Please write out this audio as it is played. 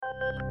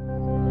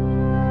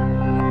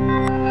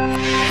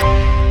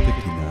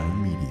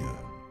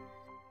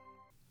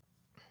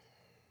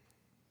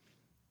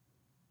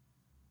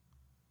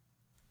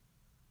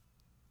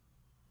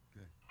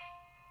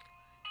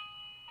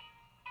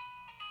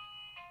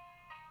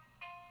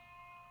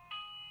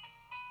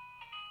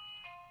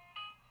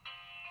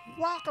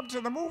Welcome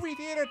to the Movie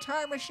Theater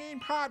Time Machine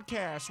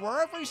Podcast,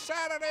 where every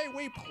Saturday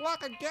we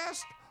pluck a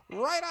guest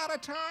right out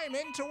of time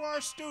into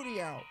our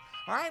studio.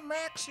 I'm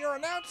Max, your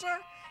announcer,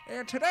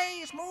 and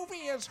today's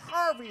movie is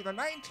Harvey, the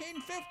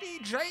 1950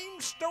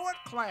 James Stewart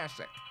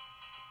classic.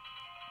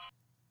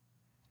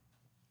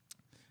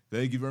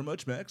 Thank you very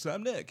much, Max.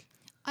 I'm Nick.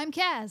 I'm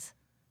Kaz,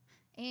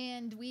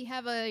 and we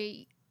have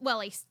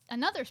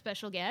another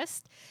special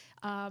guest.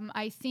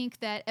 I think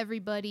that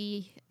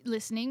everybody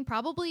listening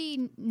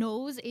probably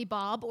knows a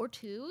Bob or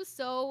two,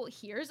 so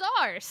here's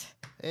ours.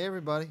 Hey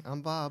everybody,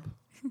 I'm Bob.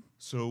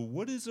 So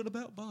what is it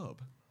about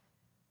Bob?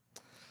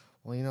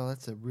 Well,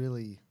 that's a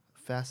really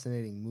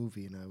fascinating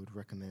movie, and I would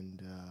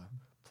recommend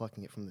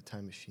plucking it from the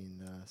time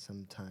machine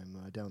sometime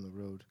down the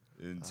road.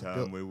 In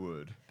time we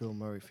would. Bill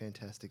Murray,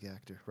 fantastic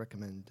actor.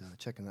 Recommend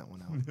checking that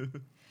one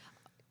out.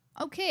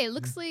 Okay, it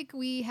looks like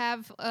we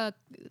have an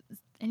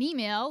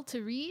email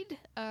to read.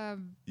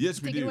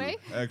 Yes, we take it do. away.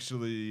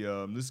 Actually,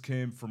 this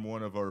came from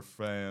one of our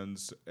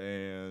fans,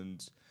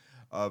 and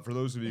for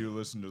those of you who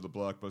listen to the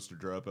Blockbuster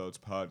Dropouts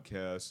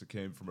podcast, it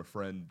came from a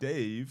friend,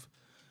 Dave,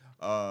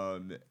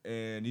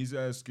 and he's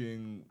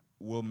asking,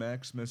 will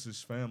Max miss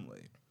his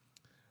family?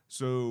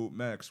 So,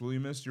 Max, will you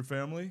miss your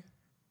family?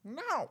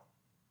 No.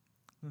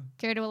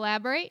 Care to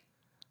elaborate?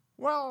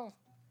 Well,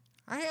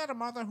 I had a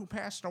mother who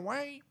passed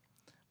away.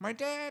 My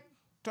dad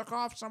took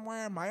off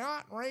somewhere. My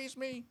aunt raised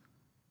me,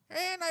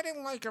 and I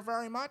didn't like her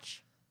very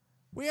much.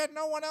 We had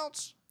no one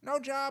else, no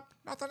job,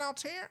 nothing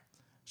else here.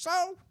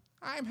 So,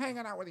 I'm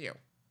hanging out with you.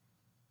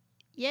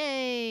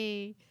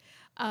 Yay!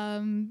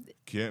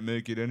 Can't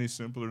make it any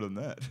simpler than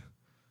that.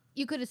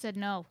 You could have said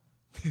no,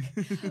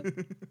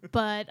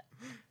 but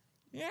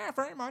Yeah,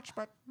 very much,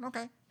 but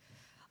okay.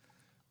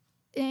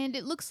 and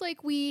it looks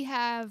like we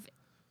have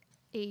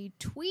a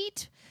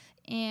tweet.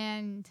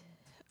 And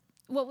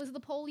what was the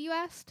poll you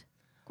asked?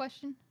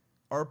 Question.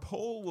 Our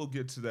poll, we'll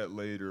get to that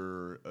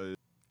later.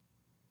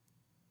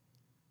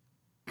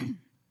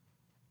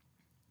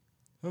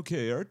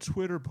 Okay, our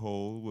Twitter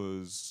poll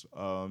was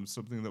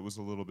something that was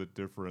a little bit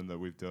different that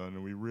we've done,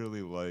 and we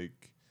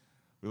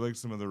like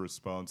some of the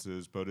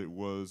responses, but it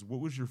was, what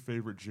was your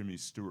favorite Jimmy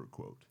Stewart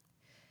quote?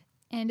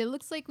 And it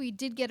looks like we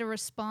did get a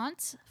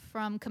response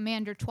from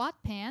Commander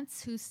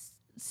Twatpants, who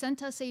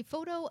sent us a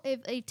photo of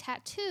a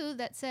tattoo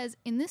that says,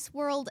 "In this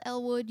world,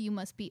 Elwood, you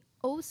must be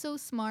oh so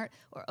smart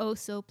or oh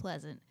so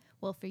pleasant.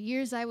 Well, for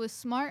years I was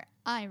smart.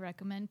 I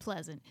recommend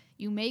pleasant.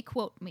 You may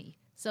quote me."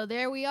 So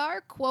there we are,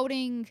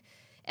 quoting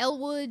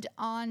Elwood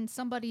on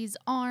somebody's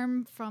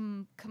arm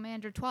from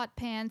Commander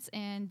Twatpants,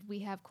 and we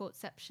have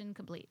quoteception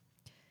complete.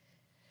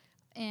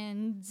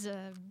 And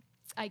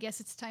I guess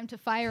it's time to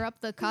fire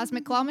up the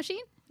Cosmic Claw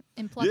Machine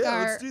and pluck Yeah,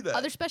 our let's do that.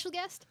 other special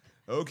guest.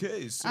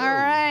 Okay, so All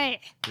right.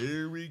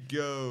 here we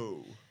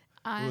go.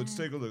 Well, let's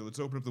take a look. Let's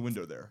open up the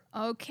window there.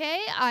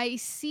 Okay, I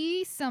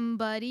see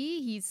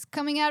somebody. He's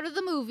coming out of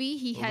the movie.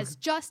 He has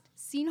just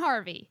seen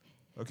Harvey.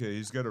 Okay,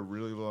 he's got a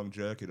really long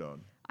jacket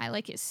on. I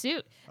like his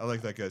suit. I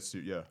like that guy's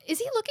suit, yeah. Is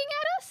he looking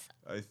at us?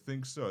 I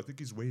think so. I think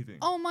he's waving.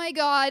 Oh my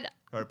god.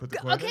 All right, put the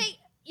coin in. Okay,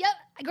 yep,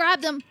 I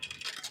grabbed him.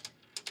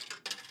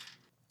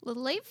 A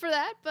little late for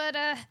that, but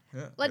Yeah,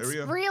 let's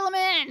there we go. reel him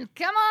in.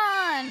 Come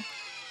on.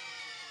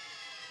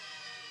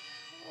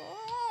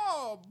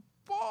 Oh,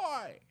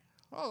 boy.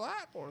 Well,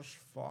 that was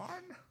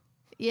fun.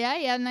 Yeah,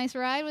 you had a nice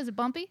ride. Was it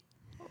bumpy?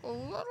 A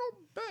little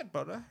bit,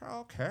 but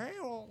okay.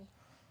 Well,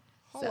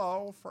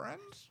 hello,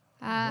 friends.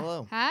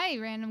 Hello. Hi,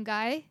 random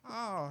guy.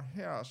 Oh,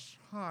 yes.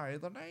 Hi,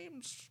 the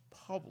name's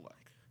Public.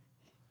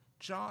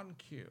 John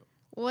Q.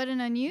 What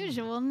an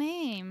unusual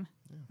name.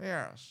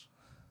 Yes.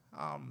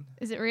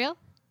 Is it real?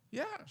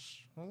 Yes.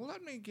 Well,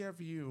 let me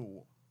give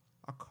you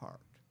a card.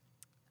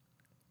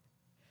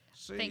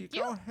 See, Thank go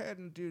you. ahead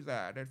and do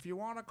that. If you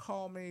want to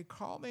call me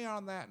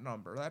on that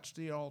number. That's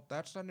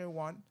the new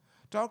one.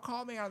 Don't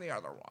call me on the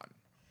other one.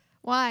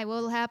 Why?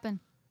 What will happen?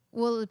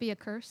 Will it be a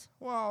curse?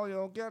 Well,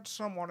 you'll get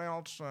someone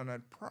else, and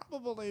it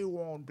probably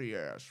won't be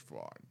as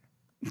fun.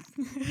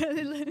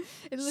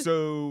 It looks-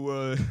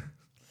 So,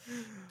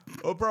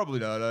 oh, probably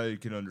not. I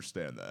can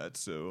understand that.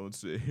 So, let's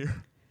see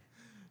here.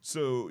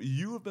 So,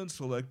 you have been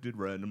selected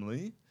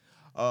randomly.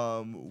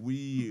 no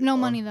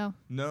money though.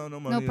 No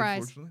money, No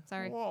prize. unfortunately.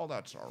 Sorry. Well,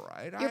 that's all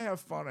right. I You're- have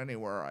fun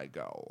anywhere I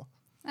go.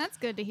 That's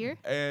good to hear.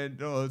 And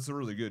no, that's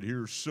really good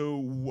here. So,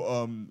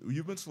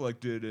 you've been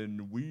selected,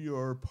 and we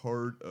are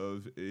part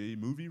of a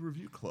movie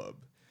review club.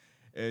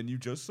 And you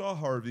just saw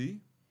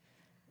Harvey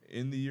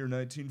in the year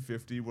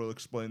 1950. We'll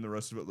explain the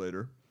rest of it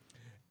later.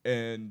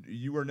 And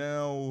you are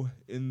now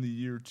in the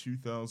year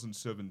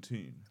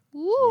 2017,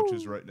 Woo. which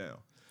is right now.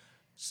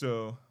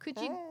 So, Could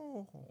you,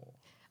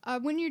 Oh.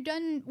 when you're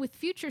done with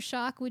Future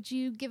Shock, would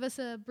you give us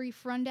a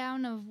brief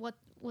rundown of what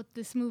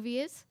this movie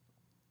is?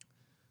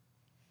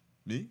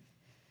 me?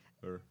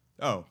 Or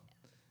oh,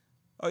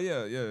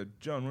 yeah.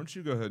 John, why don't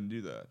you go ahead and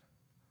do that?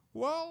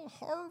 Well,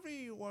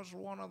 Harvey was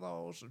one of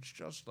those. It's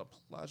just a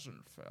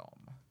pleasant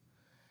film.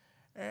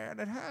 And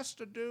it has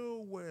to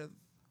do with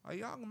a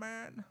young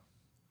man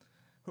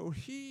who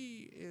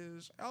he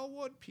is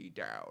Elwood P.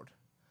 Dowd.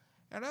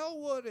 And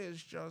Elwood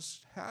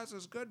has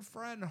his good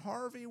friend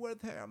Harvey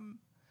with him,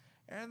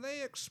 and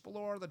they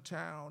explore the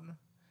town.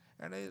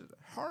 And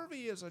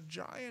Harvey is a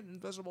giant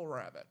invisible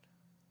rabbit.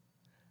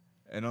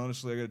 And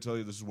honestly, I gotta tell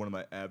you, this is one of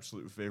my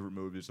absolute favorite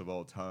movies of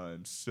all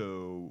time.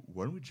 So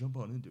why don't we jump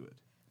on into it?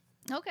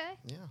 Okay.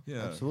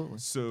 Yeah, absolutely.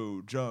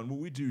 So, John, what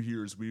we do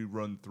here is we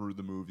run through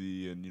the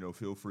movie, and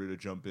feel free to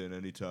jump in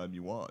anytime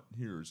you want.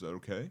 Here, is that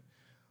okay?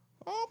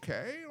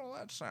 Okay, well,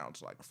 that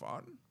sounds like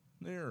fun.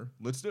 Here,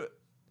 let's do it.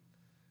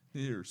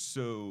 Here,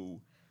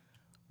 so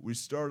we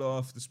start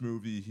off this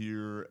movie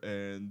here,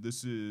 and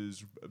this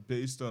is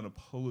based on a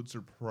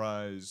Pulitzer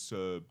Prize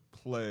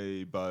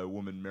play by a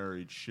woman,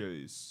 Mary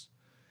Chase.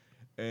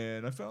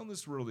 And I found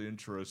this really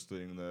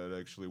interesting that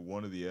actually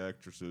one of the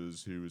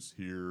actresses who was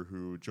here,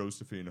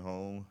 Josephine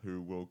Hall,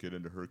 who we'll get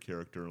into her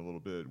character in a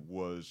little bit,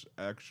 was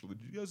actually,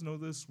 did you guys know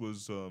this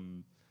was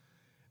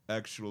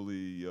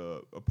actually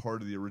a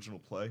part of the original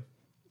play?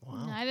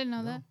 Wow. I didn't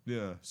know that.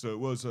 Yeah, so it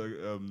was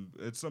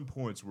at some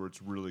points where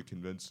it's really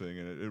convincing,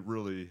 and it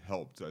really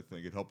helped, I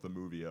think. It helped the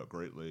movie out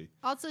greatly.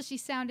 Also, she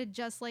sounded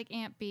just like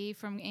Aunt Bee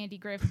from Andy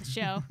Griffith's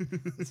show.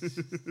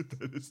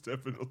 That is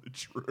definitely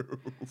true.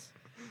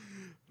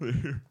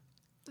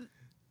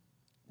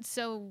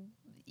 So,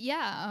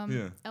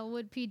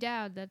 Elwood P.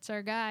 Dowd, that's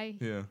our guy.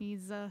 Yeah.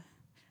 He's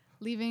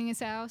leaving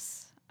his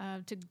house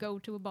to go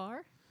to a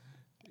bar.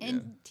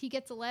 And he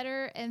gets a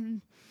letter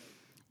and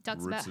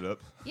talks Rips about... it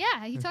up.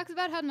 Yeah, he talks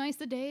about how nice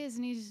the day is,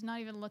 and he's not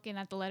even looking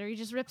at the letter. He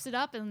just rips it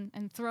up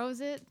and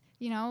throws it,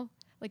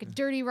 like a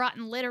dirty,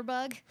 rotten litter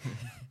bug.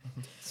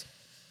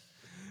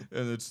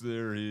 And it's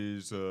there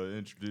he's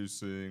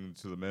introducing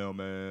to the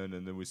mailman,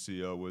 and then we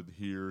see Elwood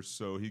here.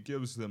 So he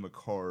gives them a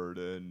card,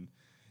 and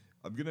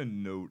I'm going to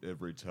note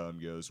every time,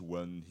 guys,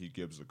 when he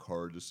gives a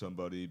card to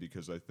somebody,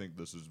 because I think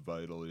this is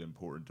vitally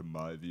important to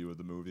my view of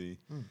the movie.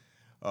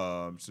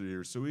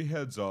 So he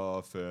heads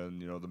off,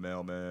 and, the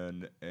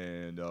mailman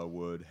and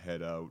Elwood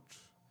head out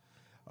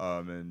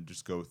and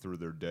just go through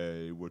their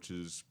day, which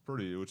is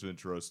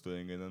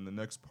interesting. And then the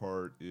next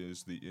part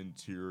is the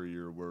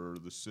interior, where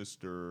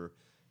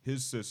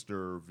his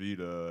sister,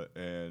 Vita,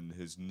 and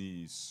his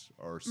niece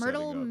are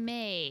Myrtle setting up.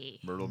 May.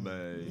 Myrtle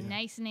May.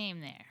 Nice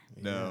name there.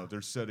 No,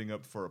 they're setting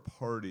up for a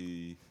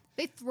party.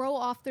 They throw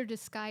off their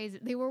disguise.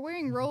 They were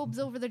wearing robes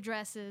over the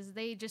dresses.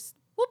 They just,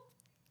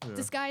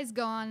 disguise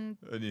gone.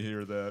 And you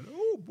hear that,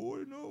 oh boy,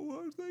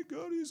 no, thank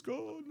God he's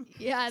gone.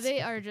 Yeah,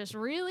 they are just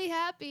really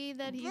happy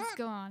that he's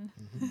gone.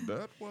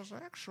 That was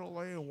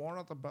actually one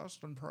of the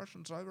best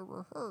impressions I've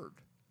ever heard.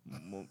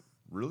 Well,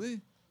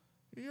 really?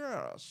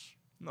 Yes.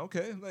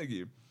 Okay, thank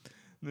you.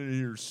 Then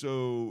here,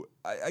 so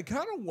I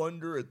kind of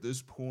wonder at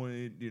this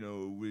point,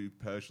 we've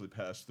actually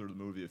passed through the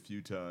movie a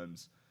few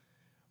times.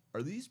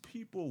 Are these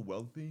people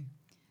wealthy?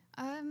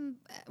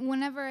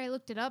 Whenever I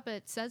looked it up,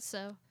 it says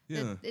so.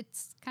 Yeah.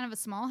 It's kind of a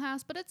small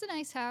house, but it's a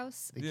nice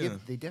house.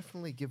 They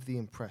definitely give the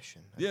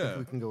impression. I think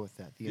we can go with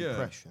that. The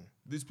impression.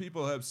 These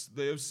people have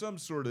some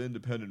sort of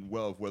independent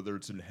wealth, whether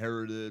it's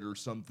inherited or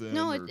something.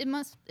 No,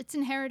 it's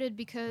inherited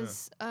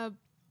because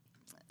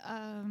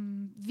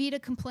Vita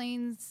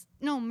complains.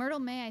 No, Myrtle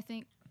May, I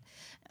think.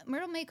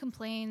 Myrtle May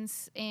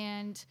complains,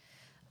 and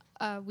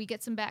we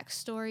get some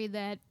backstory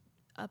that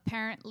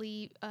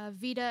apparently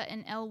Vita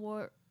and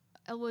Elwood,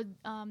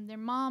 their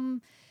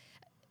mom,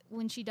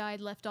 when she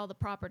died, left all the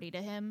property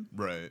to him.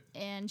 Right.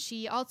 And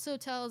she also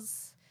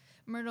tells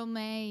Myrtle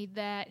May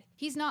that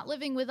he's not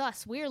living with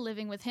us. We're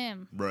living with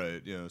him.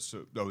 Right, yeah.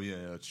 So,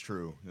 that's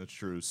true. That's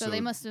true. So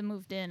they must have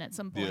moved in at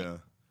some point. Yeah.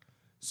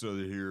 So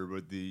they're here,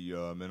 but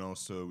and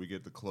also we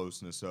get the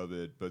closeness of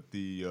it, but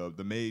the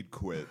maid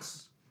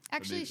quits.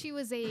 Actually, she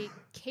was a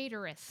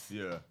cateress.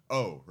 Yeah.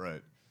 Oh,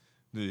 right.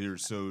 Here,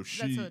 so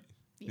she.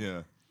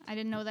 Yeah. I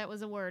didn't know that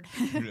was a word.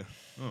 Yeah.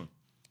 Oh.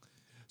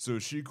 So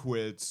she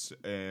quits,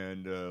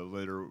 and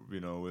later,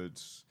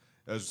 it's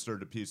as we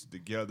started to piece it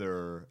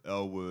together,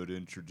 Elwood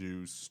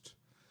introduced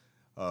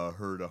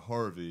her to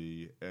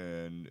Harvey,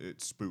 and it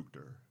spooked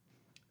her.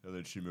 And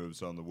then she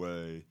moves on the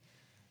way.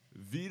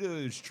 Vita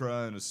is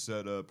trying to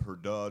set up her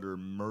daughter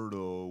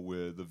Myrtle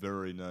with a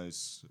very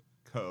nice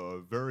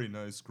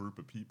group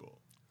of people.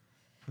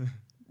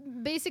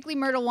 Basically,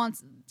 Myrtle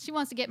wants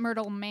to get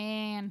Myrtle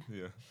Man.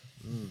 Yeah.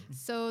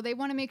 So they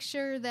want to make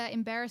sure that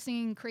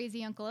embarrassing,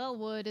 crazy Uncle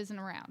Elwood isn't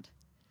around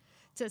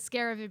to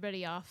scare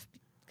everybody off,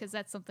 because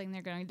that's something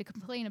they're going to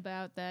complain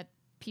about, that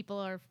people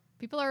are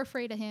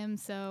afraid of him,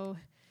 so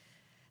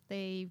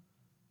they're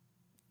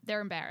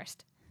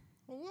embarrassed.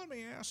 Well, let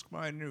me ask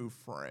my new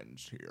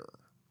friends here.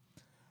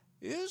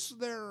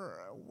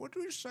 Would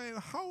you say,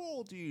 how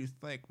old do you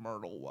think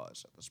Myrtle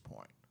was at this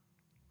point?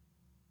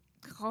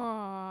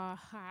 Oh,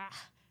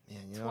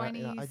 Yeah,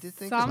 20 I did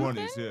think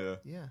something? 20s,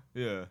 yeah.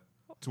 Yeah.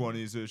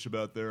 20s-ish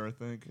about there, I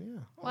think.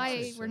 Yeah.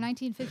 Why, were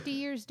 1950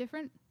 years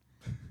different?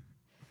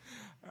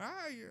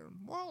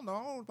 Well,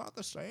 no, about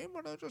the same,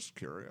 but I'm just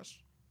curious.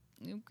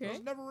 Okay.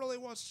 It never really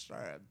was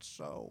said,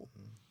 so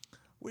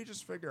we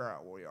just figure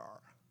out where we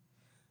are.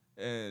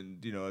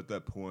 And, at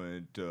that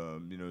point,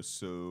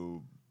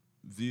 so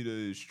Vita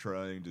is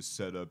trying to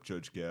set up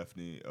Judge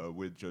Gaffney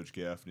with Judge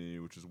Gaffney,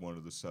 which is one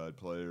of the side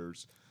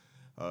players,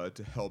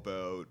 to help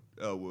out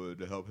Elwood,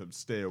 to help him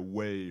stay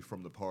away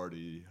from the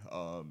party,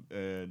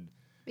 and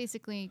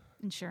Basically,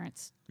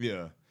 insurance.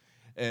 yeah.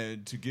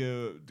 And to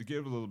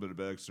give a little bit of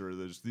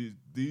backstory,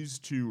 these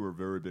two are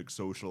very big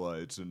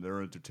socialites, and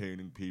they're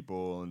entertaining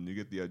people, and you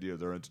get the idea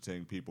they're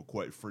entertaining people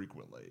quite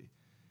frequently.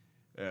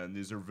 And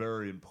these are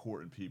very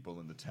important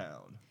people in the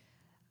town.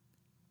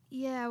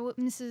 Yeah,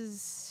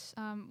 Mrs.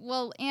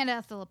 Aunt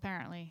Ethel,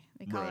 apparently.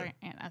 They call her Right.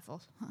 Aunt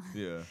Ethel.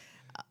 Yeah.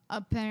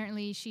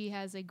 Apparently, she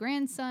has a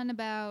grandson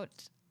about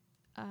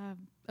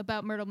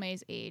Myrtle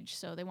May's age,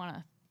 so they want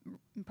to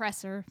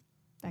impress her,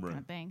 that kind Right.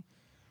 of thing.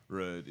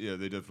 Right. Yeah,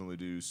 they definitely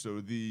do.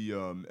 So the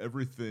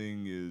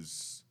everything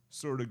is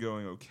sort of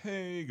going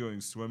okay,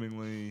 going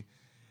swimmingly,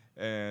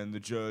 and the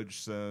judge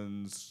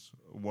sends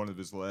one of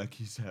his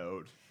lackeys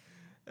out.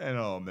 And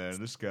oh man,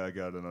 this guy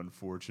got an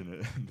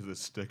unfortunate end of the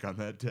stick on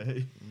that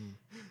day.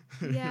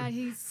 Yeah,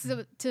 he's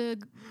supposed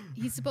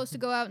to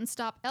go out and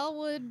stop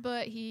Elwood,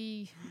 but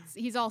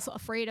he's also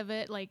afraid of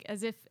it, like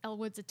as if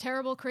Elwood's a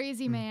terrible,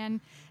 crazy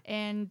man,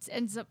 and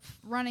ends up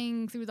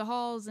running through the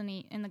halls, and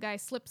the guy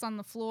slips on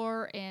the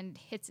floor and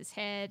hits his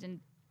head, and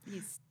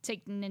he's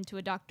taken into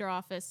a doctor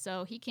office,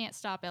 so he can't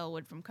stop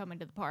Elwood from coming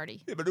to the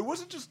party. Yeah, but it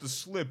wasn't just a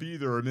slip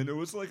either. I mean, it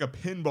was like a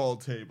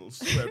pinball table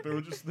slip. It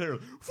was just there,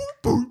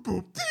 boop,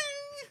 boop, ding!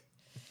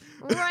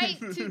 Right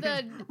to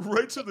the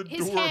right to the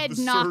his door head of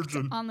the knocked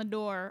surgeon. on the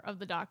door of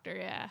the doctor.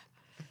 Yeah.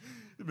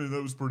 I mean,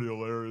 that was pretty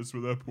hilarious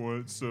at that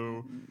point.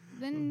 So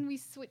Then we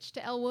switch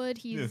to Elwood.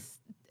 He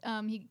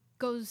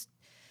goes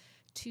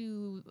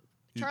to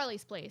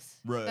Charlie's place.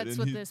 Right, That's and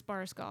what he- this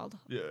bar is called.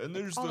 yeah, and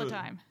there's all the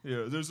time.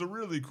 Yeah, there's a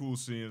really cool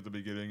scene at the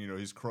beginning. You know,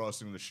 he's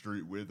crossing the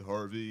street with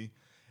Harvey,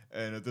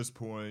 and at this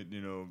point,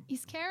 you know,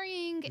 He's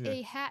carrying Yeah.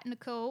 a hat and a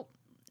coat.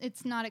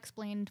 It's not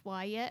explained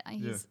why yet.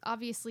 He's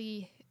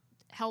obviously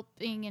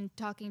helping and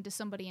talking to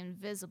somebody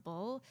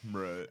invisible.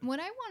 right. What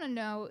I want to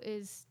know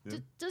is, Yeah.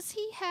 does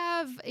he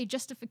have a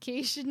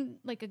justification,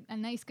 like a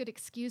nice, good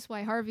excuse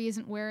why Harvey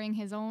isn't wearing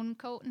his own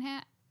coat and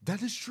hat?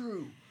 That is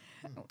true.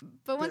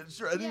 But That's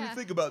true. I didn't even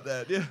think about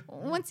that. Yeah.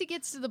 once he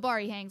gets to the bar,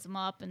 he hangs him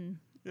up, and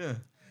Yeah.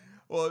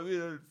 Well, I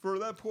mean, for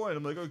that point,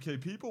 I'm like, okay,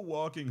 people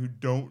walking who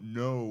don't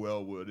know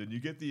Elwood, and you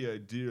get the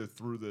idea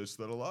through this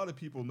that a lot of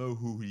people know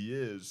who he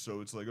is.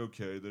 So it's like,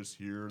 okay, there's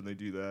here, and they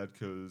do that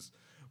because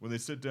when they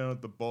sit down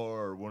at the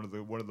bar, one of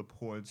the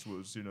points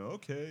was,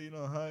 okay,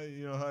 hi,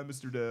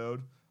 Mr.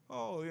 Dowd.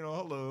 Oh,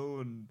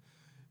 hello, and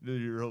you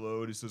hear hello,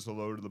 and he says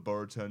hello to the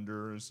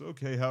bartender. And it's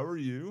okay, how are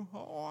you?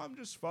 Oh, I'm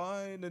just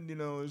fine, and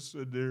it's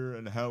there,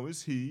 and how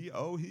is he?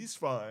 Oh, he's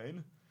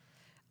fine.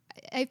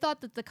 I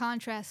thought that the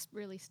contrast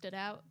really stood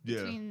out Yeah.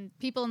 between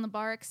people in the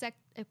bar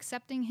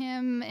accepting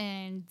him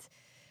and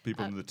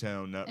People in the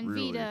town not and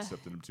really Vita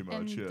accepting him too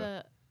and much,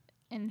 yeah.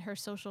 in her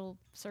social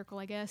circle,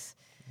 I guess.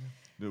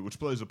 Yeah, which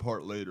plays a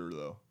part later,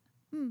 though.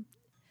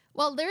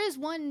 Well, there is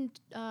one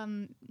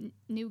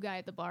new guy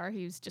at the bar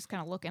who's just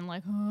kind of looking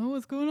like, oh,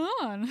 what's going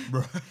on?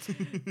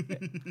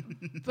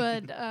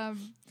 But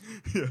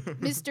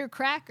Mr.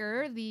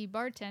 Cracker, the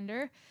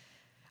bartender,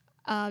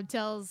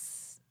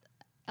 tells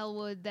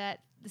Elwood that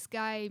this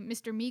guy,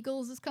 Mr.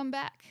 Meagles, has come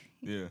back.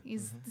 Yeah.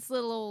 He's this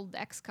little old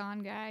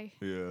ex-con guy.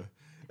 Yeah.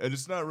 And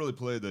it's not really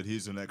played that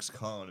he's an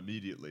ex-con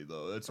immediately,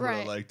 though. That's what I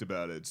Right. liked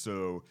about it.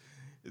 So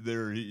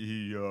there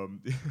he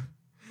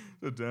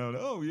sat down.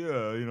 Oh,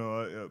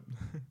 yeah,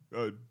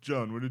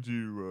 John, what did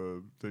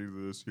you think of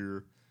this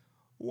here?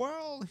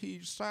 Well, he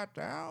sat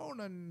down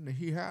and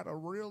he had a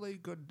really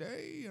good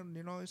day, and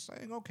he's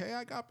saying, "Okay,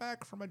 I got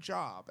back from a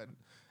job,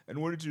 And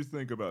what did you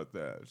think about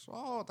that?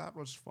 oh, that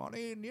was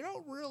funny." And you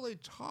don't really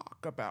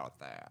talk about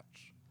that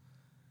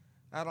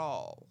at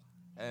all.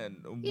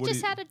 And He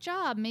just had a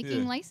job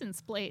making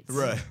license plates.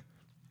 Right.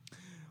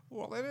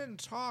 Well, they didn't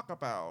talk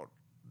about,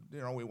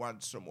 we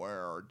went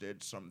somewhere or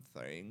did some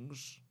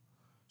things.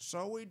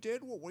 So we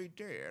did what we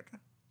did.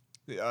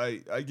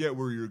 I get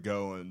where you're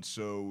going.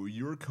 So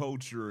your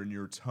culture and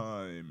your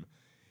time,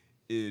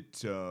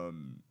 it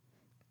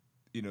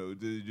they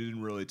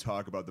didn't really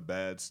talk about the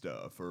bad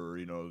stuff or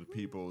the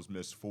people's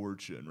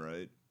misfortune,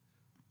 right?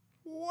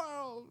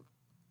 Well,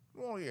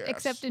 yes.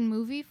 Except in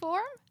movie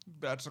form?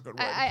 That's a good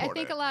way to I put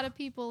think it. a lot of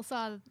people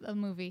saw a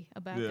movie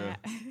about Yeah.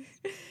 that.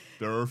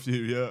 There are a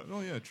few, yeah.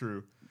 Oh yeah,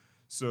 true.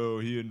 So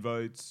he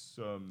invites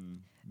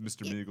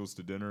Mr. Meagles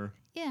to dinner.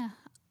 Yeah.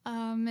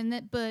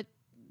 But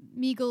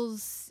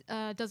Meagles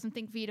doesn't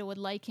think Vita would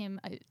like him.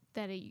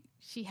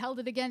 She held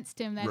it against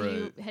him that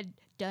Right. he had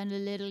done a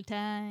little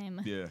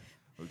time. Yeah.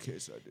 Okay,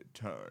 so I did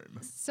time.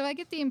 So I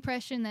get the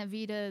impression that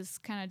Vita is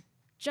kind of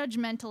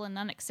judgmental and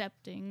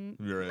unaccepting.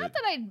 Right. Not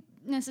that I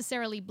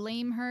necessarily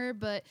blame her,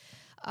 but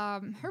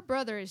her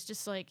brother is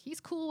just like, he's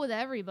cool with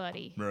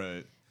everybody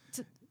Right.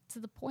 to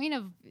the point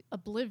of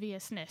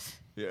obliviousness.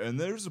 Yeah, and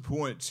there's a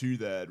point to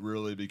that,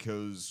 really,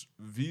 because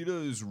Vita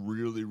is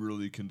really,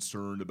 really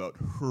concerned about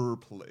her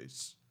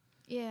place,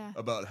 Yeah.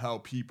 about how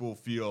people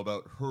feel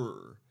about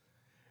her.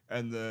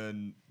 And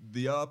then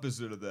the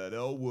opposite of that,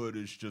 Elwood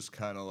is just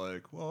kind of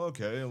like, well,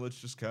 okay, let's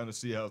just kind of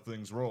see how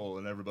things roll,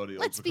 and everybody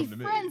else Let's will be come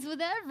to friends me.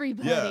 with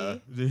everybody. Yeah,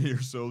 to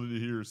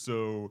hear.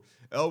 So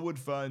Elwood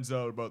finds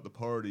out about the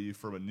party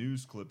from a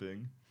news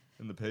clipping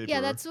in the paper. Yeah,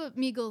 that's what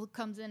Meagle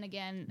comes in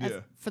again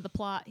Yeah. for the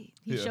plot. He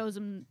Yeah. shows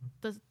him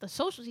the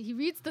social. He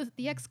reads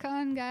the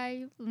ex-con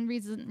guy and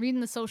reading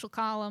the social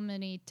column,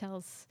 and he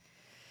tells.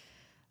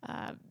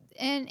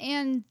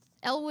 And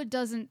Elwood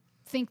doesn't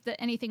think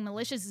that anything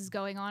malicious is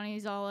going on. And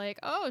he's all like,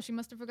 "Oh, she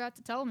must have forgot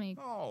to tell me."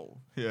 Oh,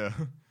 Yeah.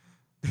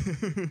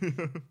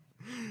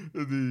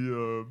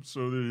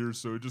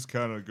 So it just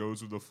kind of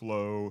goes with the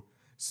flow.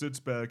 Sits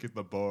back at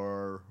the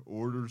bar,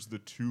 orders the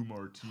 2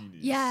 martinis.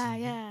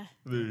 Yeah.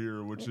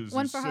 Here, which is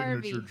One his for signature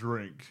Harvey.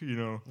 drink,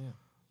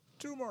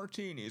 2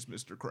 martinis,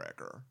 Mr.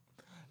 Cracker.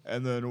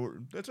 And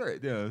then that's right,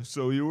 yeah.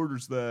 So he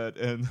orders that,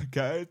 and the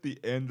guy at the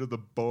end of the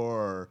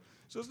bar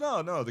says,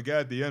 "No, the guy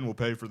at the end will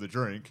pay for the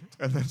drink,"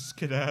 and then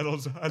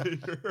skedaddles out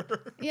of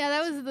here. Yeah,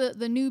 that was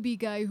the newbie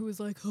guy who was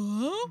like,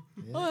 "Huh?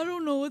 Yeah. I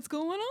don't know what's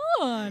going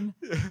on."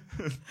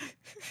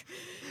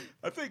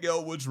 I think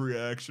Elwood's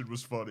reaction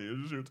was funny. It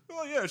was just,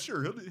 "Oh yeah,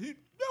 sure. Of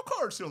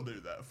course he'll do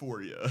that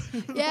for you.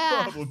 No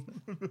Yeah.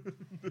 problem."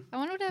 I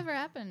wonder what ever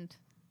happened.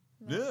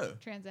 to that Yeah.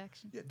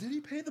 transaction. Yeah, did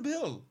he pay the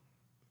bill?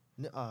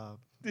 No,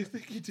 Do you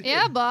think he did?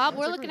 Yeah, Bob, That's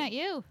we're a looking great- at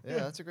you. yeah,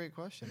 that's a great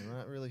question. I'm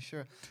not really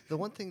sure. The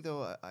one thing,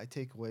 though, I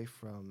take away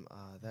from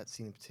that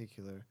scene in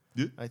particular,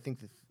 Yeah. I think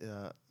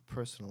the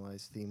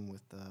personalized theme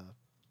with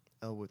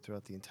Elwood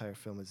throughout the entire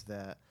film is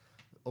that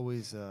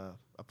always a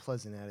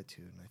pleasant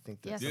attitude. And I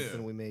think that's Yes. Yeah.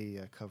 something we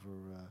may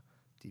cover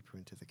deeper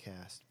into the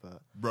cast.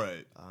 But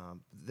Right.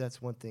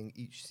 that's one thing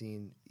each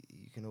scene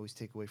you can always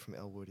take away from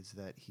Elwood is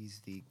that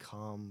he's the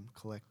calm,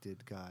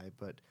 collected guy,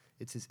 but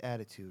it's his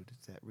attitude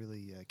that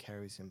really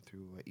carries him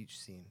through each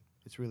scene.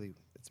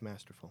 It's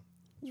masterful.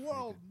 It's really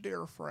Well, good.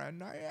 dear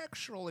friend, I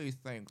actually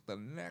think the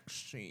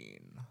next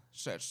scene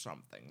says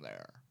something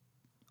there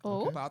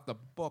Oh, about the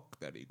book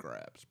that he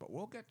grabs, but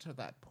we'll get to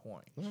that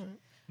point. All right.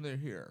 They're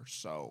here,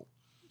 so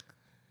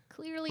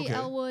clearly Okay.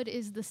 Elwood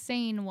is the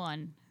sane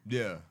one.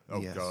 Yeah.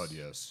 Oh Yes. God,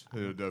 yes.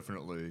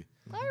 Definitely.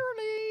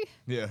 Clearly.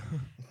 Yeah.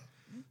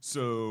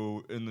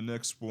 So in the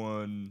next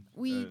one,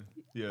 We-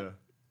 yeah.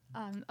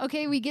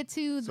 Okay, we get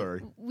to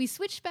Sorry. we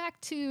switch back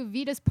to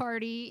Vita's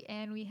party,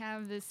 and we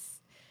have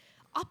this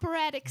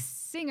operatic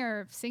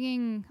singer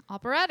singing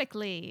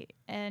operatically,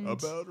 and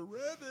About a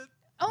rabbit.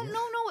 oh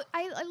no,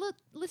 I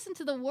listened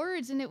to the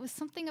words, and it was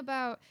something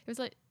about it was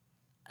like.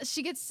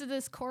 She gets to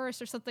this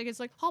chorus or something. It's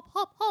like hop,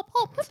 hop, hop,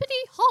 hop, hippity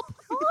hop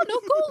on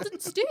a golden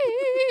steed.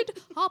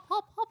 Hop,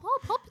 hop, hop,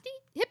 hop, hoppity,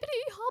 hippity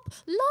hop.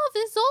 Love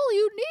is all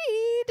you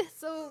need.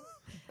 So,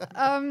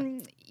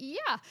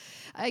 yeah,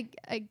 I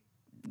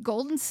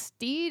golden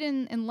steed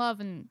and love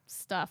and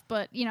stuff.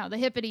 But you know the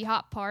hippity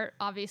hop part,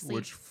 obviously.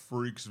 Which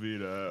freaks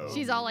Vita out.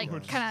 She's all like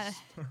Which- kind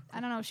of, I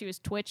don't know if she was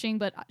twitching,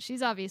 but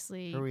she's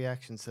obviously. Her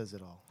reaction says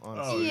it all. Oh,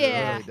 Honestly,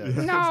 yeah. It really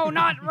does. No,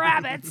 not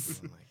rabbits.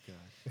 Oh my god.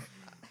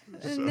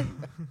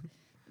 And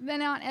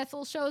then Aunt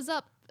Ethel shows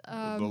up.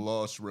 the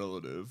lost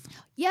relative.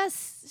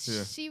 Yes,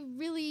 Yeah. she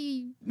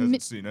really,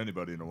 Hasn't seen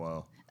anybody in a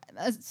while.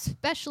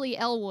 especially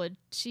Elwood.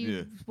 She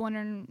Yeah. was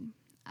wondering,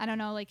 I don't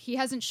know, like he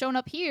hasn't shown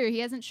up here, he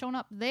hasn't shown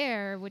up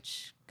there,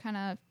 which kind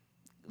of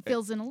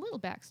fills in a little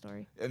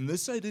backstory. And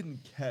this I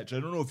didn't catch. I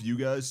don't know if you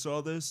guys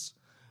saw this,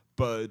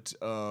 but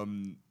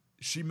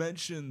she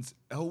mentions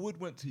Elwood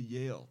went to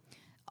Yale.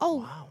 Oh,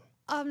 Wow.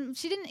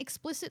 she didn't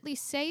explicitly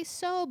say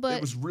so, but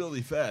It was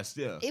really fast,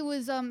 yeah. it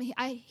was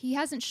he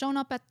hasn't shown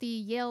up at the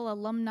Yale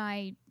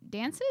alumni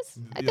dances,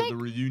 I Yeah, think, the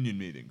reunion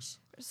meetings.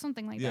 or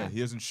something like Yeah, that. he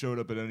hasn't showed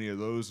up at any of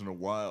those in a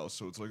while.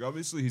 So it's like,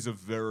 obviously, he's a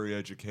very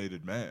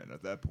educated man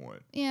at that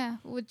point. Yeah,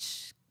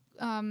 which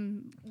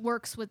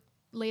works with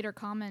later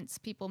comments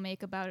people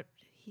make about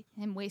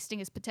him wasting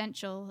his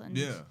potential. And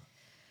Yeah.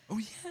 Oh,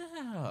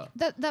 yeah.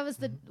 that was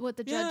what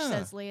the judge Yeah.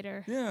 says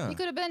later. Yeah. He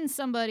could have been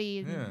somebody,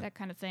 and Yeah. that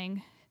kind of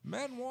thing.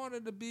 men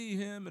wanted to be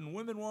him and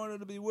women wanted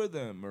to be with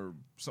him or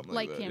something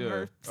Like like that. him yeah.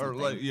 or something.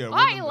 like, yeah.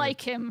 I women- like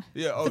him.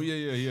 Yeah, oh,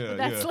 yeah.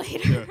 That's yeah.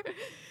 later.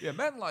 Yeah,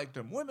 men liked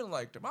him, women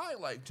liked him, I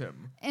liked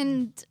him.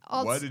 And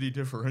also, Why did he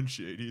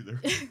differentiate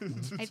either?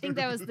 I think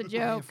that was the Oh,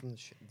 yeah, joke. from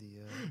that's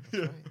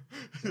right.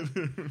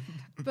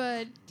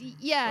 But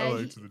yeah, I he-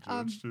 liked the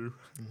judge, too.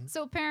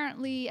 so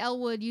apparently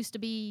Elwood used to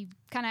be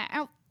kind of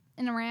out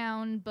and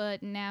around,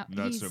 but now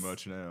Not he's, so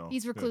much now.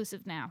 He's Yeah.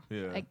 reclusive now,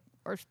 Yeah. like,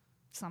 or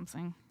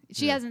something.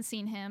 She Yeah. hasn't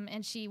seen him,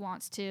 and she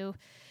wants to.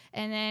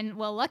 And then,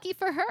 well, lucky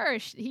for her,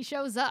 he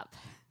shows up.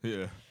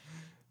 Yeah.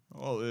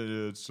 Well,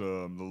 it's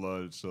the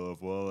line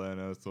itself. Well, Aunt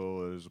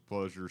Ethel, it is a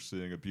pleasure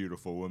seeing a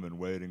beautiful woman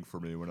waiting for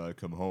me when I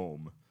come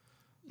home.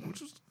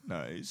 Which is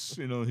nice,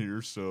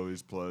 here, so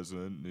he's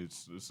pleasant.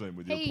 It's the same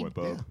with Hey. your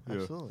point, Yeah,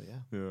 Bob. absolutely. Yeah.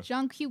 Yeah.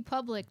 Jean Q.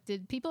 Public.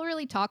 Did people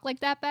really talk like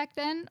that back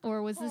then,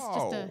 or was this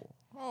just a?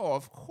 Oh,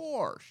 of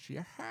course.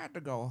 You had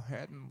to go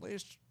ahead and at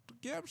least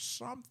give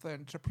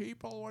something to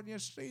people when you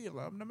see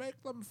them to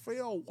make them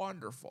feel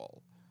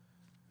wonderful.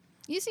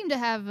 You seem to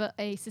have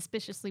a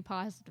suspiciously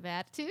positive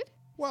attitude.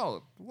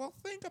 Well,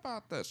 think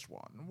about this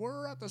one.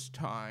 We're at this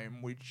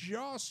time, we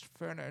just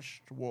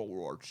finished World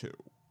War II.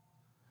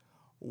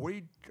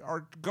 We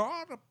are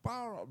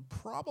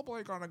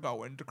probably gonna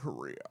go into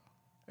Korea.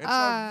 It's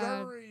a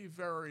very,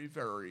 very,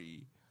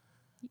 very,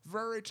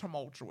 very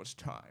tumultuous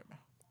time.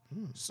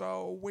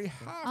 So we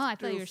have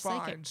to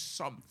find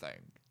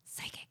something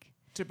Psychic.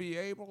 to be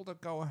able to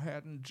go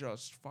ahead and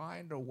just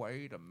find a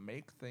way to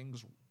make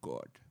things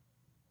good.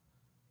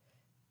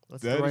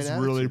 That's That the right is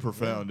really attitude,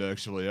 profound,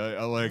 actually.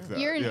 I like that.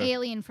 You're an yeah.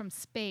 alien from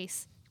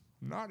space.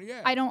 Not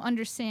yet. I don't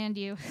understand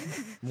you.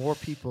 More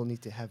people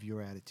need to have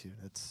your attitude.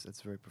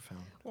 That's very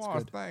profound. That's Well,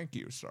 good. thank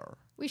you, sir.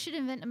 We should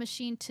invent a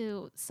machine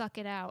to suck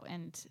it out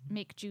and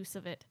make juice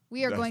of it.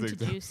 We are I going to think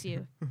that- juice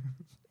you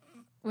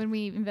when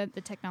we invent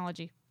the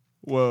technology.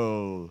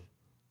 Well,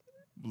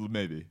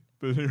 maybe.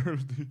 But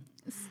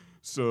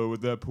so at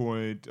that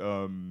point,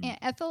 Aunt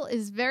Ethel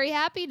is very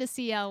happy to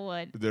see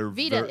Elwood. they're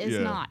Vita is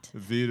not.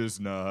 Vita's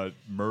not.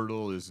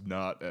 Myrtle is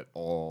not at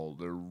all.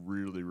 They're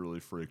really,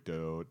 really freaked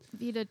out.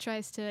 Vita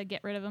tries to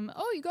get rid of him.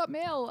 Oh, you got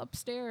mail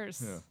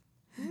upstairs.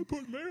 Yeah. I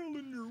put mail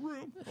in your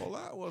room. Well,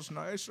 that was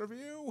nice of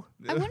you.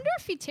 I wonder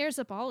if he tears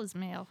up all his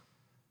mail.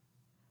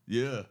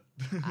 Yeah.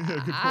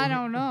 I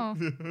don't know.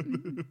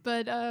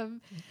 But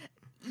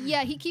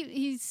yeah,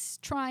 he's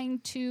trying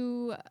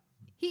to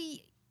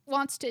he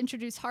wants to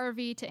introduce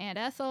Harvey to Aunt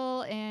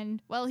Ethel,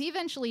 and well, he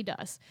eventually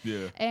does.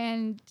 Yeah.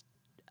 And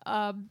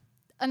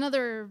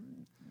another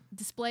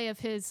display of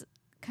his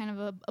kind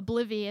of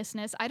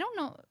obliviousness. I don't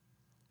know.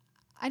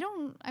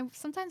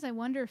 Sometimes I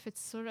wonder if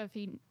it's sort of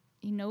he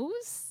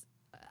knows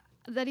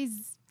that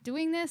he's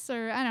doing this,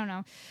 or I don't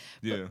know.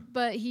 Yeah.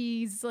 But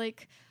he's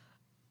like,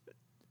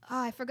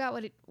 I forgot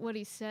what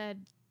he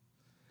said.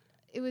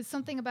 It was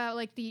something about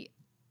like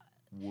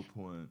What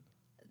point?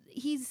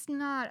 he's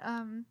not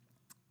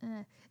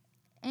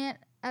Aunt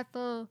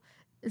Ethel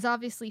is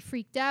obviously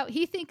freaked out.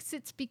 He thinks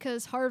it's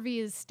because Harvey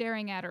is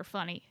staring at her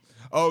funny.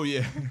 Oh,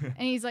 yeah.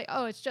 And he's like,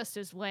 "Oh, it's just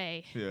his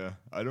way." Yeah.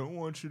 I don't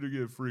want you to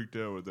get freaked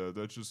out with that.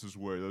 That's just his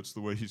way. That's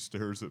the way he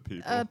stares at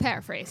people.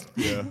 Paraphrased.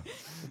 Yeah.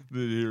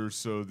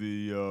 So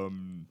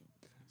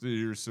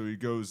he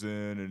goes in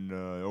and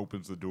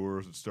opens the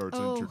doors and starts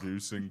Oh.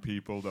 introducing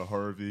people to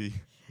Harvey.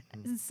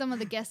 Some of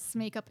the guests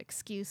make up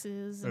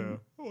excuses. Yeah. And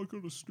Oh, I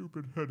got a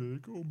stupid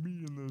headache. Oh,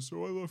 me and this.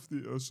 Oh, I left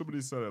the. Somebody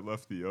said I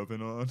left the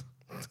oven on.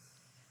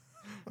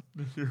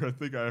 Here, I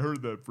think I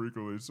heard that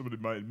frequently. Somebody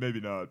might, maybe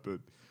not, but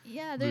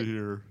yeah,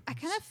 here. I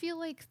kind of feel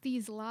like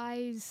these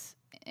lies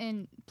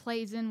and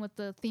plays in with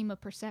the theme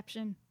of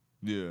perception.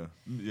 Yeah.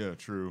 Yeah.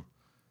 True.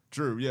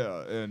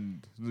 Yeah.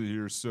 And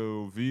here,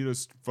 so Vita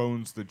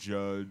phones the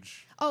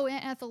judge. Oh,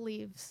 Aunt Ethel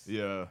leaves.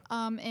 Yeah.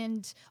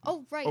 And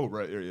right. Oh,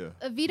 right. Yeah.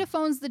 Vita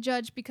phones the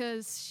judge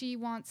because she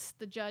wants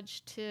the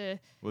judge to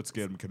Let's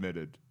get him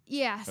committed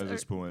at at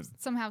this point.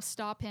 somehow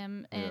stop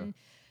him. Yeah.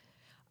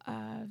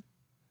 And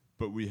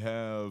But we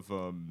have,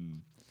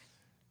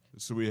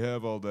 so we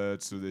have all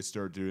that. So they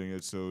start doing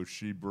it. So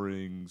she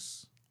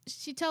brings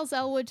she tells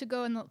Elwood to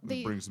go in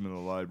brings him in the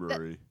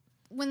library.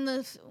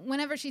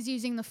 whenever she's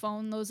using the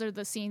phone, those are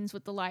the scenes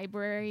with the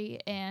library,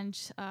 and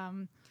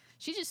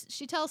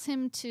she tells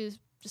him to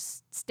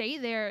just stay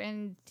there,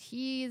 and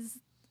he's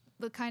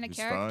the kind of He's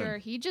character fine.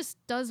 he just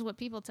does what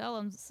people tell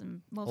him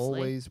mostly.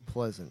 Always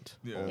pleasant.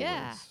 Yeah. Always.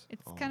 Yeah,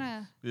 it's Always. kind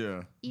of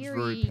Yeah, he's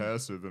very eerie.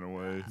 passive in a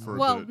way. For a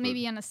well, bit,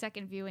 maybe on a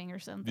second viewing or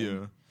but something.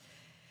 yeah.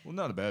 Well,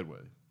 not a bad way.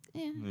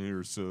 Yeah.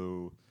 Here,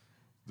 so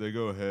they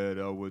go ahead.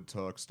 Elwood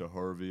talks to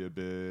Harvey a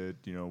bit.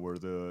 Where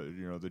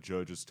the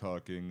judge is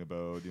talking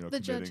about The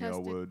judge committing has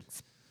Elwood.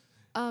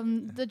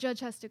 The judge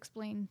has to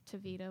explain to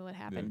Vita what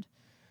happened.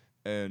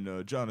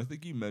 And John, I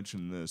think you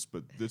mentioned this,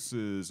 but this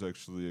is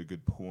actually a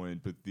good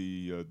point. But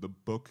the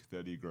book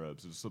that he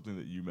grabs is something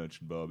that you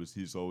mentioned, Bob. Is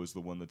he's always the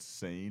one that's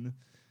sane.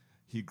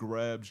 He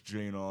grabs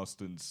Jane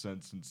Austen's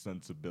Sense and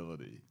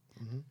Sensibility,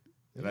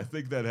 and I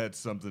think that had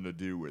something to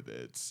do with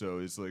it. So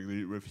it's like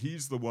if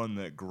he's the one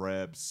that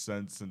grabs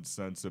Sense and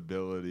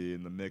Sensibility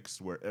in the mix,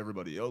 where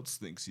everybody else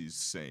thinks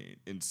he's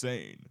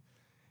insane.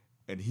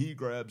 And he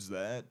grabs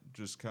that,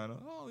 just kind of,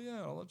 oh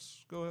yeah,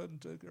 let's go ahead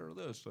and take care of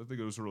this. I think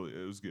it was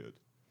good.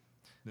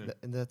 Yeah.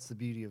 And that's the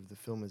beauty of the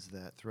film, is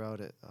that throughout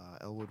it,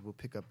 Elwood will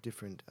pick up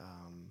different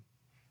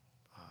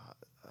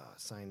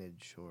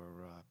signage or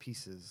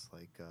pieces,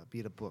 like be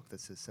it a book that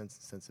says Sense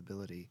and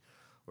Sensibility,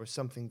 or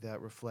something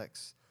that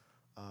reflects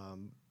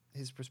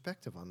his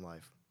perspective on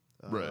life.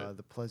 Right.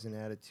 The pleasant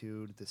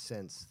attitude, the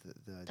sense,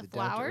 the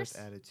flowers. down-to-earth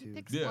He attitude.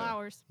 picks Yeah.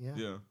 flowers. Yeah.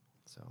 Yeah.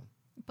 So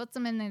Puts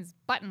them in his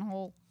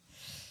buttonhole.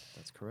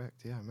 that's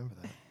correct. Yeah, I remember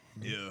that.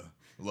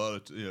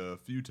 Yeah, a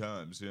few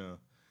times, yeah.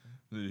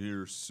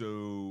 Here,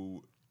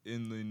 so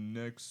in the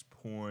next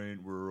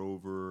point, we're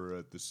over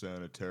at the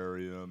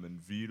sanitarium, and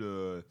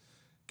Vita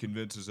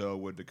convinces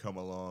Elwood to come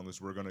along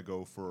as we're gonna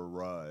go for a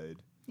ride.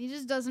 He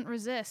just doesn't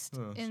resist.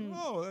 So,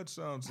 oh, that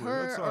sounds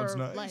her or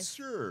nice. life.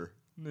 Sure,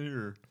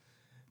 here,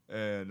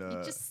 and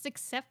He's just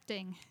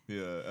accepting.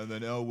 yeah, and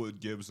then Elwood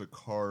gives a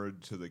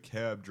card to the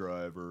cab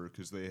driver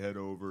because they head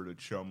over to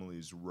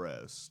Chumley's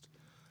Rest,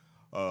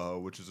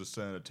 which is a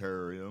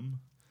sanitarium.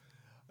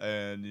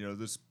 and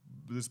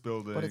this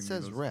building. But it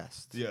says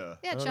rest. Yeah.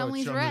 Yeah, I don't know,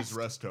 Chumley's Chumley's Rest.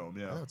 Rest Home.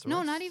 Yeah. Oh, it's No,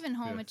 rest. not even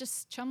home. Yeah. It's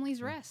just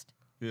Chumley's Rest.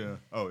 Yeah.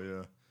 Oh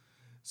yeah.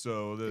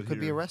 So It could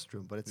be a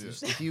restroom, but it's Yeah.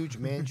 just a huge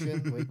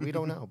mansion. We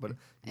don't know, but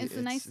It's the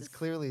it's nicest-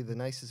 clearly the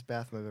nicest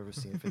bathroom I've ever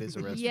seen. If it is a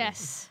restroom.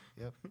 Yes.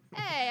 Yep.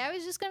 Hey, I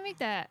was just gonna make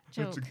that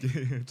joke.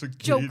 It's a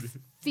Joke gated,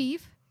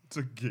 thief. it's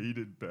a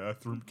gated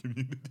bathroom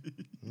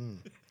community. Mm,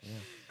 yeah.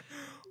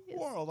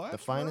 Well, that's The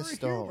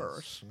finest very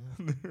humorous. stalls.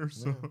 Yeah. They're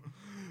so.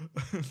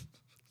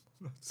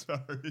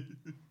 Sorry.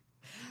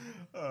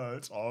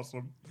 It's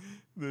awesome.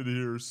 Then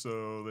here,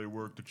 so they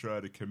work to try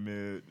to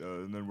commit,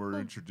 and then we're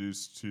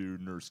introduced to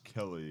Nurse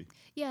Kelly.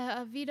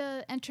 Yeah,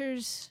 Vita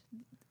enters,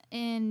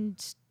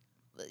 and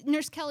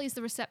Nurse Kelly's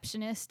the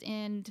receptionist,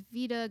 and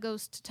Vita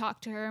goes to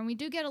talk to her, and we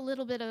do get a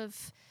little bit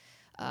of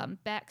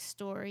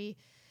backstory.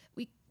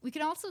 We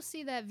can also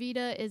see that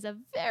Vita is a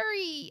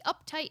very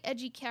uptight,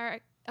 edgy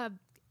character,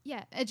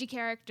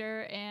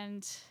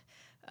 and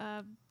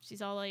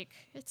she's all like,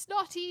 "It's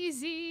not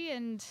easy,"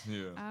 and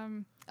Yeah.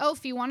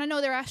 if you want to know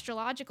their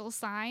astrological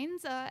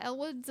signs,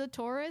 Elwood's a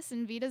Taurus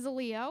and Vita's a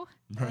Leo.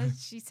 Right.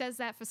 She says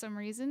that for some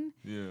reason.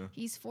 Yeah.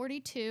 He's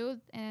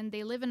 42, and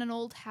they live in an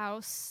old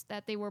house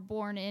that they were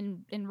born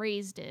in and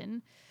raised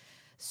in.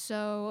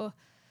 So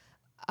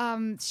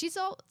she's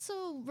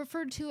also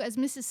referred to as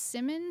Mrs.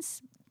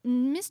 Simmons.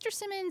 Mr.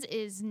 Simmons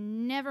is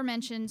never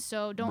mentioned,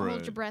 so don't hold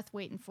Right. your breath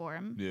waiting for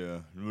him.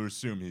 Yeah. We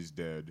assume he's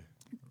dead.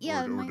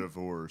 Yeah, Or my-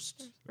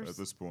 divorced or at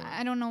this point.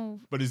 I don't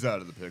know. But he's out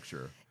of the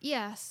picture.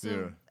 Yeah,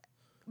 so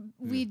Yeah.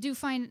 we do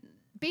find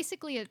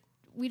basically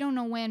we don't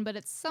know when, but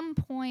at some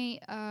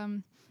point,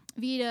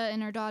 Vita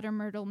and her daughter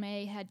Myrtle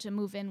May had to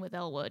move in with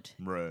Elwood,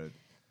 Right.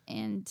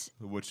 and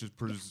Which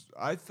is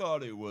I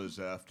thought it was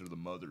after the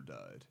mother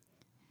died.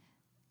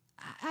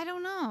 I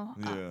don't know.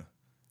 Yeah.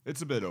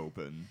 It's a bit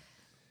open.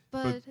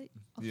 But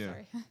yeah.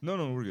 sorry.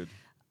 No, we're good.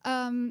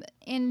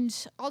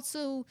 And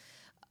also,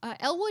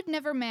 Elwood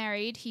never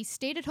married. He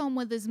stayed at home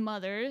with his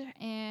mother,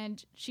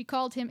 and she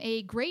called him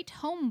a great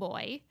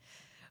homeboy.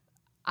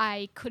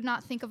 I could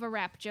not think of a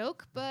rap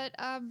joke, but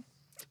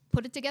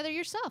put it together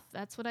yourself.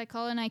 That's what I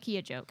call an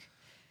IKEA joke.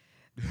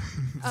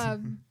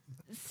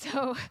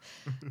 So,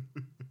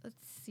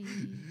 let's see.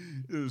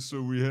 Yeah,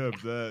 so we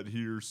have that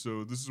here.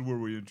 So this is where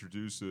we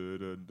introduce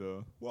it,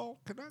 and Well,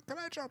 can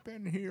I jump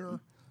in here?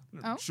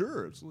 Oh.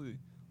 sure, absolutely.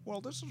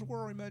 Well, this is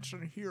where we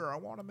mention here. I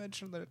want to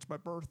mention that it's my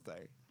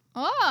birthday.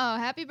 Oh,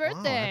 happy Wow,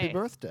 birthday. happy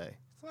birthday.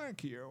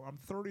 Thank you. I'm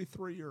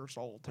 33 years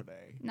old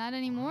today. Not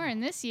anymore in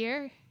this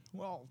year,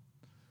 Well,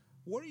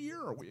 what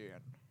year are we in?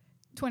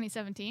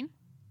 2017.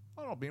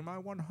 That'll be my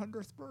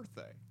 100th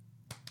birthday.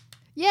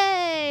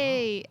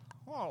 Yay!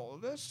 Oh,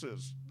 this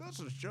is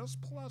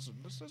just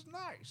pleasant. This is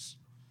nice.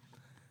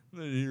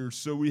 Then here,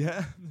 so we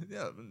have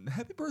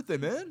happy birthday,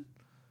 man.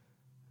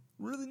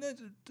 Really nice.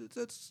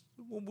 That's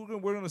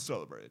we're gonna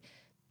celebrate.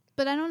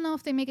 But I don't know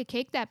if they make a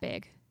cake that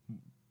big.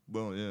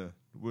 Well, yeah,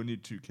 we'll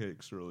need 2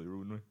 cakes earlier,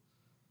 wouldn't we?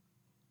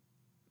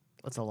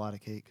 That's a lot of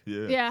cake.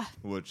 Yeah. Yeah.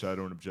 Which I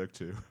don't object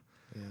to.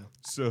 Yeah.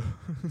 So.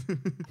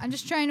 I'm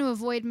just trying to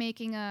avoid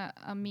making a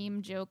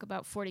meme joke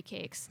about 40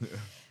 cakes.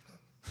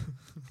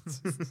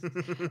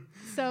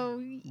 So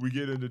We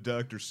get into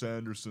Dr.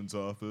 Sanderson's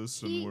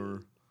office,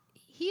 and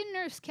he and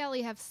Nurse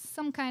Kelly have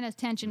some kind of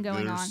tension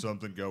going there's on.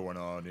 something going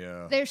on,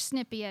 yeah. They're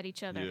snippy at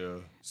each other. Yeah.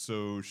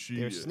 So she.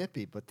 They're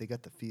snippy, but they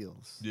got the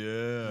feels.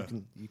 Yeah.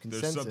 You can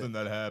There's sense something it.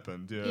 that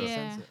happened. Yeah. Yeah.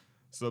 Sense it.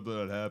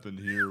 Something that happened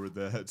here with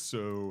that.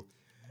 So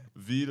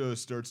Vita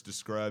starts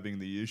describing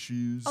the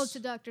issues. Oh, to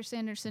Dr.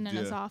 Sanderson in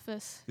his Yeah.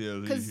 office. Yeah,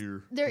 you Because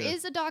hear. there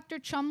is a Dr.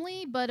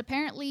 Chumley, but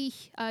apparently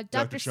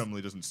Dr.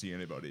 Chumley doesn't see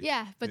anybody.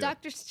 Yeah, but Yeah.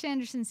 Dr.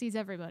 Sanderson sees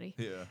everybody.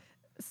 Yeah.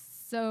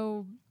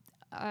 So,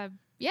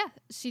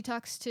 she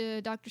talks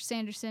to Dr.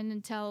 Sanderson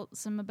and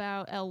tells him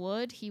about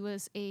Elwood. He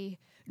was a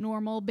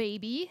normal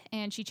baby,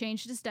 and she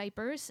changed his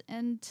diapers,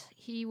 and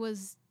he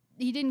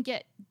didn't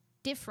get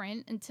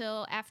different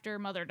until after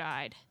Mother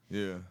died.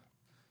 Yeah.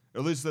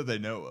 At least that they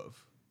know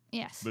of.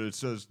 Yes. But it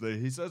says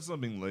he said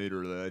something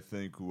later that I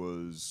think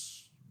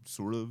was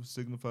sort of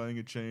signifying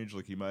a change.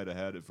 Like he might have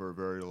had it for a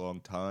very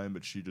long time,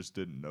 but she just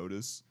didn't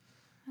notice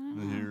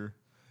here.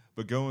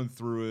 But going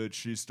through it,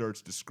 she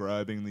starts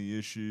describing the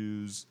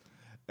issues,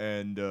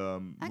 and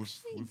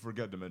Actually- we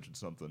forgot to mention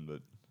something,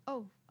 but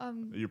Oh,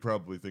 you're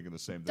probably thinking the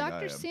same thing I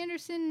Dr. am.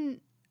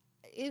 Sanderson,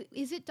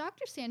 is it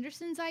Dr.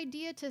 Sanderson's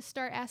idea to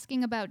start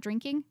asking about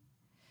drinking?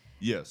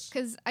 Yes.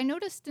 Because I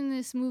noticed in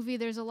this movie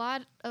there's a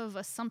lot of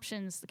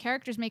assumptions. The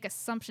characters make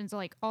assumptions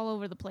like all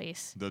over the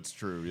place. That's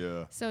true,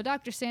 yeah. So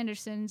Dr.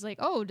 Sanderson's like,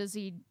 oh, does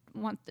he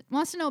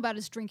wants to know about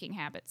his drinking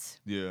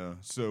habits? Yeah.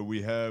 So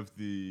we have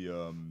the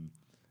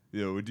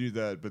we do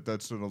that, but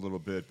that's in a little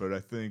bit. But I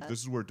think this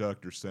is where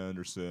Dr.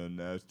 Sanderson,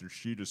 after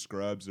she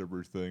describes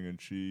everything, and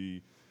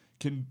she's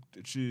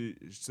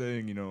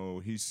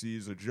saying, he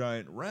sees a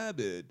giant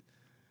rabbit,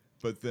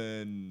 but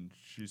then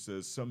she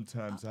says,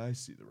 sometimes I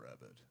see the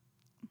rabbit.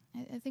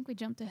 I think we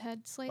jumped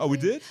ahead slightly. Oh, we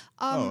did?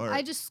 I all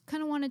right. just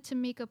kind of wanted to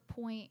make a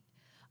point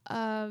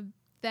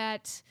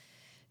that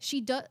she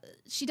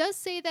does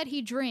say that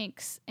he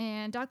drinks,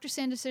 and Dr.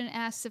 Sanderson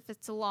asks if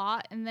it's a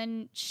lot, and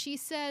then she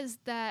says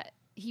that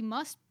he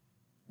must.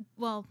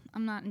 Well,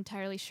 I'm not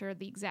entirely sure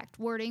the exact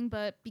wording,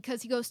 but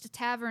because he goes to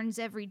taverns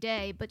every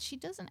day, but she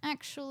doesn't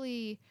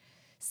actually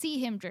see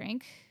him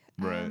drink.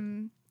 Right.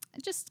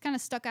 It just kind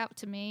of stuck out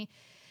to me.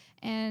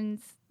 And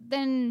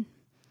then,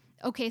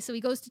 okay, so he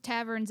goes to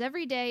taverns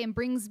every day and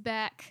brings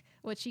back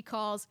what she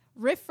calls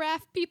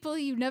riffraff people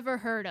you never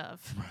heard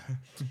of.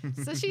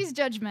 So she's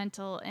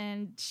judgmental,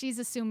 and she's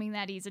assuming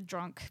that he's a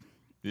drunk.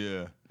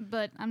 Yeah.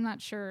 But I'm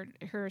not sure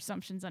her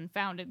assumption's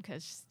unfounded,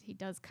 because he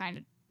does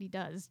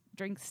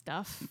drink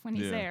stuff when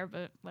he's Yeah. there,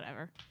 but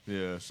whatever.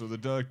 Yeah. So the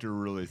doctor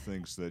really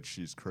thinks that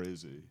she's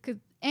crazy.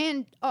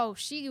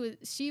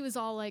 She was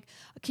all like,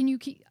 "Can you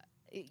keep?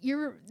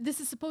 This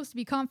is supposed to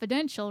be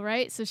confidential,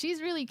 right?" So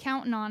she's really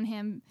counting on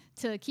him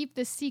to keep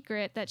this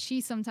secret that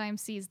she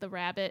sometimes sees the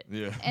rabbit.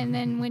 Yeah. And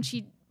then when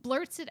she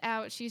blurts it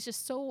out, she's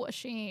just so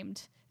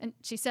ashamed, and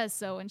she says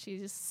so, and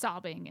she's just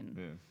sobbing. And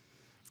Yeah.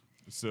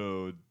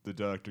 So the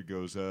doctor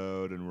goes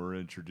out, and we're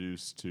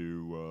introduced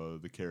to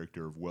the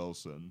character of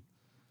Wilson.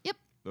 Yep.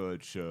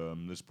 Which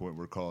at this point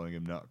we're calling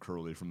him not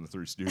Curly from the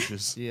Three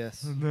Stooges.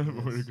 Yes.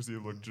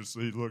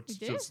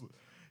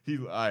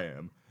 Because I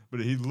am, but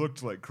he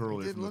looked like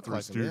Curly did from the look Three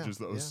like him, yeah, Stooges.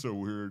 That was yeah. so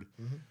weird.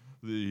 Mhm.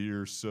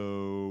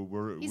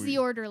 he's the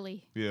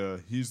orderly. Yeah,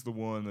 he's the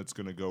one that's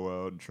gonna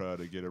go out and try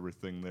to get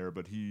everything there.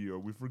 But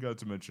we forgot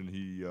to mention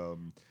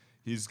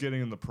he's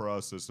getting in the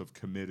process of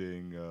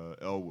committing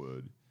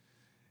Elwood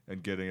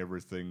and getting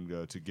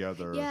everything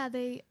together. Yeah,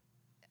 I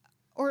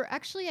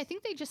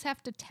think they just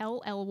have to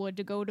tell Elwood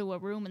to go to a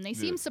room, and they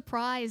seem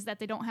surprised that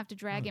they don't have to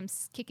drag him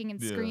kicking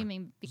and Yeah.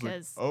 screaming It's like,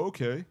 because oh,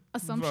 okay.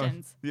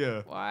 assumptions. Fine.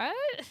 Yeah.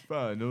 What?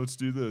 Fine. Now let's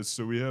do this.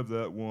 So we have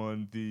that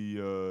one.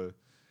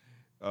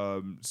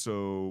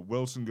 So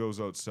Wilson goes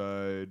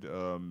outside.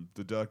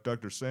 The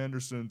Dr.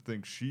 Sanderson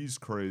thinks she's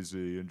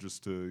crazy, and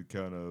just to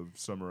kind of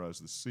summarize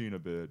the scene a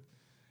bit,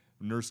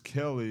 Nurse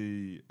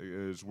Kelly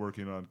is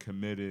working on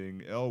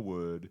committing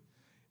Elwood,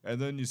 and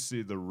then you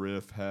see the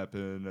riff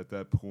happen at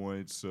that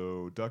point.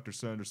 So Dr.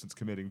 Sanderson's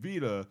committing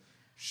Vita.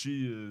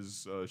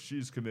 She's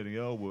committing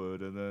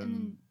Elwood, and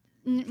then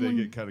they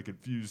get kind of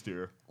confused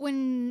here.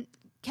 When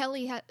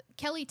Kelly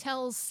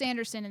tells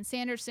Sanderson, and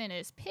Sanderson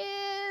is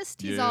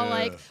pissed. He's all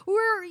like,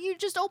 "You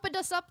just opened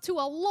us up to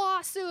a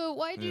lawsuit.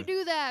 Why'd you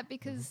do that?"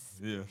 Because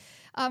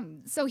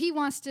so he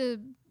wants to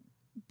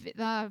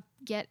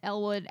get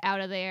Elwood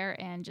out of there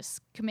and just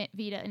commit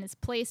Vita in his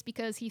place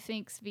because he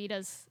thinks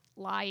Vita's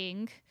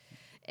lying.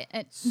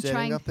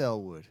 Setting up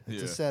Elwood.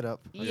 It's a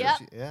setup.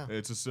 Yep.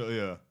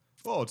 Yeah.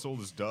 Oh, it's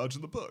oldest dodge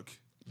in the book.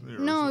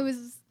 No, it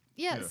was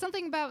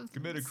something about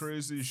committed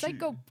crazy.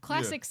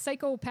 Classic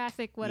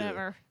psychopathic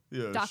whatever.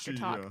 Yeah, doctor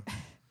talk.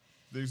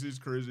 Thinks he's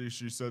crazy.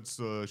 She sets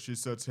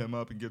him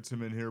up and gets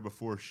him in here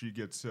before he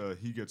gets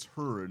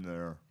her in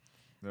there.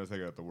 I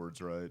think I got the words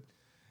right.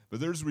 But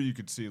there's where you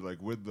could see,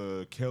 like, with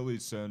the Kelly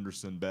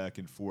Sanderson back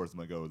and forth, I'm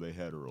like, oh, they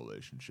had a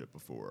relationship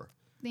before.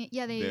 They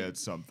had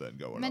something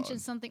going on.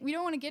 Mentioned something. We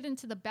don't want to get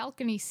into the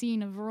balcony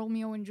scene of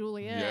Romeo and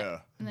Juliet. Yeah.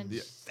 And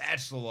then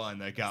that's the line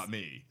that got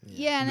me.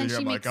 Yeah, and then she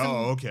I'm makes like,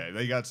 oh, okay,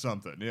 they got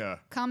something, yeah.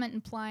 comment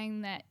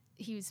implying that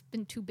he's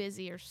been too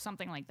busy or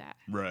something like that.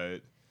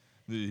 Right.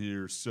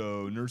 Here,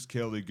 so Nurse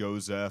Kelly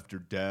goes after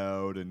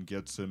Dowd and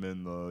gets him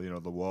in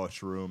the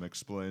washroom,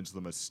 explains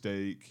the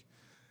mistake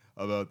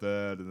about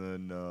that,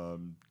 and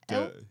then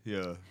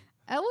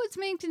Elwood's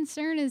main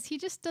concern is he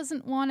just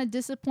doesn't want to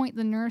disappoint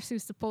the nurse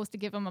who's supposed to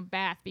give him a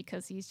bath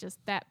because he's just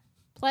that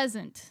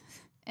pleasant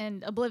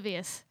and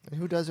oblivious. And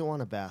who doesn't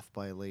want a bath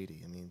by a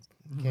lady? I mean,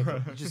 you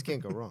just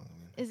can't go wrong. I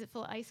mean, Is it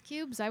full of ice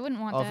cubes? I wouldn't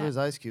want if that. it was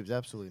ice cubes,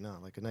 absolutely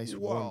not. Like a nice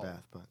warm Wow.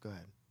 bath, but go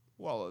ahead.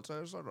 Well, is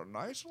that a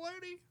nice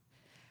lady?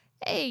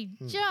 Hey,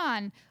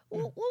 John,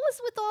 what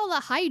was with all the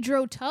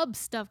hydro tub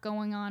stuff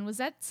going on? Was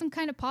that some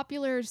kind of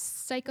popular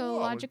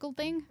psychological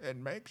thing? It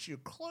makes you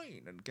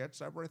clean and gets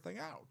everything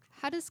out.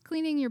 How does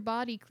cleaning your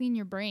body clean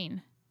your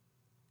brain?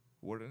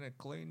 Wouldn't it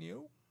clean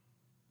you?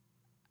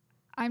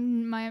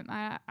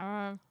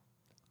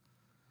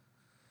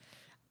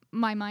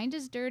 My mind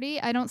is dirty.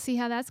 I don't see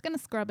how that's going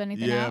to scrub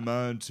anything yeah, out.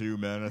 mine too,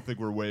 man. I think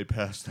we're way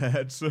past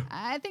that. So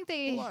I think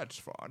Well, that's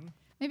fun.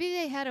 maybe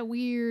they had a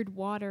weird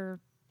water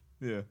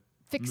yeah,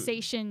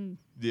 fixation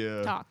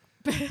yeah, talk.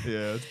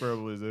 yeah. It's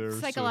probably there.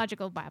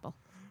 Psychological Bible.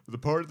 The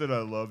part that I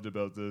loved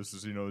about this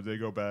is, they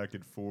go back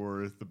and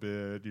forth a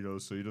bit,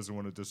 so he doesn't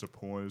want to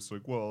disappoint. It's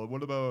like, well,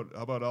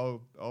 how about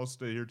I'll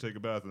stay here, take a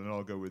bath, and then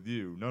I'll go with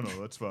you. No,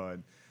 that's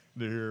fine.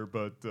 They're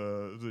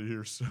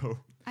here, so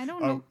I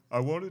don't know. I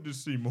wanted to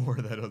see more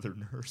of that other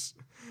nurse.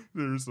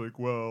 There's like,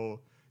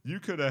 well, you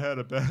could have had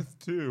a bath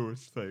too.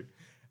 It's like,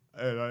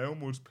 and I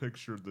almost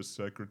pictured the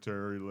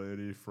secretary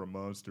lady from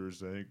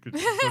Monsters Inc.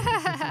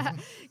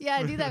 Yeah,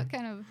 I do that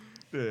kind of.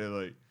 Yeah,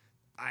 like,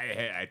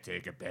 I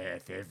take a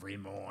bath every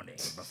morning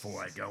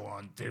before I go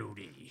on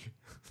duty.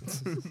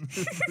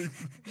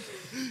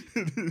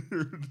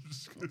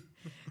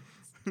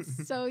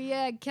 So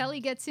yeah,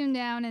 Kelly gets him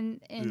down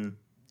and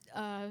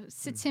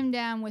sits him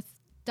down with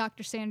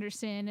Dr.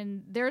 Sanderson,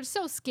 and they're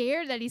so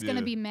scared that he's going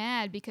Yeah. to be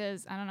mad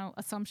because, I don't know,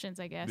 assumptions,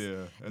 I guess.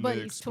 Yeah, and But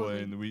they he's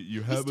totally- explain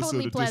you have us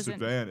totally at a pleasant.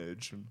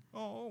 disadvantage, and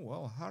Oh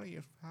well, how do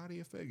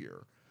you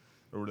figure?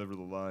 or whatever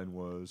the line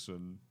was,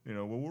 and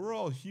well, we're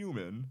all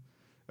human,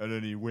 and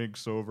then he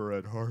winks over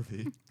at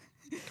Harvey.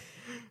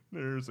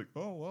 There's like,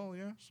 oh well,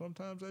 yeah,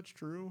 sometimes that's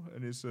true,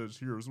 and he says,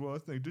 here's what I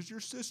think. Does your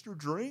sister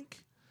drink?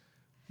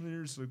 And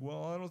you're just like,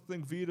 well, I don't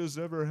think Vita's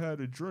ever had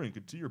a drink.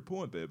 And to your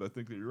point, babe, I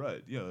think that you're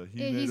right. Yeah,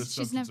 he Yeah, made she's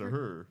assumptions of never-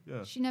 her.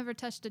 Yeah, She never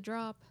touched a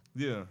drop.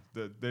 yeah,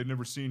 that they've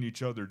never seen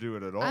each other do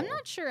it at all. I'm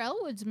not sure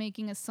Elwood's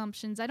making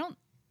assumptions. I don't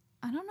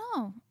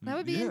know. That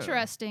would be Yeah.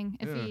 interesting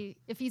Yeah.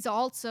 if he's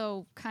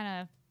also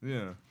kind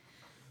Yeah, of,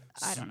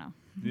 I don't know.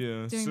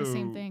 yeah. Doing so the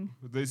same thing.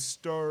 They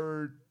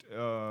start,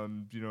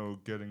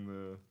 getting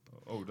the.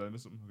 Oh, did I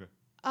miss something?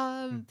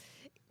 Okay.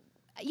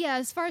 Yeah,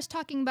 as far as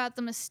talking about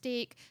the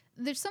mistake,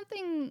 there's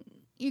something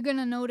you're going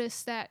to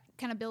notice that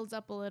kind of builds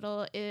up a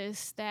little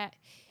is that,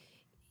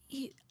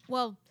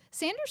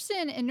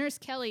 Sanderson and Nurse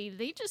Kelly,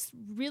 they just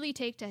really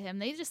take to him.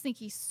 They just think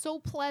he's so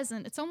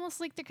pleasant. It's almost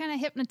like they're kind of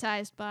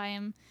hypnotized by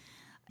him.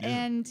 Yeah.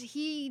 And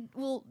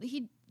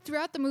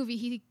throughout the movie,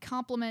 he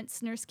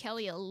compliments Nurse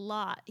Kelly a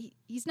lot.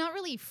 He's not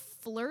really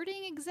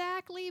flirting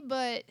exactly,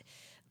 but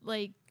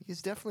like,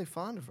 He's definitely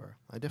fond of her.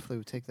 I definitely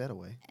would take that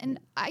away. and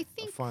I A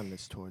think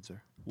fondness towards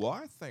her. Well,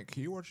 I think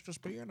he was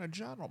just being a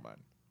gentleman.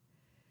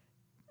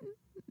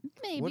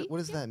 maybe. What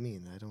does that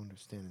mean? I don't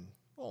understand.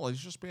 Well, he's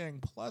just being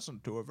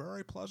pleasant to a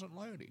very pleasant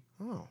lady.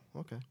 Oh,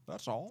 okay.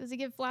 That's all. Does he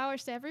give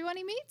flowers to everyone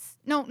he meets?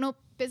 No,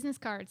 business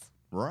cards,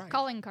 Right.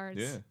 calling cards.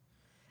 Yeah.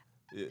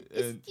 Do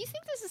And you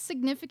think there's a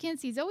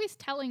significance? He's always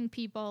telling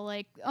people,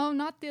 like, oh,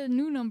 not the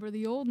new number,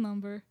 the old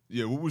number.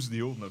 yeah, what was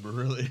the old number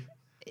really?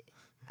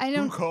 I Who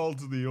don't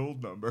called the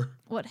old number?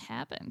 what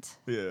happened.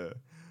 Yeah.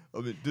 I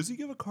mean, does he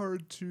give a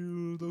card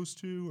to those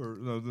two, or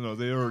no?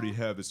 They already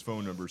have his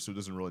phone number, so it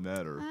doesn't really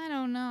matter. I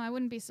don't know. I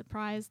wouldn't be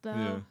surprised,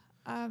 though.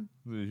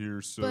 They're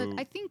here, so But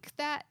I think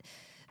that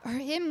or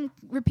him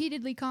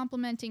repeatedly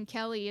complimenting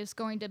Kelly is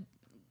going to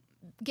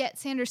get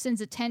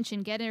Sanderson's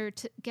attention, get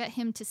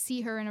him to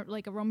see her in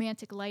a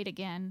romantic light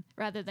again,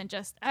 rather than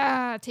just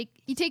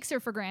he takes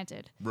her for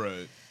granted.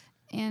 right.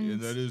 And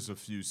And that is a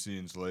few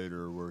scenes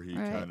later where he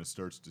Right. kind of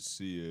starts to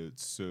see it.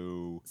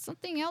 So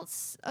something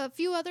else, a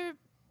few other.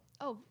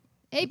 Oh,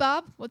 hey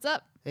Bob, what's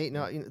up? Hey,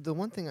 now the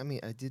one thing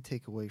I did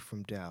take away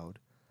from Dowd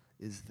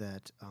is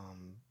that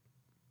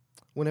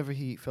whenever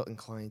he felt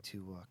inclined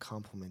to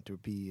compliment or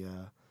be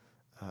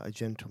a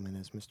gentleman,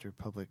 as Mr.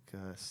 Public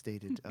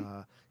stated,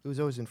 it was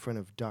always in front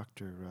of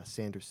Dr.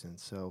 Sanderson.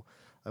 So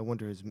I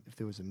wonder if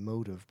there was a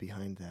motive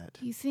behind that.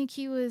 You think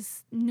he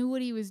knew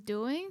what he was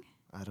doing?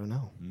 I don't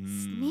know.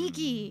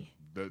 Sneaky.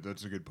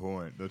 that's a good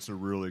point. That's a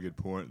really good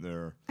point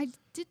there. I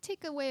did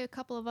take away a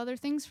couple of other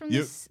things from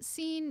Yep. this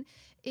scene.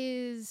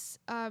 Is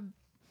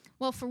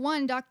well, for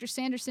one, Dr.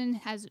 Sanderson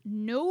has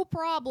no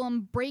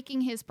problem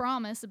breaking his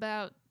promise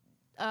about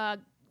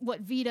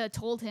what Vita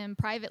told him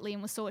privately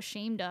and was so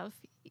ashamed of.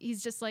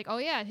 He's just like, oh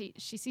yeah,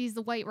 she sees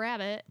the white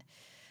rabbit,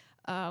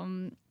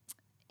 and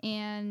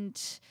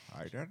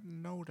I didn't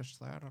notice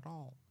that at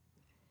all.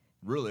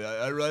 Really,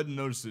 I hadn't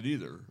noticed it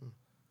either.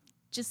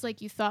 just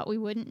like you thought we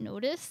wouldn't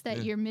notice that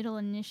Yeah. your middle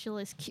initial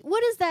is Q.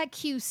 What does that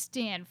Q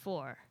stand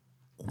for?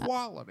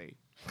 Quality.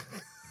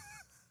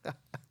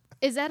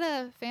 Is that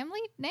a family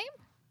name?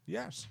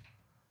 Yes.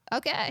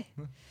 Okay.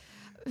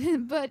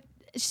 But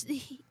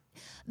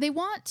they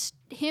want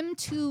him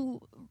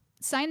to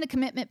sign the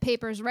commitment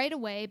papers right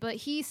away, but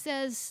he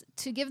says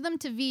to give them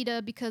to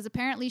Vita because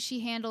apparently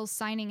she handles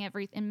signing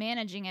and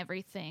managing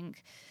everything.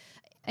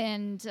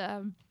 And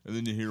And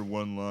then you hear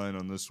one line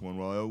on this one.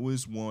 Well, I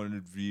always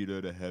wanted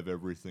Vita to have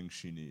everything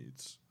she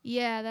needs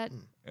yeah,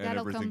 and that'll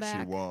everything come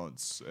back. she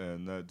wants,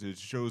 and that it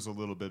shows a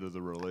little bit of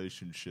the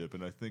relationship,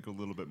 and I think a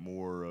little bit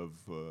more of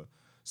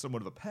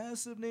somewhat of a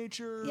passive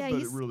nature, Yeah, but it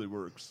he's- really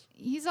works.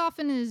 He's off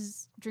in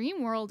his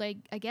dream world, I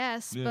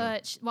guess, Yeah.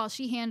 but while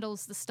she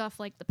handles the stuff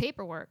like the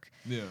paperwork.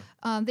 Yeah,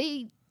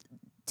 They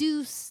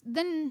do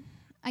then.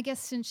 I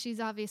guess since she's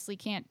obviously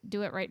can't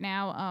do it right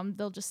now,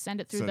 they'll just send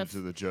it through send the it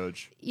to the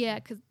judge. yeah,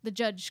 because the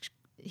judge,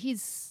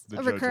 he's The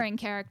a judge- recurring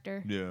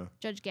character, Yeah,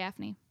 Judge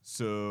Gaffney,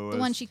 so the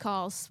one she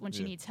calls when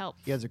she yeah. needs help.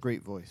 He has a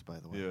great voice,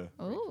 by the way. yeah,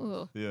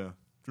 Oh, yeah,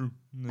 true.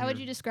 how would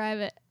you describe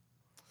it?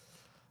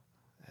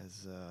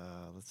 As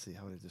let's see,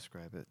 how would I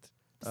describe it?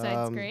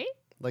 Besides great,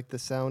 Like the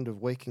sound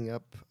of waking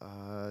up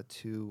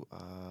to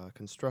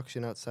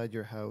construction outside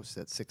your house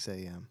at 6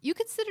 a.m. you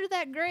consider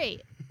that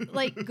great,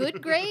 like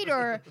good great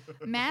or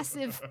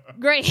massive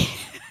great?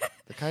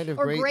 The kind of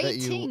Or great that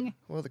grating.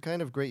 you the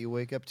kind of great you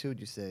wake up to and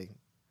you say,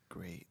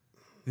 "Great."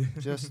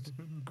 Just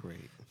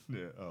great.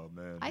 Yeah. Oh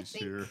man, I he's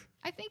here.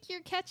 think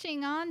you're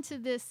catching on to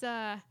this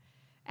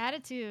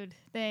attitude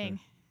thing.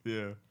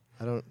 Yeah.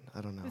 I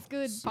don't know. It's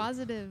good,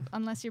 positive,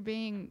 unless you're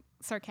being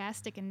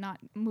sarcastic and not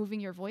moving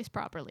your voice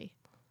properly.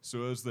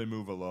 So as they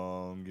move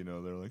along, they're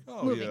like,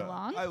 "Oh Moving yeah,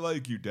 along? I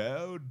like you,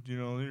 Dad.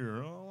 Here,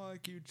 I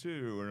like you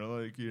too, and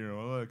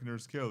I like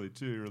Nurse Kelly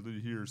too." Or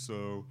here,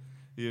 so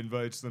He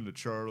invites them to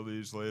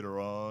Charlie's later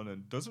on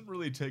and doesn't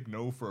really take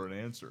no for an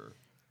answer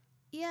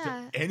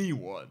Yeah. to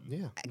anyone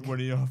Yeah. when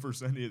he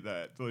offers any of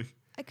that. Like,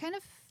 I kind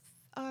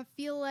of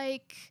feel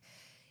like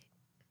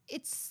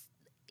it's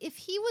if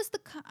he was the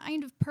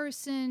kind of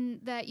person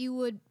that you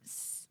would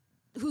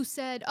who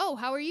said, "Oh,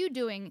 how are you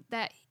doing?"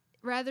 that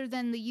rather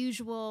than the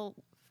usual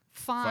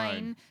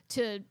fine.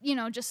 To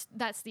just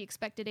that's the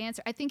expected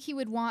answer. I think he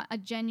would want a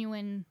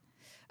genuine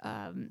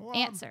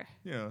answer.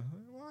 yeah,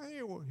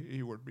 Well,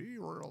 he would be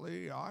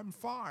really, I'm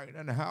fine,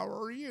 and how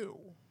are you?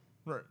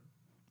 right.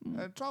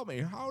 And tell me,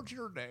 how's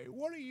your day?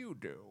 What do you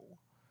do?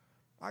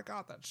 I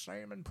got that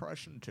same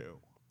impression, too.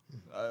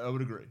 I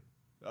would agree.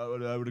 I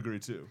would agree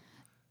too.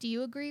 Do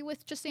you agree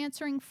with just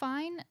answering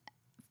fine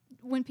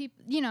when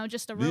people,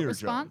 just a Me or rote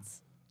John?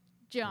 response?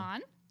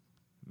 John?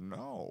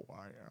 No,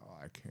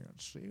 I can't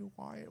see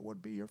why it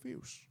would be of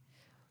use.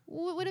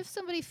 What if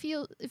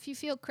if you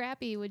feel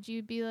crappy, would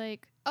you be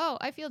like, "Oh,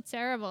 I feel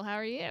terrible. How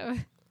are you?"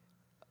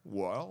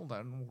 Well,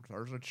 then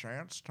there's a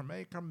chance to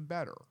make them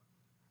better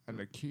and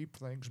to keep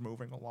things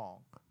moving along.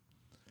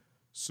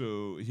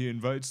 So he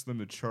invites them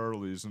to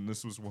Charlie's, and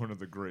this was one of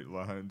the great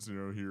lines,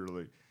 here,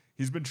 like,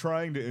 he's been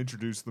trying to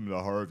introduce them to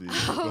Harvey the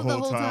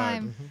whole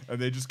time, and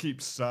they just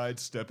keep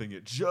sidestepping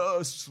it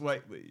just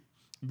slightly.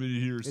 But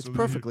you hear, It's so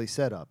perfectly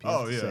set up. You Oh,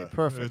 have to say. yeah.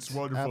 Perfect. It's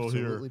wonderful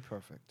here. Absolutely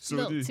perfect. So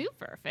Little too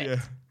perfect.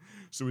 Yeah.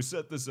 So we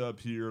set this up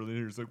here, and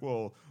he's like,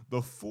 well,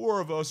 the four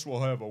of us will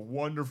have a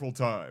wonderful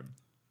time.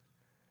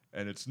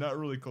 And it's not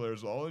really clear,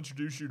 so I'll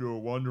introduce you to a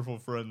wonderful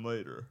friend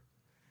later.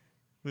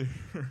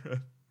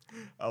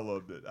 I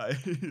loved it. I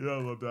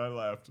loved it. I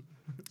laughed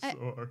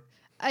so hard.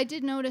 I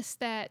did notice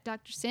that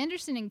Dr.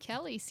 Sanderson and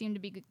Kelly seem to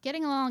be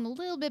getting along a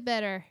little bit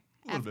better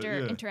A little bit, after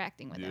yeah.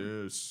 interacting with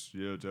him. Yes,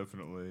 yeah,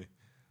 definitely.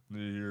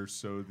 Here,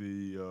 so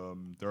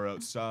they're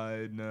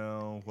outside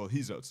now. Well,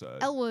 he's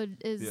outside. Elwood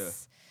is. Yeah.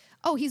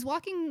 Oh, he's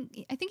walking.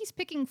 I think he's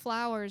picking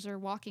flowers or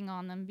walking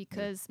on them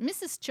because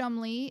Mrs.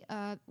 Chumley.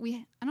 I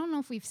don't know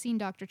if we've seen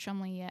Dr.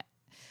 Chumley yet,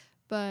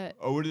 but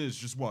Oh, it is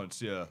just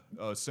once, yeah.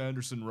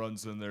 Sanderson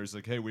runs in there. He's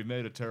like, "Hey, we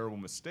made a terrible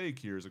mistake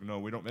here." He's like, "No,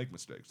 we don't make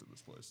mistakes at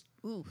this place."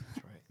 ooh,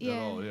 That's right. yeah.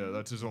 At all. Yeah,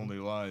 that's his only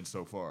line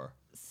so far.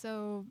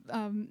 So,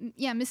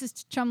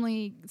 Mrs.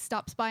 Chumley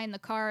stops by in the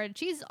car, and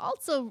she's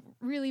also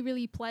really,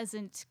 really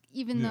pleasant,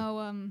 even Yeah.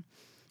 though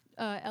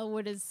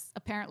Elwood is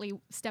apparently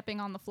stepping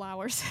on the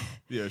flowers.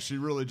 Yeah, she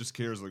really just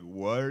cares. Like,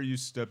 why are you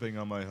stepping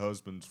on my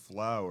husband's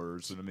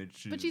flowers? And I mean,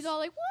 But she's all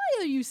like,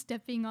 "Why are you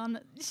stepping on?"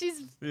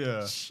 She's yeah.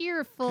 Can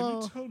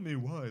cheerful. you tell me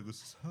why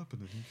this is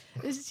happening? She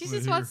Right just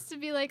here. wants to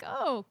be like,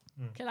 "Oh,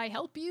 can I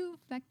help you?"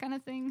 That kind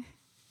of thing.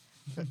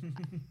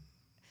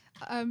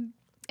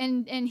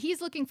 And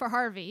he's looking for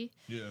Harvey,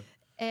 Yeah,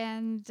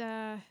 and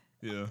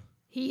yeah.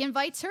 he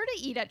invites her to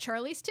eat at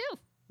Charlie's too.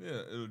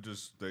 Yeah,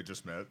 they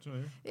just met.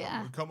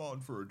 Yeah. Come on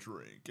for a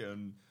drink,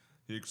 and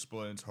he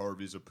explains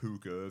Harvey's a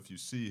puka. If you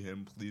see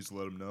him, please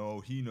let him know.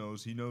 He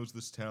knows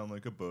this town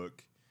like a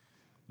book.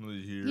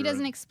 He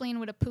doesn't explain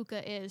what a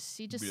puka is.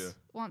 He just Yeah.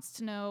 wants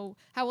to know,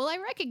 how will I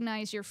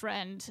recognize your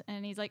friend?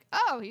 And he's like,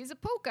 "Oh, he's a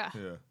puka."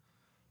 Yeah,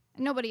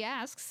 Nobody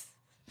asks.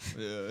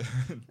 yeah.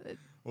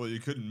 Well, you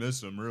couldn't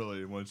miss him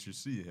really once you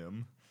see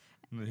him.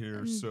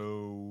 Here,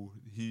 so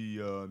he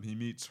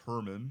meets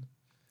Herman.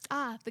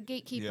 Ah, the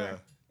gatekeeper.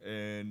 Yeah,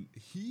 and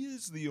he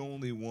is the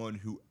only one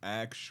who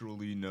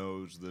actually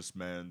knows this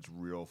man's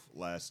real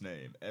last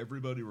name.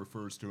 Everybody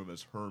refers to him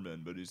as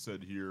Herman, but he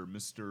said here,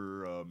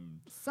 Mr.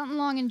 Something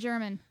long in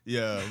German.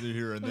 Yeah,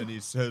 here, and then he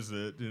says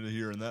it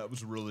here, and that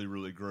was really,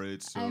 really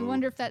great. So I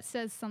wonder if that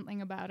says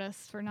something about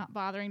us for not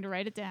bothering to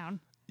write it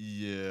down.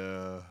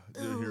 Yeah,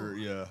 here,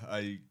 yeah,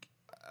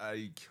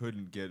 I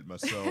couldn't get it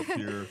myself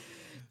here.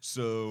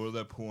 So at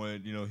that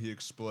point, he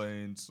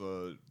explains,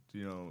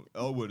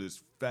 Elwood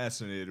is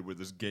fascinated with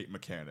this gate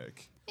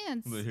mechanic. Yeah,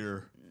 it's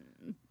Here,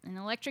 an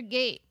electric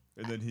gate.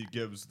 and then he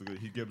gives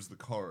the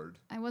card.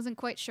 I wasn't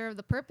quite sure of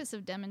the purpose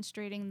of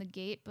demonstrating the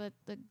gate, but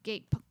the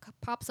gate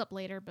pops up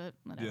later, but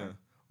whatever. Yeah.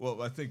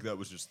 Well, I think that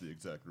was just the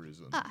exact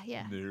reason. Ah,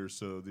 yeah. There,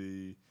 so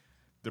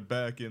they're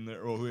back in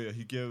there. Oh, yeah.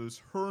 He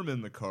gives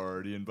Herman the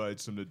card. He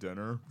invites him to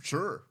dinner.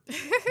 Sure.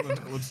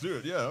 Let's do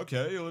it. Yeah.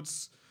 Okay.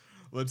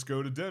 Let's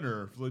go to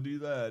dinner. Let's do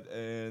that.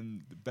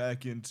 And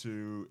back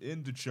into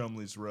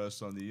Chumley's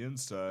Rest on the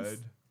inside.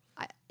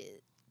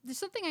 There's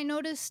something I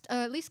noticed,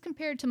 at least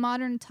compared to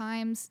modern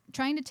times,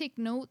 trying to take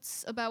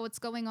notes about what's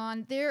going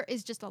on. There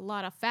is just a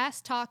lot of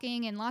fast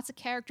talking and lots of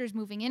characters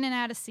moving in and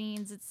out of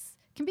scenes. It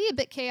can be a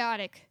bit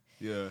chaotic.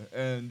 Yeah,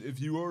 and if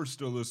you are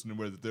still listening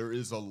with it, there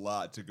is a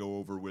lot to go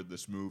over with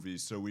this movie,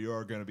 so we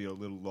are going to be a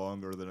little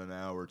longer than an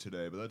hour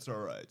today, but that's all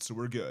right. So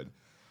we're good.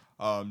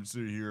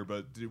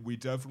 But we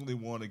definitely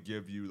want to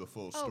give you the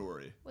full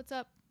story. What's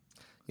up?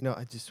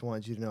 I just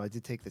wanted you to know I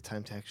did take the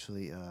time to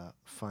actually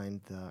find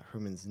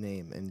Herman's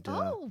name, and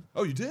Oh,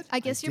 Oh, you did? I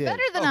guess you're did.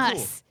 better than Oh,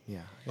 cool. us. yeah,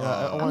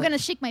 I'm I'm going to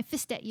shake my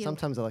fist at you.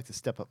 Sometimes I like to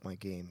step up my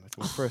game. It's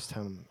my first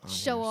time on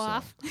Show here, so-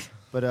 off.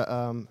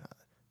 But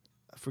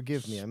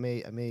forgive me, I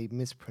may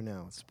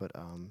mispronounce, but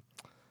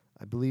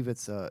I believe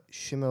it's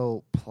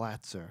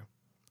Schimmelplatzer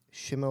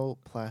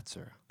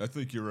Schimmelplatzer. I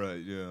think you're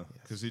right, yeah.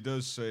 Because he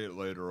does say it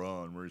later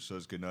on where he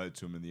says goodnight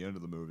to him in the end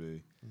of the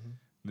movie.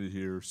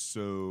 Here,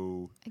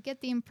 so... I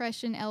get the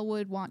impression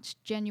Elwood wants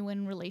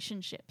genuine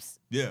relationships.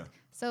 Yeah.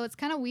 So it's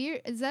kind of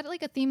weird. Is that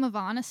like a theme of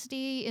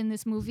honesty in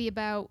this movie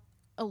about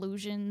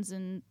illusions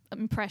and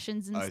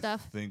impressions and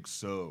stuff? I think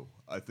so.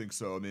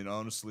 I mean,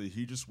 honestly,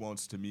 he just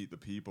wants to meet the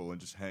people and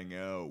just hang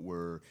out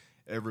where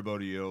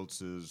everybody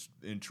else is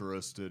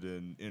interested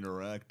in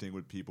interacting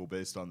with people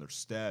based on their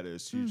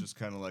status. He's just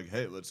kind of like,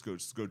 hey, let's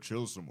go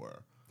chill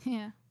somewhere.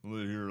 Yeah.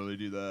 Here, they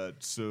do that.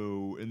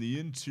 So in the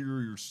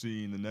interior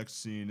scene, the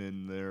next scene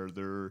in there,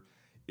 they're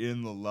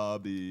in the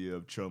lobby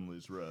of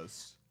Chumley's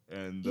Rest.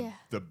 And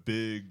the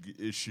big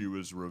issue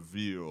is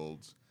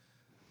revealed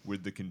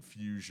with the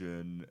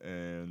confusion,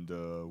 and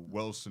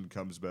Wilson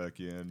comes back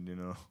in, you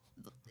know.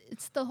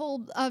 It's the whole...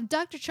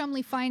 Dr.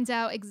 Chumley finds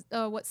out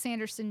what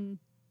Sanderson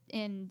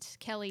and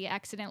Kelly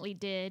accidentally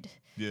did.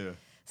 Yeah.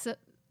 So,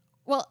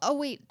 well, oh,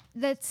 wait.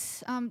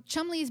 That's...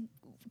 Chumley's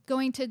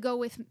going to go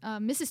with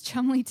Mrs.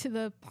 Chumley to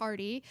the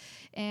party,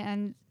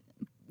 and,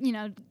 you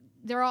know,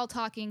 they're all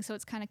talking, so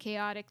it's kind of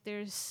chaotic.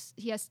 Gets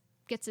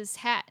his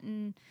hat,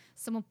 and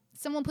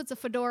someone puts a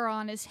fedora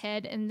on his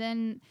head, and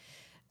then...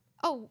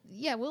 Oh,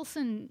 yeah,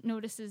 Wilson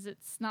notices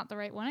it's not the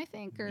right one, I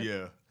think. Or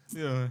Yeah.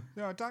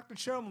 No, Dr.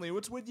 Chumley,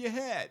 what's with your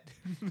head?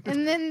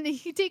 And then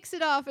he takes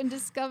it off and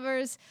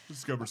discovers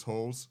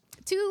holes.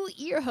 2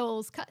 ear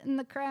holes cut in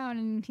the crown,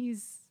 and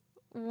he's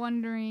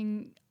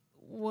wondering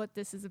what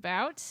this is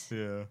about.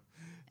 Yeah.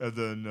 And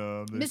then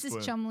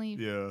Mrs. Chumley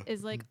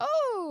is like,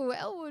 oh,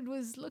 Elwood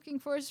was looking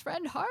for his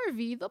friend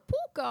Harvey, the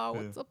puka.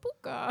 What's a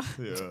puka?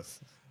 Yeah.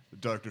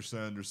 Dr.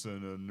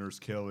 Sanderson and Nurse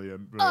Kelly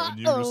in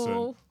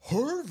unison.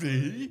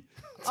 Harvey?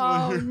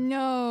 Oh,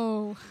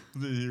 no.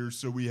 Here,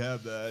 so we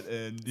have that,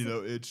 and, you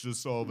know, it's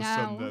just all of a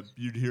sudden that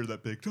you'd hear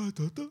that big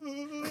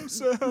da-da-da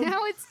sound.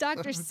 Now it's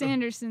Dr.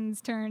 Sanderson's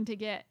turn to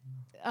get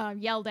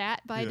yelled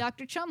at by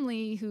Dr.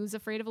 Chumley, who's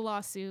afraid of a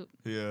lawsuit.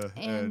 Yeah.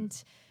 And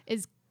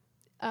is...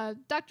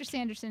 Dr.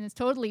 Sanderson is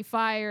totally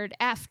fired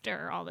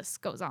after all this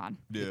goes on.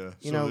 Yeah.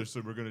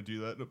 So we're going to do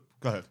that. No,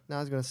 go ahead. No, I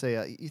was going to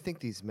say, you think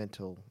these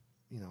mental...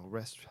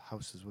 rest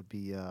houses would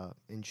be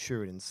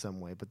insured in some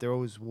way, but they're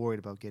always worried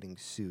about getting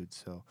sued.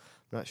 So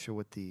I'm not sure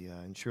what the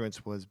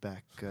insurance was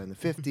back in the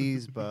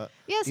 50s, but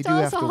yes, you tell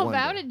do us have to all wonder.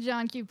 about it,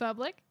 John Q.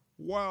 Public.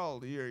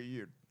 Well,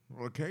 the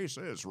case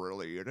is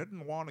really you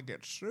didn't want to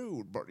get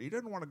sued, but you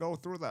didn't want to go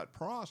through that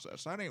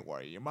process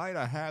anyway. You might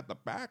have had the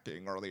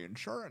backing or the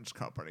insurance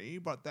company,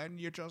 but then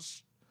you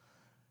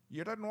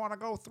didn't want to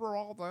go through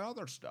all the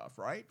other stuff,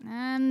 right?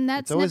 And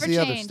that's It's always never the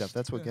changed. other stuff.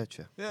 That's what gets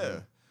you.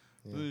 Yeah.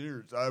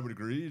 Here, I would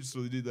agree.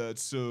 So they did that.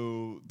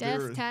 So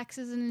Death,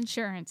 taxes, and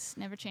insurance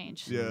never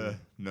change. Yeah,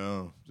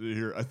 no.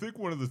 Here, I think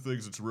one of the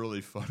things that's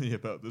really funny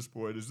about this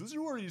point is this is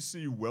where you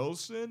see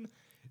Wilson.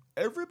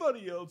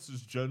 Everybody else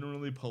is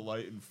generally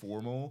polite and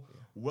formal.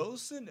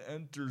 Wilson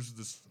enters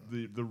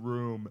the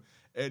room,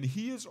 and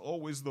he is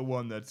always the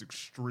one that's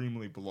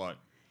extremely blunt.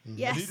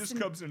 Yes. And he just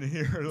comes in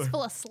here. It's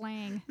full of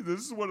slang.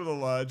 This is one of the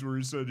lines where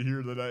he said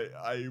here that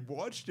I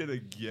watched it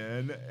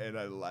again and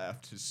I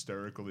laughed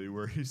hysterically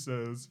where he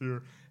says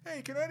here,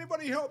 hey, can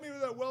anybody help me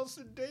with that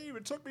Wilson Dave?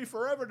 It took me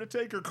forever to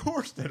take her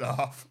corset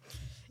off.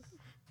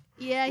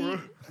 Yeah,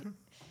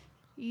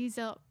 he's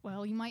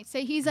you might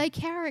say he's a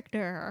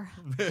character.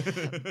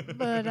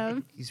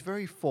 But He's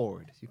very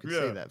forward. You could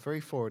say that.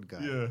 Very forward guy.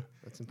 Yeah.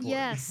 That's important.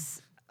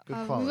 yes.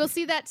 Good quality. We'll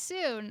see that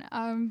soon.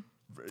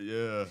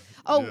 Yeah.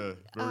 Oh, yeah,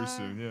 very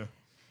soon, yeah.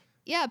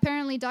 Yeah,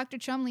 apparently Dr.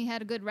 Chumley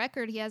had a good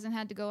record. He hasn't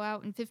had to go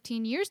out in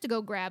 15 years to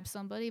go grab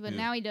somebody, but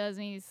now he does,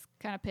 and he's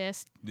kind of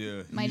pissed.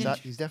 Yeah.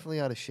 He's definitely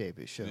out of shape.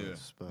 It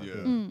shows. But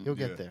he'll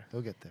get there.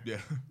 He'll get there.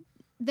 Yeah.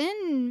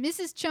 Then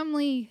Mrs.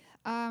 Chumley,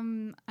 I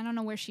don't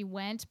know where she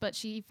went, but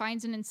she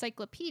finds an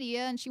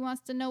encyclopedia, and she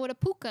wants to know what a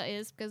puka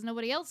is because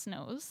nobody else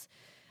knows.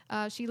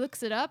 She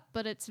looks it up,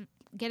 but it's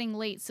getting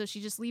late, so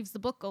she just leaves the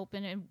book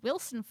open, and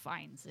Wilson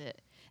finds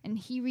it. And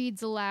he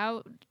reads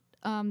aloud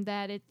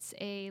that it's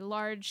a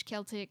large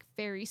Celtic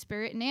fairy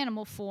spirit in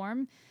animal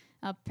form.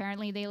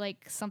 Apparently they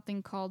like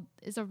something called...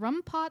 Is a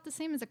rum pot the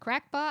same as a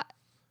crackpot?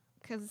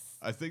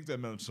 I think that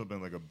meant something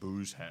like a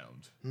booze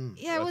hound.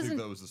 Yeah, I think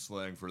that was the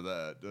slang for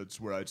that. That's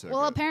where I took it.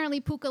 Well,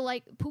 apparently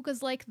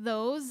pukas like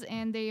those,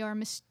 and they are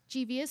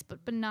mischievous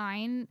but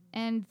benign.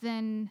 And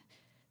then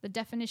the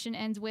definition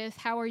ends with,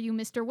 how are you,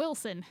 Mr.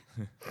 Wilson?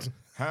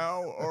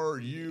 How are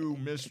you,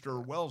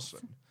 Mr.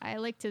 Wilson? I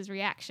liked his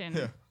reaction.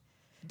 Yeah.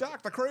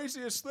 Doc, the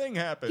craziest thing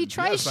happened. He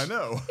tries, yes, I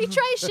know. He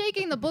tries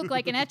shaking the book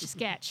like an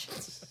Etch-a-Sketch.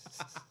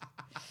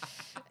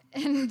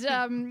 And,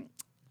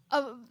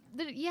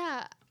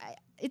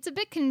 it's a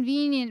bit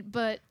convenient,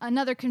 but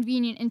another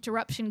convenient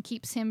interruption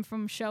keeps him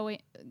from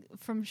showing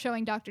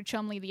Dr.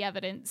 Chumley the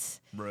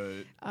evidence.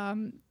 Right.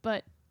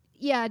 But,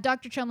 yeah,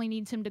 Dr. Chumley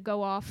needs him to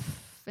go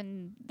off,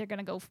 and they're going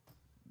to go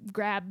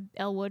grab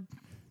Elwood.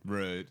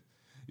 Right.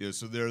 Yeah,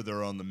 so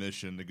they're on the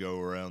mission to go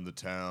around the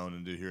town,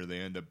 and to here they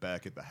end up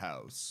back at the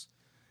house.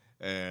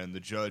 And the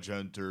judge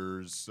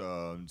enters,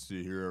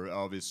 see here,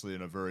 obviously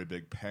in a very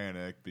big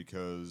panic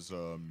because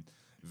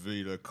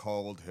Vita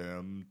called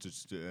him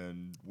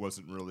and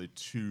wasn't really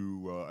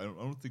too. I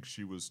don't think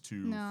she was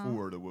too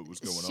forward of what was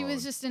going on. She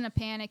was just in a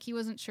panic. He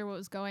wasn't sure what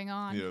was going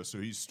on. Yeah, so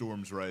he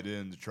storms right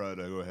in to try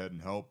to go ahead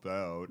and help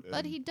out.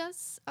 But he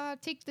does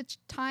take the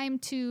time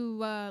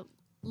to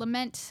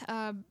lament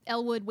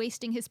Elwood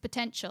wasting his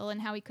potential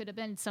and how he could have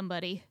been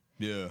somebody.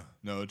 Yeah,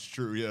 no, it's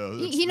true. Yeah,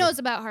 He knows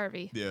about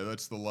Harvey. Yeah,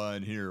 that's the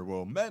line here.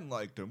 Well, men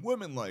liked him,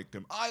 women liked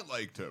him, I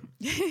liked him.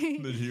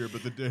 Here,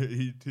 but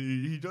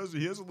he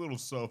has a little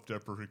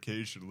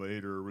self-deprecation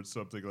later with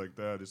something like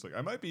that. It's like,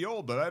 I might be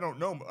old, but I don't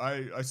know.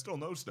 I still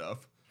know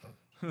stuff.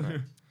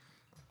 Right.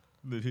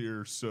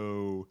 Here,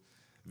 so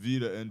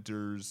Vita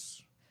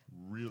enters,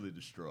 really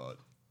distraught.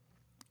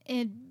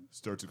 And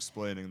starts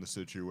explaining the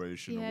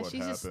situation yeah, and what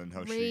she's happened,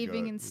 just how raving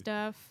she got and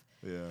stuff.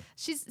 Yeah.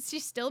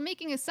 She's still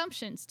making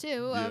assumptions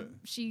too. Yeah.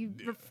 She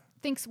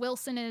thinks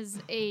Wilson is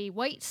a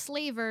white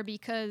slaver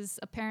because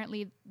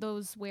apparently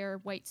those wear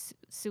white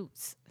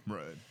suits.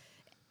 Right.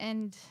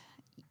 And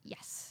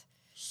yes.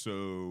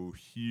 So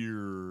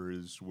here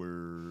is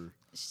where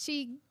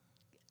she.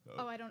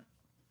 Oh, I don't.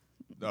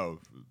 Oh.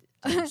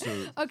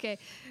 So okay,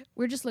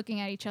 we're just looking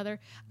at each other.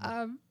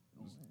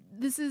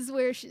 This is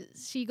where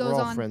she goes We're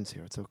all on. friends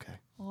here. It's okay.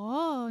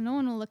 Oh, no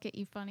one will look at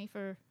you funny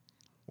for.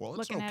 Well,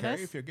 it's looking at okay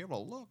us. if you give a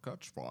look.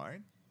 That's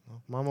fine.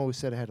 Well, Mom always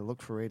said I had to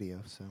look for radio,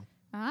 so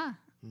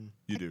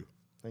you do.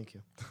 thank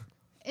you.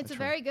 It's I a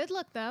try. very good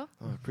look, though.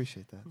 Oh, I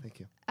appreciate that. Thank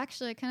you.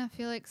 Actually, I kind of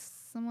feel like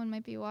someone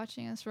might be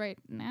watching us right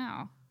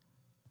now.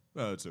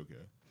 No, it's okay.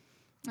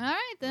 All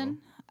right,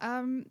 then.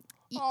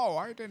 Oh,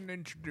 I didn't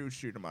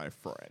introduce you to my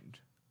friend.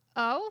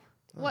 Oh?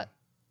 What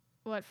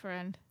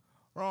friend?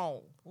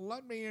 Oh,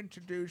 let me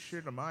introduce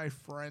you to my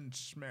friend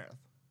Smith.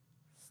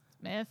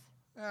 Smith?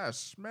 Yeah,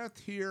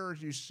 Smith here,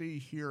 as you see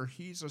here,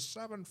 he's a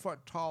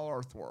 7-foot-tall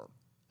earthworm.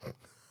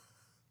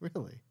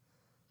 Really?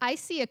 I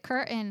see a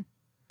curtain,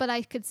 but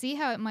I could see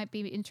how it might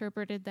be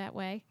interpreted that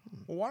way.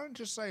 Well, why don't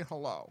you say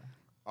hello?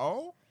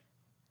 Oh?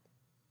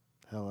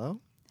 Hello?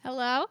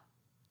 Hello?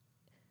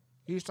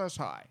 He says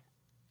hi.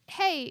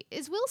 Hey,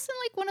 is Wilson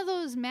like one of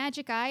those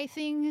magic eye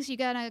things? You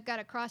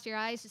gotta cross your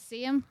eyes to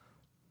see him?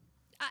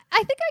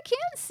 I think I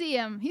can see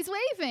him. He's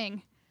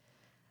waving.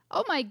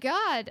 Oh my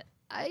god.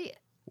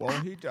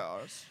 Well, he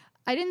does.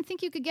 I didn't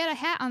think you could get a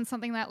hat on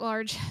something that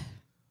large.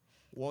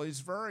 Well,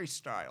 he's very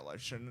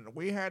stylish, and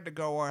we had to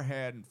go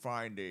ahead and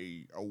find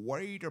a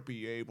way to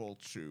be able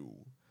to...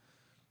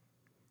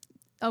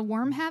 A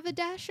worm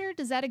haberdasher?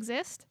 Does that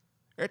exist?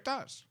 It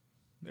does.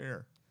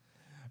 There.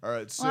 All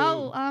right, so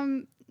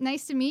Well,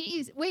 nice to meet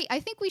you. Wait, I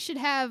think we should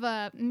have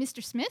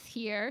Mr. Smith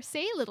here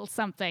say a little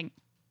something.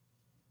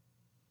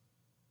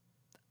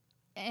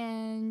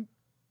 And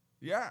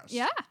Yes.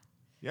 yeah,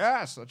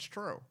 Yes, that's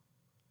true.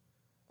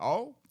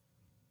 Oh?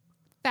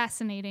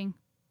 fascinating.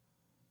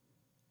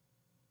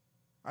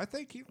 I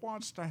think he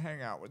wants to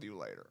hang out with you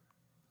later.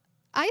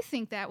 I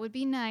think that would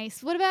be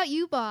nice. What about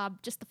you,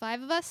 Bob? Just the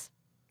 5 of us?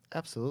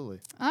 Absolutely.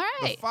 All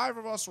The right. 5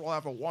 of us will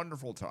have a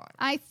wonderful time.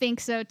 I think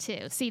so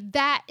too. See,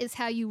 that is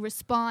how you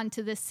respond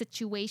to this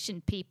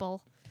situation,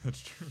 people.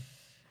 that's true.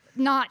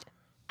 Not,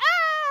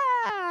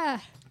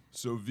 ah!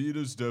 So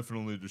Vita's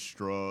definitely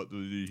distraught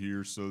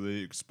here. So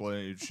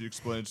she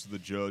explains to the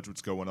judge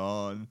what's going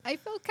on. I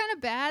felt kind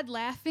of bad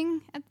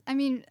laughing.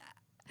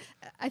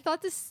 I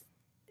thought this.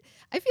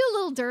 I feel a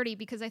little dirty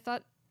because I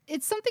thought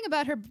it's something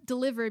about her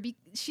delivery.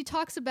 She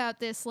talks about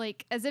this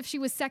like as if she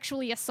was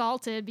sexually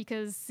assaulted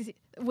because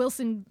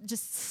Wilson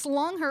just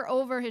slung her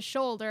over his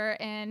shoulder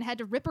and had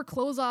to rip her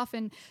clothes off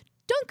and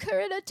dunk her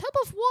in a tub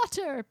of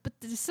water. But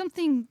there's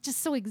something just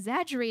so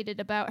exaggerated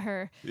about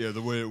her Yeah,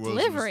 the way it was.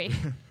 delivery.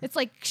 It's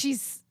like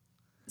she's,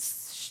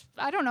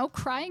 I don't know,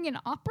 crying in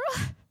opera.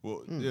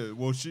 Well, yeah.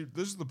 Well,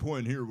 this is the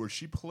point here where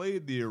she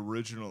played the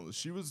original.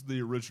 She was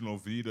the original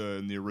Vita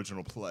in the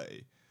original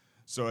play.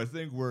 So I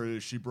think where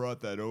she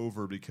brought that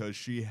over because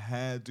she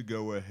had to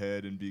go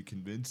ahead and be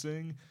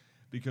convincing.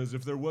 Because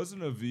if there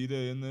wasn't a Vita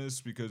in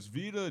this, because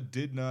Vita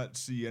did not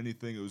see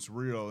anything that was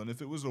real, and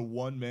if it was a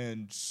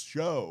one-man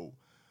show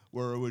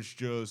where it was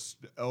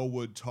just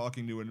Elwood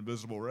talking to an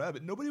invisible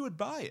rabbit, nobody would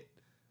buy it.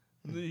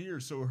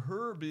 Here, so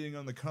her being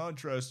on the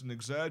contrast and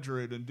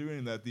exaggerate and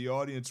doing that, the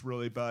audience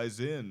really buys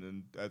in,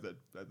 and at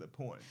that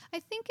point. I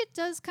think it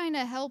does kind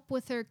of help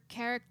with her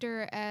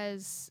character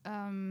as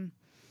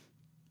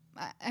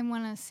I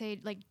want to say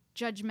like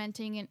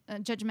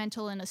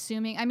judgmental and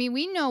assuming. I mean,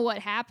 we know what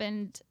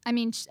happened. I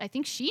mean, I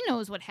think she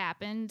knows what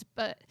happened,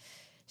 but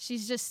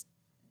she's just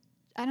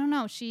I don't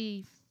know.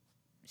 She's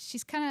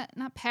kind of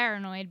not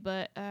paranoid,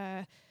 but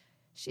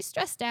she's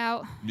stressed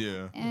out.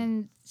 Yeah.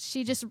 And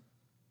she just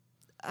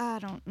I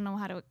don't know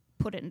how to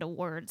put it into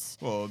words.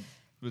 Well,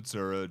 it's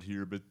all right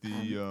here, but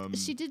the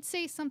She did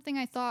say something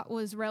I thought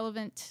was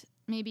relevant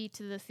maybe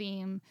to the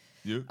theme.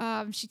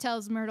 Yeah. She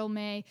tells Myrtle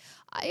May,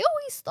 I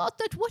always thought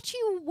that what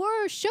you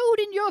were showed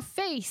in your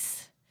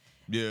face.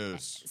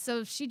 Yes.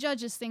 So she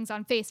judges things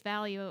on face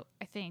value,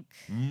 I think,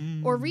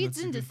 or reads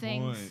That's a into good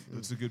things. point.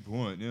 That's a good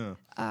point, yeah.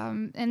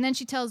 And then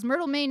she tells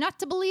Myrtle May not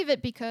to believe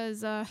it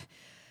because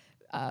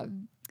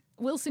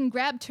Wilson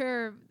grabbed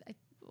her.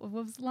 What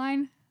was the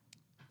line?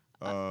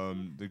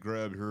 They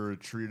grabbed her,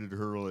 treated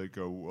her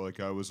like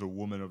I was a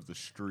woman of the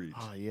street.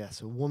 Ah,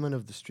 yes, a woman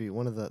of the street.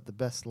 One of the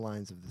best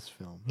lines of this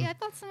film. Yeah, I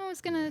thought someone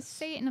was gonna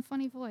say it in a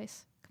funny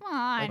voice. Come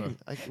on,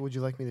 Would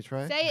you like me to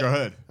try? say Go it.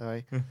 ahead. All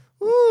right.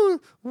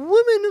 Ooh,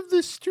 woman of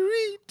the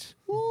street.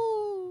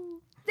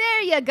 Ooh.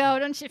 There you go.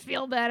 Don't you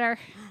feel better?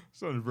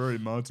 Sounded very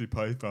Monty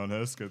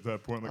Python-esque at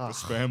that point, like the Ah.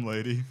 spam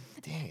lady.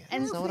 Dang,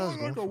 And- that's not what I was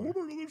Like going a for.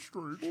 woman of the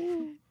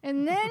street.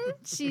 And then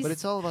she's. But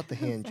it's all about the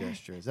hand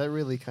gestures. That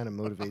really kind of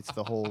motivates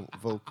the whole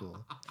vocal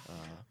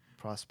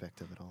prospect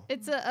of it all.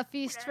 It's a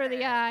feast for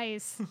the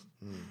eyes.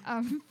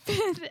 And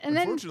then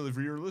Unfortunately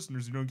for your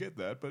listeners, you don't get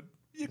that, but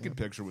you can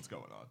picture what's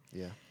going on.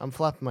 Yeah, I'm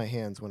flapping my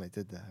hands when I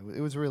did that. It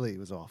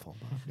was awful.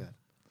 But good.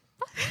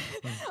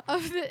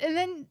 and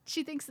then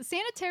she thinks the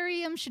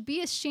sanitarium should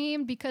be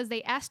ashamed because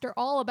they asked her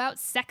all about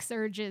sex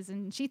urges,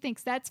 and she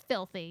thinks that's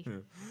filthy.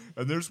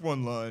 And there's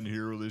one line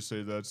here where they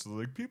say that's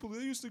like people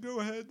they used to go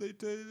ahead.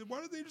 Why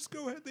don't they just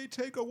go ahead? They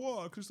take a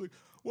walk. It's like,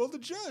 well, the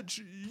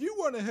judge, you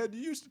went ahead.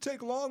 You used to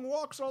take long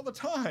walks all the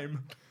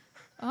time.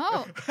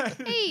 Oh,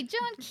 hey,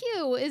 John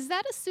Q, is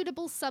that a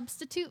suitable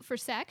substitute for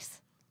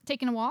sex?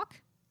 Taking a walk?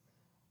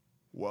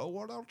 Well,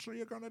 what else are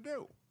you going to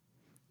do?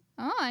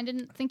 Oh, I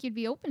didn't think you'd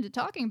be open to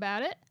talking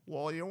about it.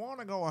 Well, you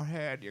want to go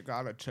ahead, you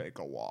got to take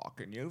a walk,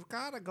 and you've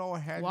got to go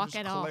ahead Walk and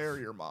just it off. clear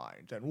your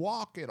mind. And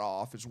walk it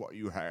off is what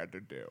you had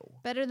to do.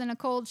 Better than a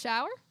cold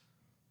shower?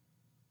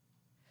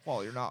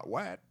 Well, you're not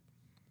wet.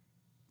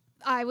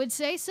 I would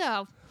say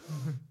so.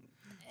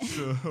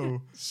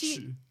 So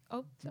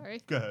Oh,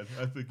 sorry. go ahead.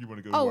 I think you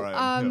want to go to where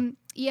I am.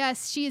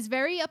 Yes, she is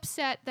very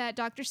upset that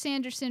Dr.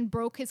 Sanderson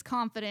broke his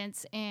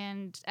confidence,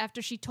 and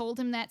after she told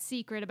him that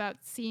secret about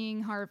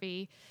seeing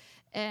Harvey,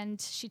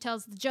 and she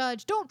tells the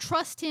judge, don't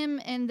trust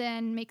him, and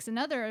then makes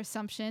another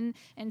assumption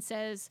and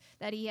says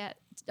that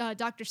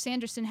Dr.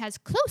 Sanderson has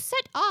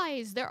close-set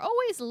eyes. They're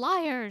always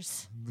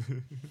liars.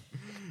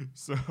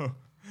 So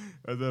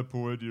at that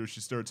point, she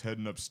starts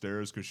heading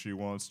upstairs because she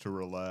wants to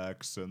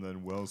relax, and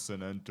then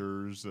Wilson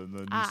enters, and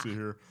then you see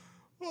her.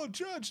 Oh,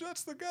 Judge,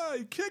 that's the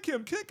guy. Kick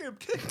him, kick him,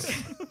 kick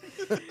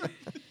him.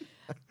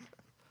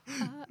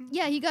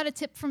 Yeah, he got a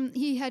tip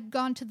he had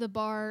gone to the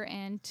bar,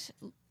 and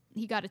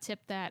he got a tip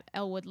that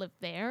Elwood lived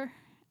there.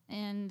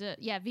 And,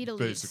 Vita leaves.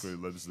 Basically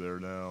lives there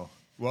now.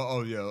 Well,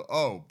 oh, yeah.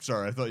 Oh,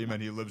 sorry. I thought you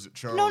meant he lives at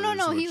Charlie's.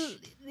 No. which-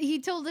 He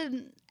told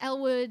him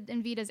Elwood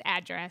and Vita's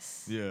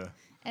address. Yeah.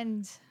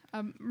 And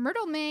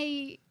Myrtle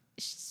May,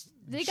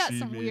 they got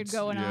some weird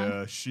going on.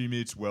 Yeah, she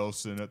meets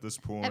Wilson at this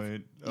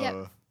point.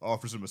 yeah.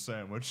 Offers him a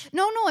sandwich.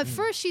 No. At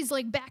first she's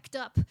like backed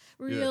up,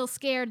 real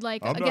scared,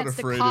 like I'm not against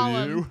afraid the of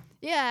column. you.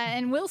 Yeah,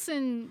 and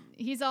Wilson,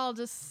 he's all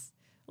just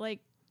like,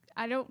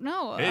 I don't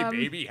know. Hey,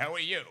 baby, how are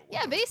you?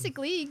 Yeah,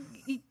 basically,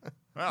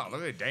 Well,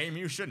 look at Dame.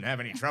 You shouldn't have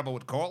any trouble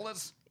with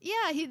callers.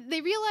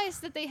 they realize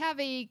that they have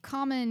a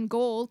common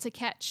goal to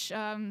catch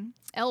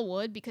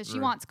Elwood because she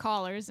Right. wants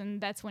callers, and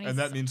that's when he's And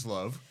that means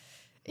love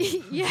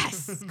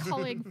yes,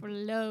 calling for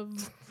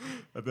love.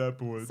 at that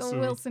point. So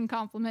Wilson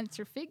compliments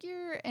her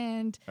figure,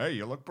 and Hey,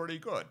 you look pretty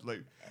good.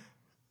 Like,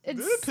 Did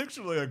I it's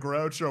picture like a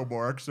Groucho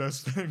Marx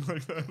thing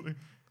like that? Like,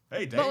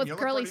 hey, Dame, with you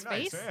look Curly's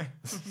pretty face?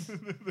 nice.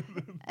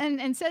 Eh?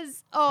 and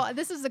says, "Oh,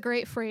 this is a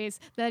great phrase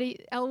that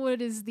Elwood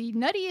is the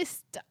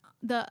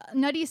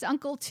nuttiest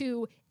uncle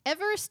to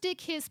ever stick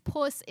his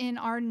puss in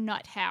our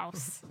nut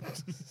house."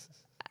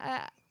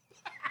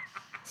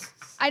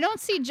 I don't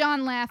see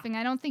John laughing.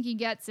 I don't think he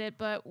gets it,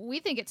 but we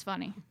think it's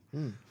funny.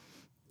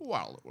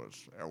 Well,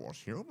 it was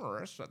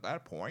humorous at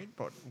that point,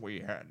 but we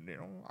had,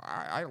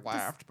 I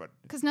laughed, but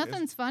Because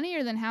nothing's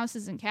funnier than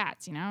houses and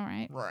cats,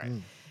 right? right.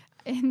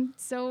 And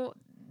so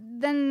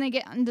then they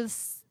get into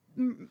this.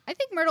 I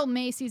think Myrtle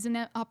May sees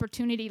an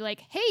opportunity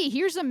like, hey,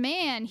 here's a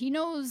man. He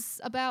knows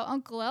about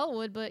Uncle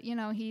Elwood, but,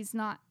 he's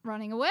not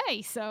running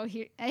away. So,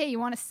 hey, you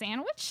want a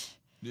sandwich?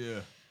 Yeah.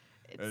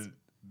 And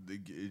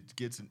it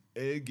gets an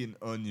egg and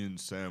onion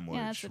sandwich,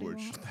 that's what he which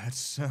wants. that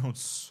sounds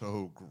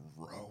so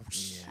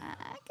gross.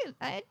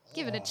 I'd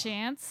give it a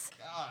chance.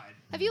 God.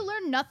 Have you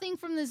learned nothing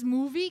from this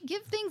movie?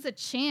 Give things a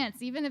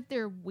chance, even if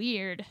they're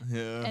weird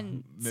Yeah.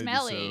 and maybe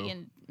smelly so.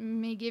 and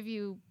may give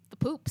you the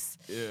poops.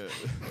 Yeah.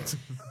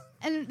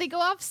 And they go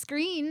off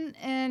screen,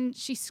 and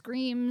she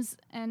screams,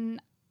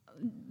 and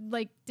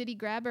did he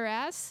grab her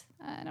ass?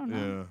 I don't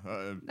know.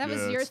 Yeah. That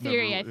was yeah, your it's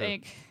theory, never- I yeah.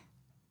 think.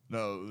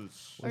 No,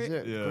 it's Was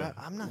there yeah.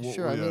 I'm not Well,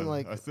 sure. I yeah, mean,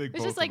 like, I think It's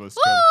both just like, of us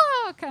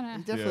whoa, kind he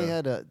of. definitely Yeah.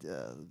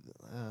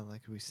 had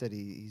like we said,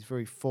 he's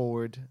very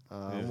forward,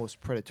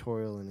 almost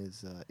predatorial in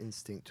his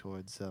instinct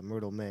towards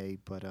Myrtle May.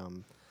 But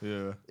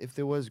yeah. if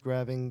there was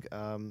grabbing,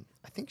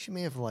 I think she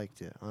may have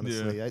liked it.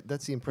 Honestly,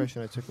 that's the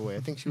impression I took away. I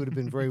think she would have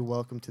been very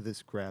welcome to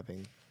this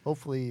grabbing.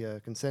 Hopefully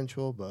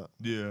consensual, but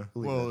Yeah.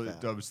 We'll leave Well, it it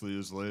at that. obviously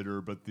is later,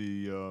 but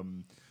the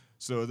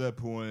so at that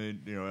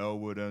point,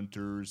 Elwood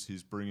enters.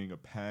 He's bringing a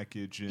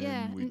package in.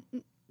 Yeah. We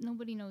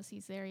nobody knows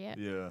he's there yet.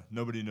 Yeah,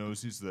 nobody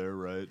knows he's there,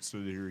 right?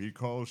 So here he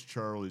calls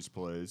Charlie's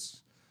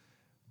place,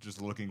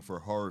 just looking for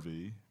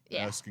Harvey,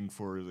 Yeah. asking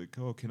for like,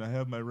 oh, can I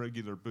have my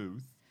regular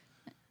booth?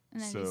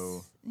 And then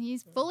So-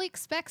 he's fully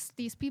expects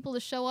these people to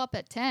show up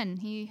at 10.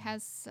 He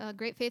has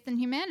great faith in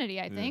humanity,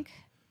 I think.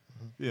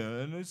 Yeah,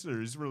 and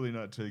he's really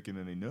not taking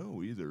any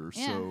no either.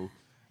 Yeah. So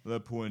at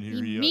that point here,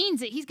 He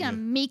means it. He's going to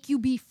make you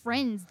be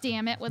friends,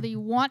 damn it, whether you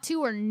want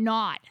to or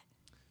not.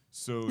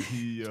 so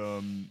he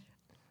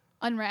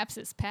Unwraps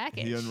his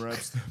package. he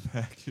unwraps the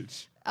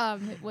package,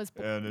 It was,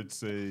 and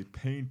it's a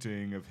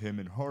painting of him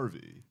and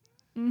Harvey.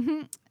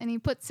 and he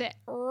puts it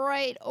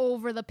right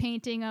over the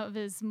painting of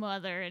his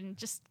mother and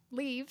just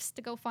leaves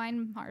to go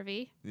find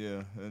Harvey.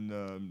 Yeah,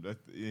 and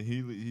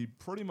he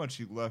pretty much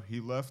he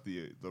left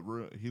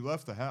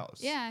the house.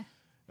 Yeah.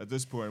 At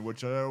this point,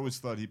 which I always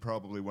thought he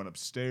probably went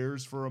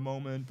upstairs for a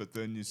moment, but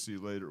then you see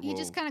later. He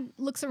just kind of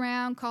looks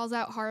around, calls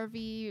out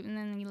Harvey, and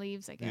then he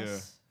leaves, I guess. Yeah,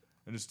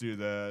 and just do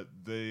that.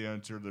 They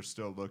enter. They're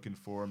still looking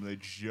for him. They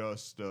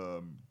just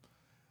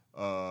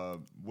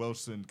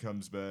Wilson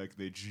comes back.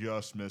 They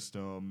just missed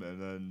him,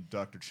 and then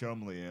Dr.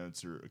 Chumley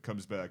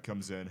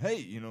comes in.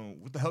 Hey,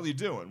 what the hell are you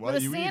doing? Why With are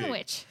a you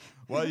sandwich.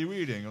 eating? Why are you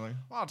eating? I'm like,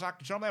 Well,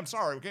 Dr. Chumley, I'm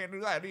sorry, we can't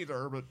do that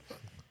either, but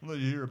I'll let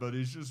you hear, but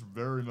he's just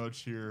very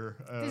much here.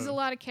 There's a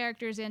lot of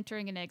characters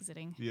entering and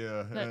exiting.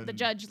 Yeah, The and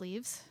judge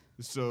leaves.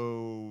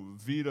 So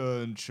Vita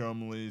and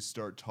Chumley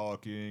start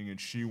talking,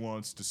 and she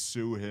wants to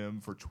sue him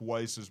for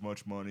twice as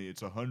much money.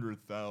 It's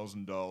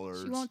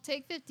 $100,000. She won't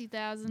take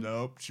 50,000.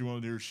 Nope, she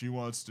won't hear. She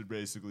wants to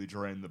basically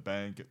drain the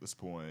bank at this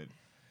point.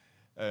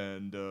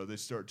 And they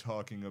start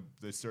talking.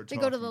 They go to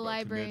about the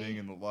library. committing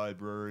in the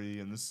library,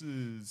 and this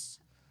is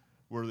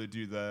where they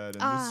do that.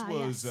 And Ah, this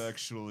was yes.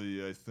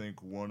 actually, I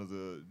think, one of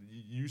the.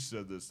 You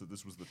said that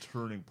this was the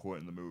turning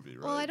point in the movie,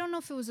 right? Well, I don't know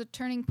if it was a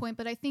turning point,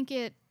 but I think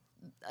an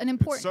It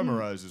important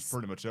summarizes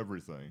pretty much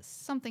everything.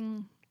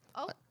 something.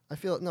 Oh, I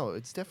feel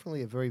it's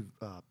definitely a very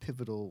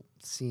pivotal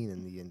scene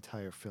in the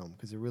entire film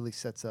because it really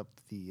sets up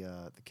the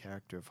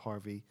character of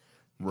Harvey.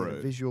 You get a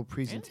Right. visual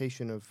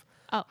presentation of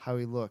Oh. how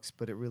he looks,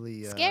 but it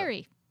really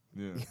scary.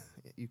 Yeah.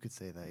 You could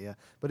say that, yeah.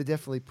 But it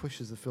definitely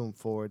pushes the film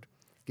forward,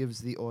 gives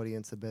the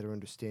audience a better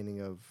understanding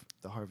of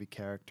the Harvey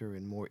character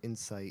and more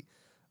insight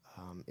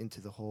into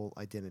the whole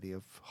identity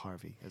of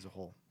Harvey as a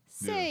whole.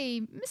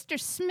 Say, Mr.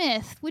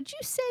 Smith, would you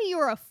say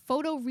you're a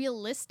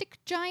photorealistic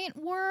giant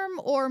worm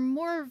or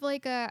more of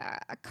like a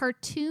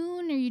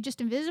cartoon? Are you just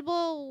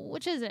invisible?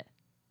 Which is it?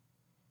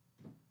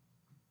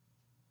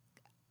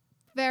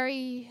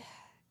 Very,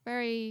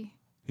 very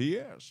he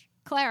is.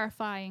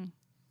 clarifying,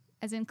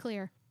 as in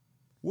clear.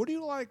 Would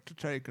you like to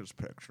take his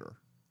picture?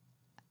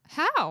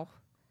 How?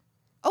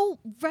 Oh,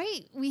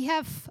 right. We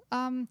have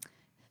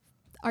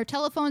our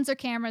telephones are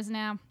cameras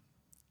now.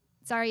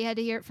 Sorry you had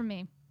to hear it from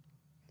me.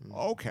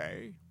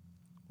 Okay.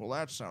 Well,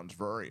 that sounds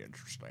very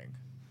interesting.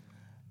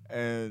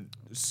 And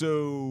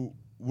so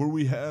where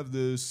we have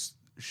this,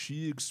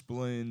 she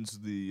explains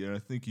and I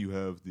think you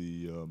have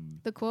the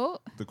The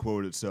quote?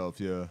 quote itself,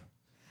 yeah.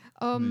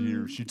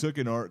 Here, she took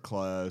an art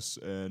class,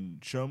 and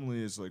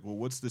Chumley is like, "Well,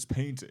 what's this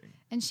painting?"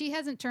 And she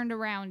hasn't turned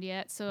around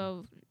yet,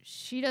 so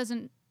she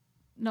doesn't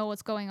know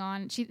what's going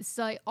on. She's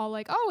like all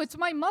like, "Oh, it's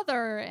my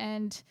mother,"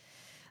 and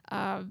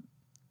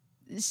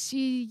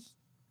she.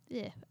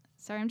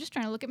 Sorry, I'm just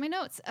trying to look at my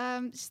notes.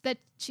 That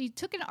she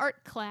took an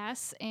art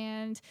class,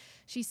 and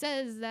she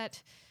says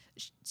that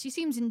she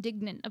seems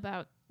indignant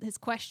about his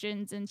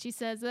questions, and she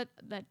says that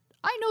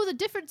I know the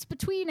difference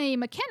between a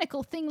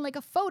mechanical thing like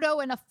a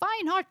photo and a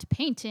fine art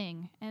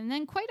painting. And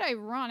then, quite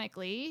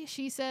ironically,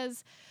 she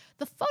says,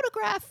 the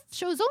photograph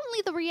shows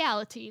only the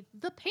reality.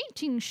 The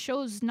painting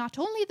shows not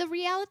only the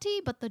reality,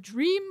 but the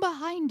dream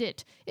behind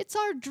it. It's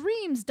our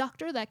dreams,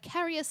 Doctor, that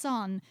carry us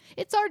on.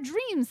 It's our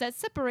dreams that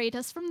separate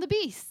us from the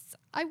beasts.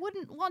 I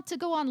wouldn't want to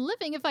go on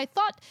living if I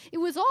thought it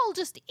was all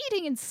just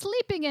eating and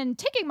sleeping and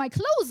taking my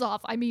clothes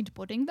off. I mean,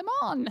 putting them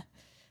on.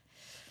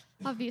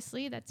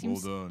 Obviously, that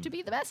seems Well done. to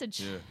be the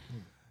message.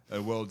 Yeah.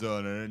 Well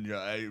done, and yeah,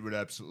 I would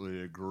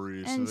absolutely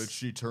agree. And so that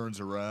she turns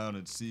around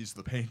and sees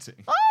the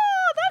painting.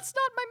 Oh, that's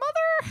not my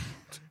mother!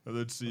 And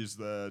then sees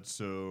that,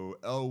 so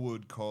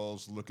Elwood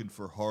calls looking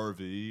for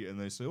Harvey, and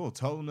they say, "Oh,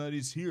 tell him that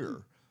he's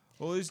here."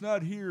 Well, he's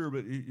not here,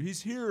 but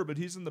he's here, but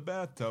he's in the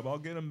bathtub. I'll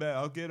get him back.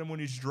 I'll get him when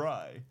he's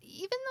dry.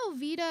 Even though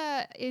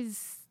Vita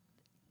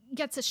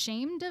gets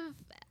ashamed of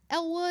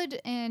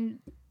Elwood and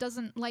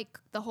doesn't like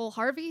the whole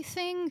Harvey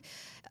thing,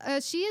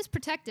 she is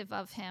protective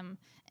of him.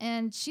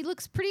 And she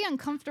looks pretty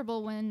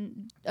uncomfortable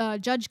when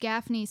Judge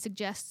Gaffney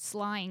suggests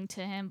lying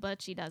to him,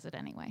 but she does it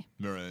anyway.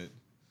 Right.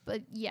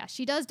 But yeah,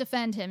 she does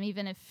defend him,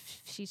 even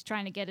if she's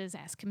trying to get his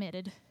ass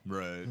committed.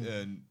 Right.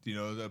 And,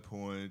 at that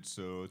point,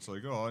 so it's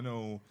like, oh, I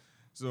know.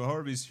 So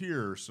Harvey's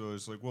here. So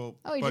it's like, well,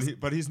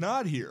 but he's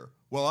not here.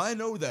 Well, I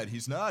know that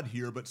he's not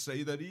here, but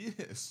say that he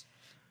is.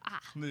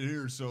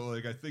 Here. So,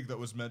 like, I think that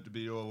was meant to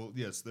be, oh,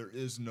 yes, there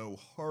is no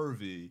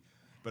Harvey.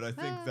 But I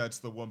think that's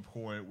the one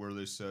point where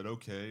they said,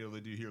 okay, well, they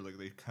do here. Like,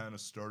 they kind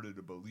of started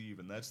to believe,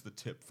 and that's the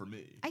tip for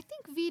me. I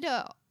think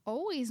Vita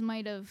always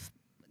might have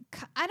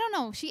I don't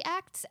know. She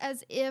acts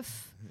as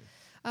if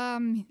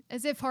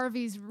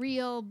Harvey's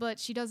real, but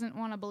she doesn't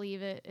want to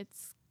believe it.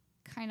 It's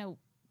kind of,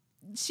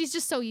 she's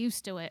just so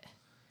used to it.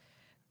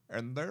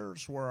 And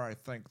there's where I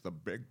think the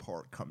big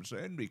part comes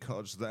in,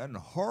 because then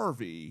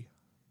Harvey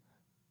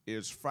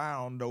is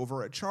found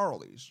over at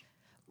Charlie's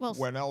Well,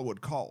 when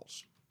Elwood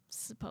calls.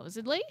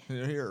 supposedly.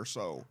 Here,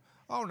 so,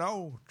 oh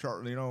no,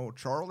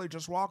 Charlie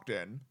just walked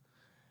in,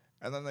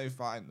 and then they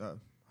find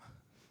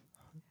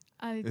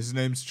His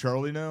name's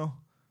Charlie now?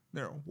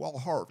 well,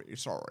 Harvey,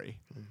 sorry,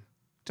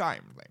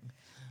 time thing.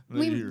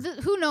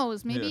 Who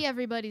knows? Maybe Yeah.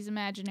 everybody's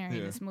imaginary in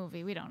Yeah. this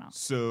movie. We don't know.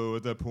 So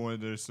at that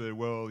point, they say,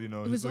 well, he's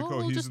was like,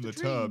 all he's just in a the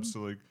tub. dream.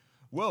 So, like,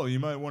 well, you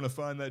might want to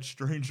find that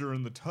stranger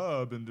in the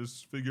tub and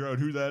just figure out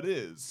who that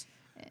is.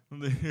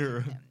 And they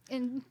hear,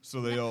 And so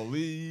they all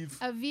leave.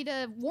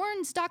 Avita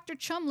warns Dr.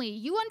 Chumley,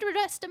 "You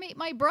underestimate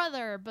my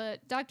brother,"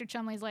 but Dr.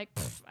 Chumley's like,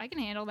 "I can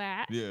handle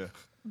that." Yeah.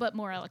 But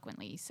more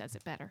eloquently, he says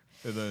it better.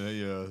 And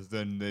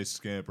then they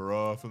scamper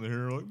off, and they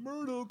hear, like,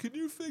 Myrtle, can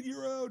you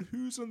figure out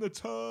who's in the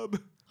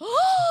tub?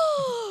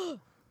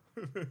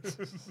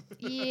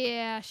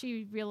 Yeah,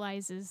 she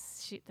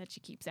realizes that she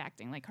keeps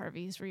acting like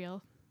Harvey's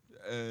real.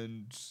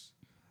 And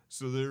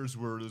so there's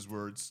where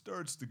it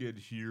starts to get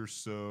here.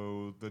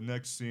 So the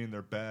next scene,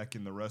 they're back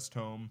in the rest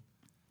home.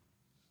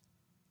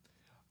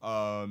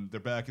 They're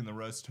back in the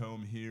rest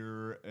home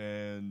here,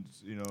 and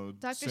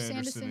Dr.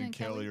 Sanderson and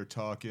Kelly Kelly are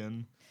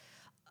talking.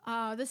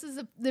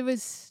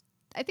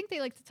 I think they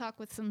like to talk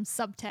with some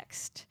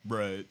subtext.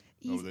 Right.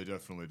 He's- They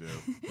definitely do.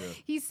 Yeah.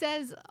 He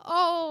says,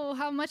 "Oh,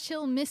 how much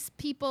he'll miss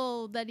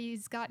people that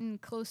he's gotten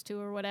close to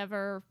or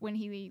whatever when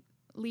he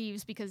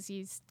leaves, because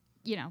he's,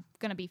 going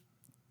to be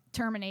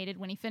terminated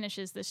when he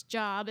finishes this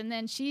job." And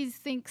then she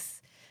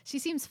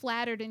seems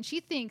flattered, and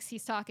she thinks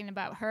he's talking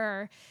about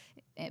her.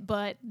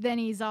 But then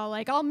he's all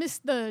like, "I'll miss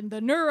the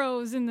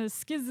neuros and the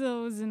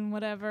schizos and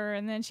whatever."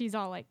 And then she's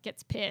all like,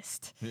 gets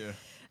pissed Yeah.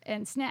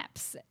 and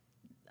snaps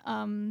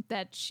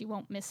that she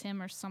won't miss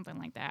him or something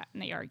like that.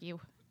 And they argue.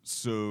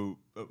 So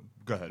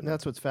go ahead. And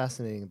that's what's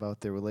fascinating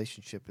about their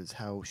relationship, is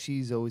how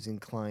she's always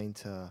inclined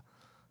to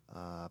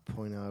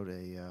point out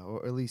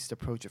or at least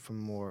approach it from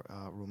a more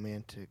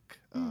romantic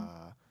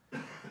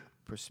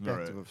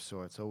perspective Right. of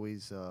sorts.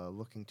 Always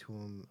looking to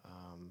him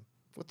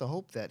with the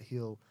hope that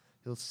he'll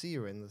see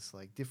her in this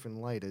like different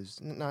light as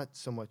not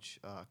so much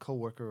a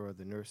coworker or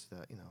the nurse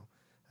that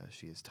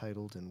she is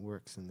titled and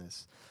works in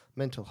this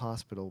mental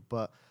hospital,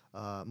 but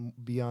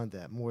beyond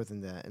that, more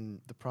than that.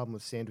 And the problem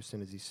with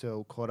Sanderson is he's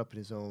so caught up in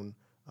his own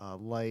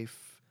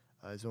life,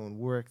 his own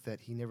work,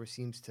 that he never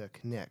seems to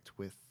connect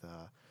with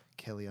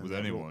Kelly on With that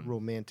anyone.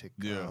 romantic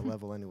Yeah.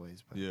 Level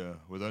anyways. But Yeah,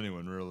 with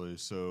anyone really.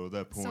 So at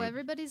that point. So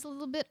everybody's a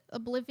little bit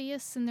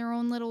oblivious in their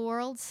own little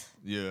worlds.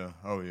 Yeah.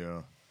 Oh,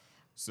 yeah.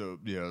 So,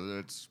 yeah,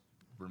 that's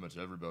pretty much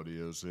everybody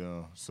is,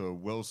 yeah. So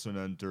Wilson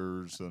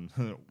enters, and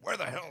where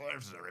the hell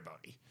is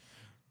everybody?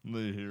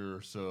 They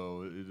hear,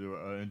 so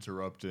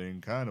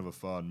interrupting, kind of a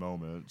fun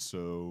moment.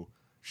 So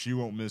she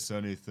won't miss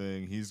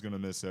anything. He's going to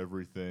miss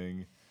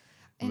everything.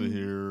 They And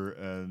hear,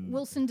 and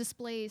Wilson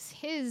displays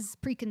his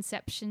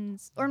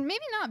preconceptions, or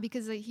maybe not,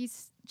 because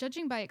he's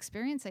judging by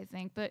experience, I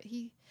think. But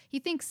he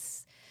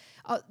thinks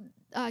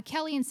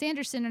Kelly and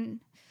Sanderson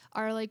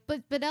are like,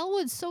 but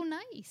Elwood's so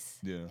nice.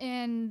 Yeah.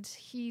 And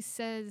he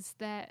says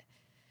that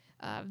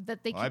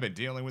they I've been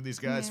dealing with these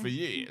guys Yeah. for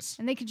years.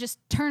 and they could just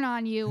turn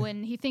on you.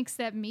 And he thinks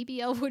that maybe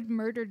Elwood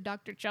murdered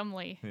Dr.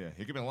 Chumley, Yeah,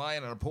 he could be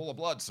lying in a pool of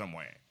blood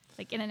somewhere.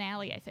 like in an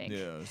alley, I think.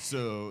 Yeah,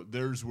 so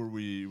there's where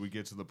we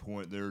get to the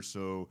point there.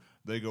 So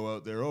they go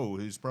out there. Oh,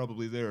 he's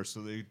probably there.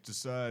 So they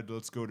decide,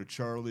 let's go to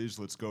Charlie's.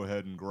 Let's go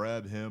ahead and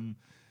grab him.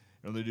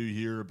 And they do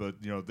here, but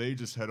they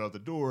just head out the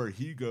door.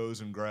 He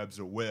goes and grabs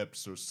a whip,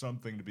 so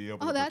something to be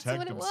able to that's protect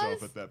what it himself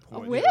was? at that A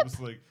point. whip? Yeah, it was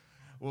like,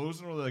 well, it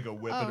wasn't really like a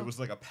whip, but Oh. it was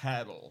like a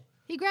paddle.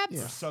 He grabs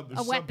Yeah.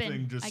 a weapon,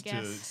 something just I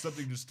guess.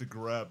 something just to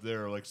grab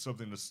there, like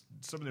something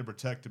to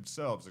protect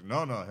himself. It's like,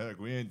 no, heck,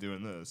 we ain't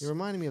doing this. it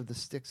reminded me of the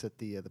sticks that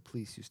the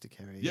police used to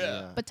carry.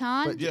 Yeah.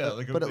 Baton, But, Yeah,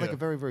 like like a- like yeah. a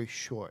very, very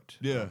short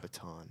Yeah.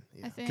 baton.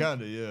 Yeah. I think.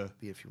 Kinda, yeah.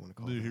 Be if you want to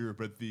call They're it. here,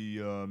 but the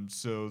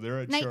so they're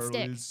at Nightstick.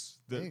 Charlie's.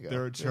 There you go.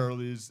 They're at Yeah.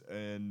 Charlie's,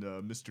 and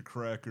Mr.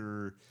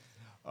 Cracker,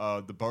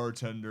 the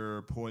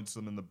bartender, points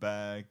them in the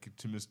back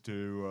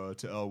to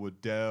to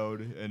Elwood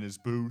Dowd and his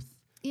booth.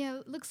 Yeah,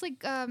 it looks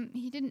like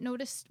he didn't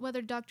notice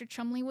whether Dr.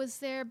 Chumley was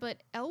there, but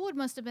Elwood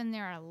must have been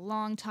there a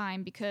long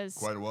time, because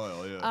Quite a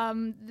while, yeah.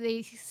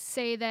 they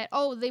say that,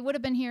 they would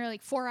have been here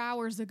like 4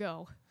 hours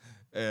ago.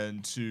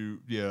 And to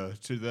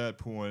that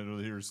point,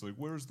 here's like,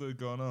 where's the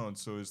going on?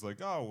 So he's like,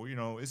 oh,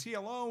 is he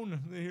alone?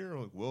 And they hear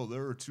like, well,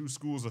 there are two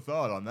schools of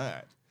thought on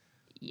that.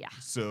 Yeah,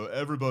 So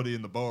everybody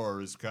in the bar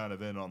is kind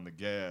of in on the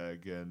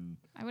gag, and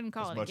I wouldn't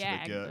call as it a much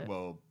gag. of a gag. but-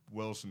 Well,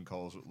 Wilson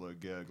calls it like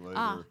gag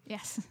later.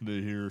 yes.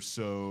 They hear,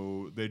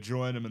 so they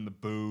join him in the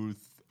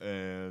booth,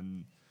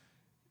 and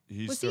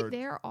he Was he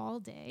there all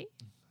day?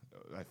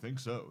 I think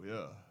so,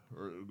 yeah,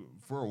 or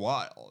for a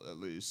while at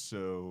least.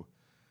 So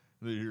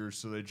they hear,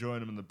 so they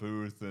join him in the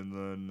booth, and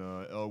then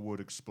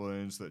Elwood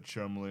explains that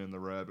Chumley and the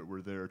rabbit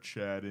were there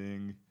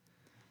chatting,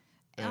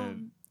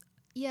 And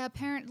Yeah,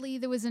 apparently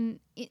there was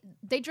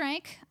they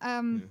drank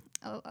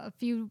a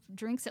few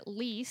drinks at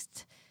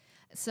least.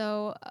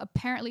 So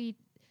apparently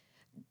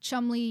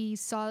Chumley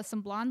saw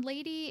some blonde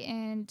lady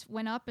and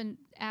went up and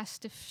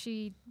asked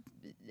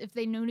if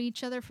they knew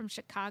each other from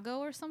Chicago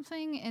or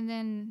something. And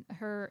then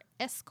her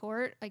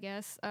escort, I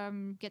guess,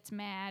 gets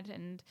mad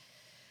and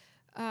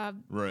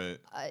right.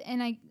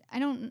 and I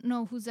don't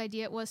know whose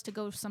idea it was to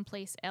go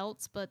someplace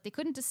else, but they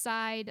couldn't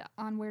decide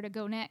on where to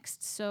go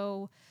next.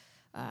 So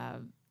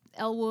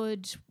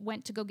Elwood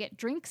went to go get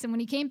drinks, and when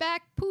he came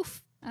back,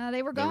 poof,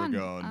 they were gone.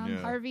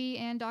 Yeah. Harvey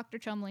and Dr.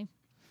 Chumley.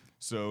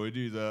 So we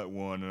do that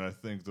one, and I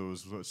think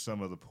those were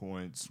some of the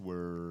points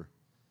where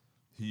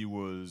he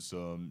was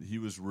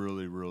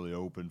really, really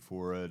open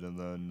for it, and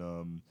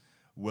then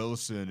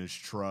Wilson is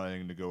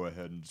trying to go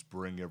ahead and just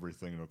bring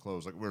everything to a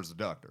close. Like, where's the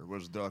doctor?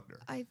 Where's the doctor?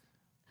 I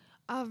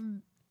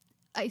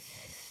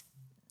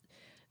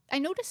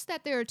noticed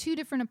that there are two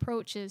different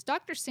approaches.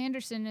 Dr.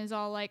 Sanderson is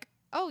all like,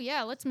 oh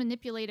yeah, let's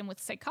manipulate him with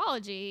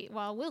psychology,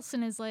 while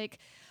Wilson is like,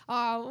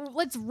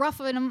 let's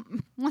roughen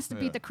him, wants to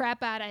beat the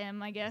crap out of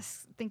him, I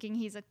guess, thinking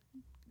he's a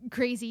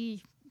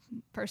crazy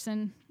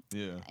person.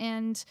 Yeah.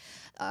 And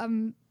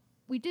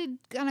we did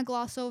kind of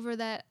gloss over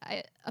that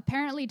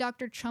apparently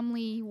Dr.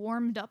 Chumley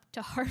warmed up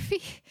to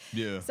Harvey.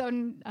 Yeah. So,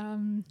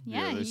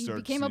 he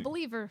became a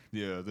believer.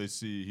 Yeah,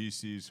 he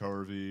sees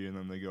Harvey, and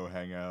then they go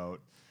hang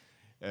out.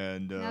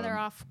 And now they're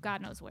off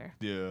God knows where.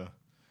 Yeah.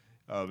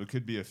 It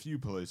could be a few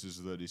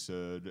places that he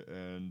said,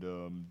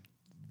 and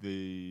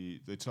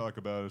they talk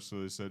about it.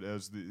 So they said, I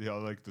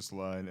like this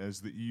line, as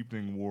the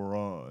evening wore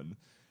on.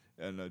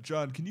 And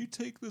John, can you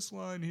take this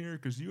line here?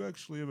 Because you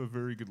actually have a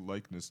very good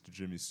likeness to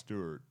Jimmy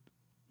Stewart.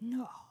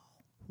 No.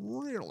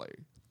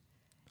 Really?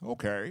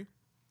 Okay.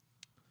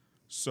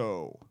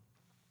 So.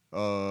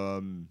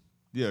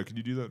 Yeah, can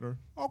you do that, Dar?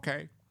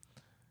 Okay.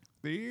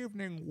 The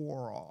evening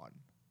wore on.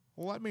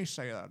 Let me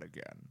say that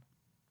again,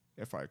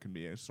 if I can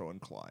be so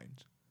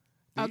inclined.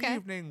 The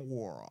evening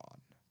wore on.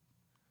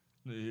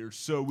 Here,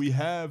 so we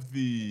have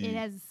the...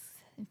 It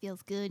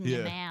feels good in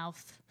your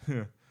mouth.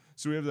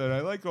 So we have that. I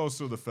like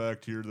also the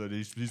fact here that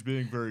he's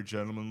being very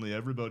gentlemanly.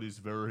 Everybody's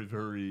very,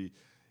 very,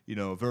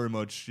 very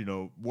much,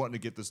 wanting to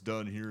get this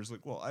done here. It's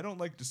like, well, I don't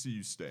like to see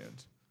you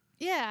stand.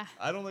 Yeah.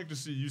 I don't like to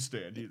see you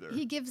stand either.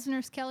 He gives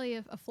Nurse Kelly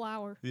a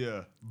flower.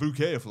 Yeah,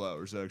 bouquet of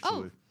flowers,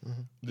 actually.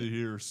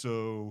 Here,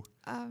 so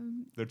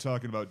they're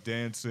talking about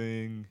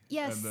dancing.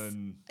 Yes. And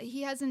then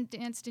he hasn't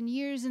danced in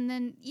years, and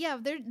then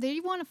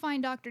they want to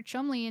find Dr.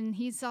 Chumley, and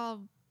he's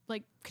all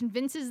like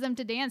convinces them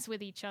to dance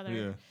with each other.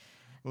 Yeah.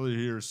 Well,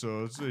 here, so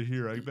let's say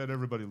here, I bet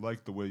everybody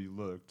liked the way you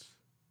looked.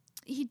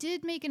 He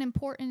did make an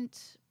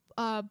important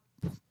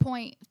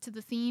point to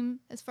the theme,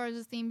 as far as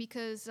the theme,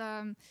 because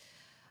the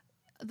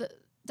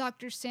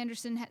Dr.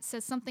 Sanderson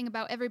says something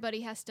about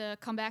everybody has to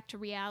come back to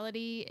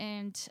reality,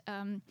 and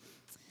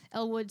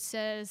Elwood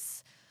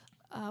says,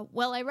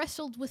 well, I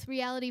wrestled with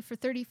reality for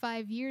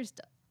 35 years.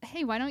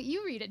 Hey, why don't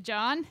you read it,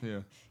 John? Yeah.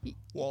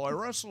 Well, I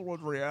wrestled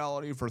with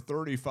reality for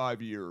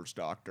 35 years,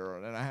 Doctor,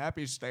 and in a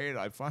happy state,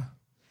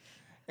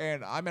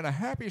 and I'm in a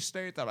happy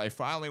state that I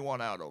finally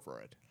won out over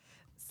it.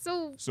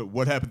 So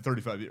what happened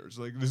 35 years?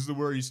 Like, this is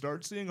where you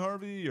start seeing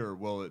Harvey, or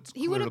it's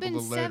he would have been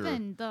later.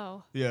 7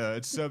 though. Yeah,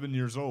 it's 7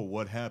 years old.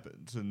 What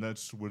happened? And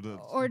that's where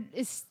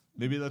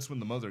maybe that's when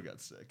the mother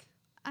got sick.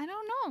 I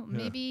don't know.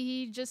 Yeah. Maybe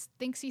he just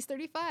thinks he's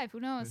 35. Who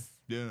knows?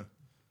 Yeah.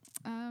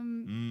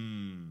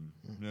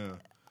 Yeah.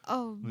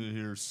 Oh.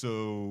 Here,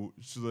 so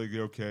like,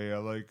 okay, I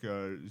like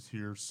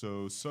here.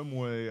 So some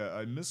way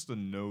I missed a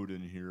note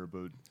in here,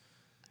 but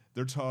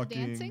they're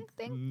talking. Dancing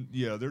thing?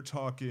 Yeah, they're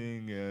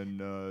talking,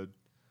 and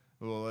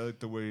well, I like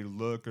the way you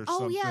look, or Oh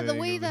something. yeah, the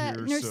way over that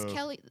here, Nurse so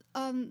Kelly.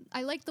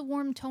 I like the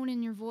warm tone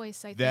in your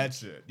voice. I think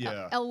that's it.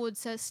 Yeah. Elwood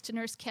says to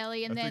Nurse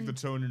Kelly, and I then think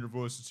the tone in your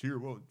voice is here.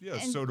 Well, yeah,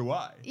 and- so do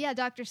I. yeah,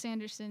 Dr.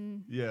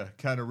 Sanderson. Yeah,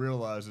 kind of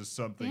realizes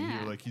something Yeah.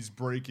 here, like he's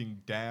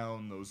breaking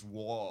down those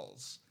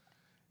walls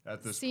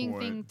at this Seeing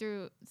point.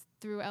 thing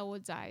through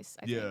Elwood's eyes.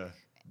 I Yeah. think.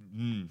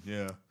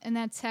 Yeah. And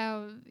that's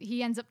how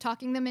he ends up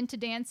talking them into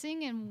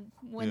dancing. And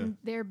when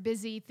they're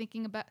busy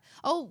thinking about,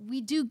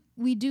 we do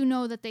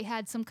know that they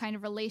had some kind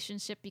of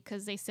relationship,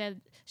 because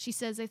she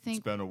says, I It's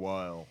think, been a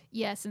while.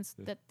 since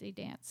that they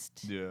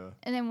danced. Yeah.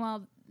 And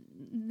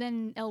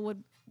then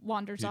Elwood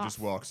wanders He off. just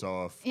walks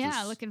off. Yeah,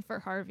 just- looking for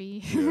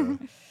Harvey. Yeah.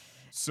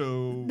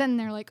 So Then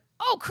they're like,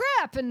 oh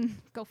crap, and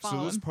go follow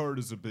so this him. part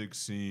is a big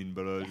scene,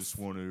 but I Yes. just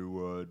want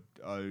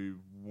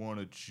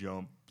to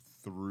jump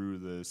through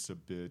this a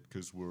bit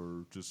because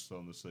we're just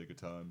on the sake of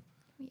time.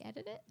 We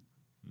edit it?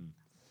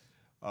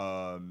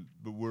 But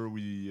where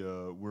we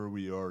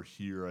are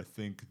here, I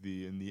think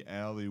in the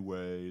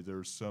alleyway,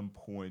 there's some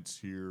points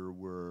here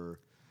where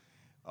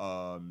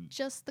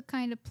Just the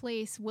kind of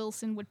place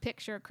Wilson would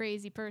picture a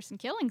crazy person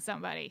killing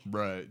somebody.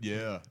 right,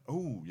 yeah.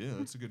 Oh, yeah,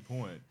 that's a good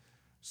point.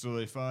 So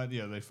they find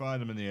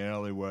him in the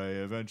alleyway.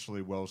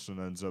 Eventually, Wilson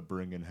ends up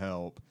bringing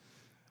help.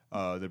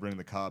 They bring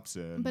the cops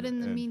in. But in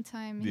the and-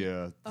 meantime,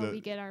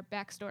 we get our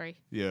backstory.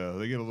 Yeah,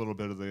 they get a little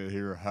bit of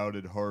here. How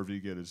did Harvey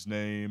get his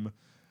name?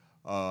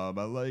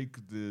 I like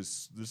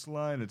this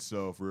line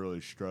itself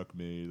really struck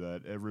me,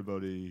 that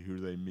everybody who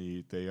they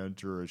meet, they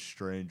enter as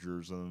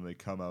strangers and then they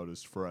come out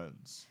as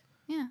friends.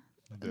 Yeah.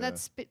 Yeah.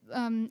 That's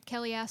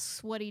Kelly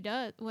asks what he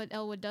does, what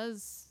Elwood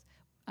does,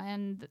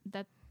 and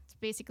that's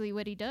basically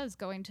what he does,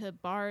 going to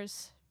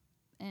bars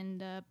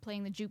and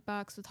playing the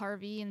jukebox with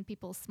Harvey, and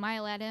people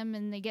smile at him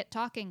and they get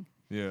talking.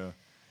 Yeah.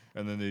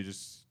 And then they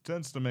just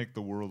tends to make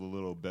the world a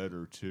little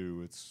better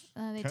too. It's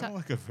They kind of talk-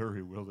 like a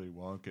very Willy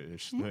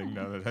Wonka-ish thing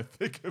now that I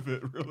think of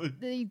it, really.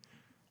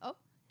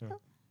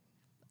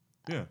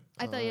 Yeah.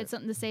 I thought you had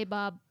something to say,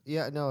 Bob.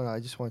 Yeah, no, I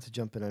just wanted to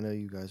jump in. I know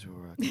you guys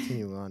were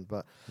continuing on,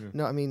 but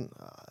no, I mean,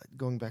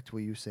 going back to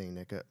what you were saying,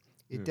 Nick,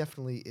 it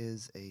definitely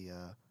is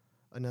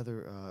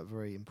another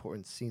very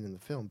important scene in the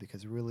film,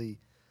 because really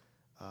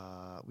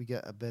we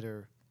get a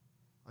better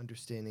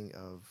understanding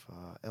of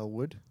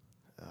Elwood,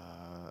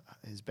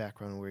 his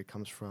background, where he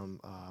comes from,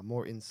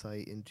 more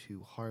insight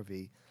into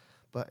Harvey.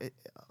 But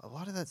a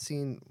lot of that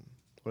scene,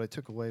 what I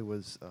took away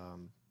was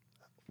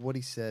what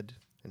he said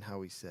and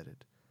how he said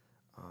it.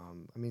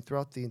 I mean,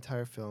 throughout the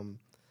entire film,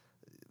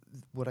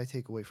 what I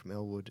take away from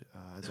Elwood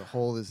as a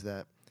whole is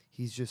that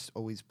he's just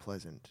always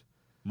pleasant.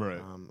 Right.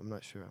 I'm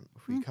not sure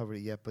if we covered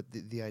it yet, but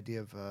the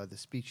idea of the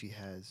speech he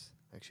has,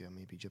 actually I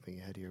may be jumping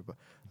ahead here,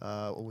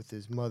 but with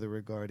his mother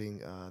regarding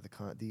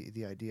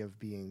the idea of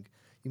being,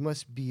 you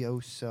must be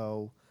oh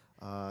so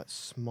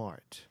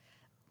smart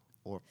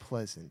or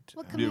pleasant.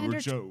 What Yeah,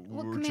 Commander,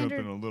 we're Commander,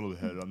 jumping a little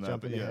ahead on that,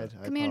 Jumping but yeah. ahead.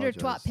 I Commander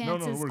apologize. Twat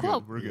Pants' we're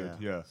quote. good. We're good.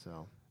 Yeah.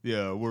 So,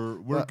 Yeah,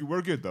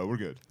 we're good though. We're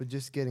good. but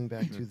just getting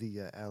back to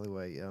the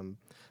alleyway,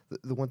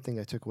 the one thing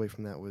I took away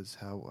from that was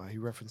how he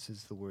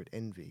references the word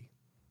envy.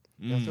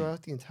 Now,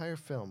 throughout the entire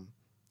film,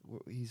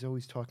 he's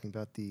always talking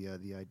about the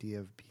idea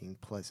of being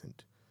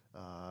pleasant,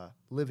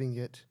 living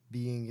it,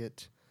 being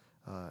it,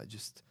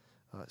 just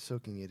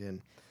soaking it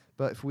in.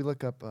 But if we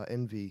look up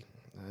envy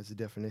as a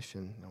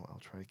definition, no, I'll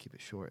try to keep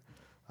it short.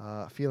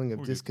 A feeling of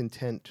We're good.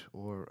 discontent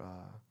or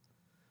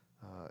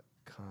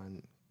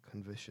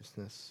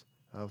covetousness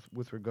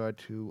with regard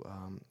to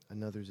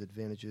another's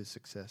advantages,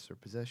 success, or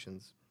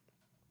possessions.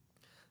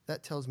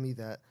 That tells me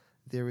that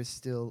there is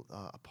still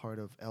a part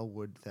of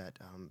Elwood that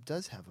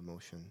does have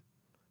emotion,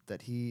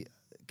 that he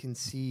can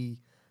see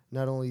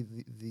not only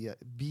the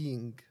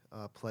being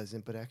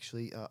pleasant, but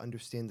actually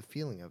understand the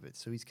feeling of it.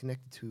 So he's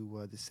connected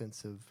to the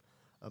sense of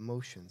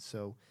emotion.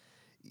 So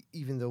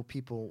even though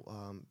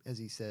people, as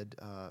he said,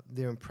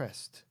 they're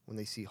impressed when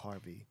they see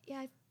Harvey. Yeah, I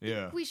think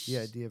Yeah. we The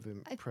idea of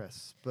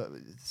impress, but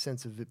the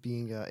sense of it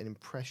being an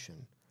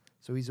impression.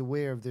 So he's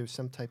aware of there's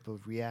some type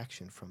of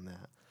reaction from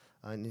that.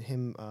 And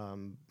him,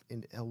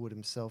 in Elwood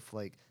himself,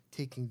 like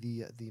taking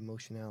the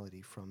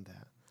emotionality from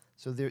that.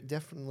 So there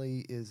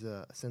definitely is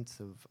a sense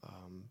of,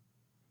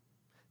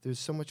 there's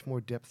so much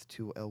more depth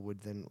to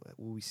Elwood than what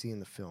we see in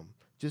the film.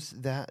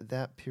 Just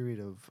that period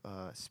of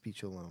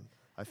speech alone,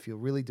 I feel,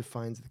 really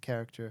defines the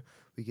character.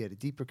 We get a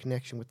deeper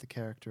connection with the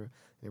character,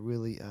 and it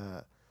really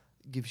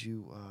gives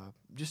you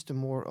just a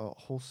more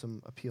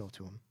wholesome appeal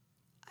to him.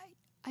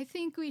 I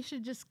think we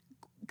should just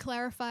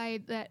clarify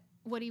that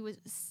what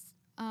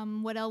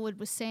what Elwood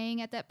was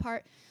saying at that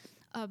part.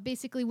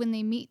 Basically, when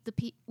they meet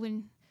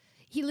when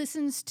he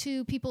listens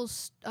to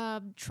people's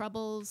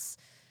troubles,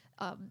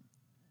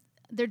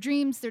 their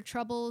dreams, their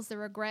troubles, their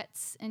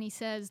regrets, and he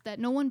says that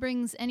no one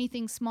brings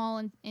anything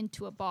small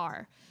into a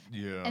bar.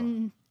 Yeah.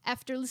 And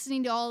after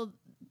listening to all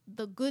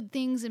the good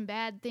things and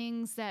bad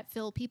things that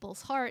fill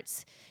people's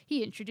hearts,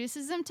 he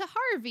introduces them to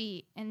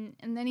Harvey. And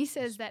then he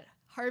says that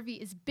Harvey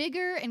is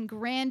bigger and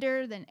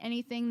grander than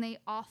anything they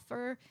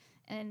offer.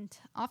 And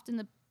often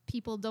the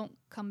people don't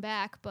come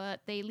back,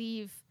 but they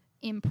leave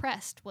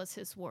impressed, was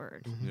his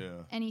word.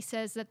 Yeah. And he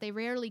says that they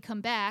rarely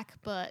come back,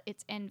 but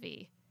it's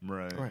envy.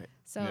 Right. Right.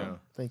 So Yeah.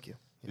 Thank you.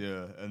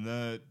 Yeah, and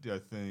that, I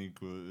think,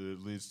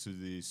 it leads to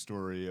the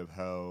story of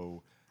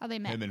how they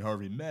met. him and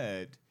Harvey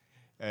met,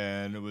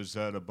 and it was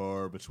at a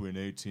bar between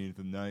 18th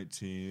and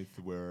 19th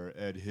where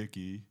Ed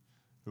Hickey,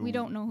 who We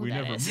don't know who we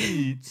that never is.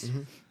 meet,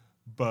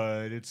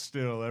 but it's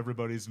still,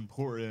 everybody's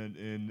important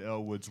in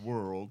Elwood's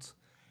world,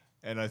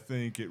 and I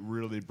think it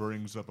really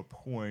brings up a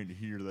point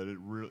here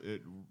that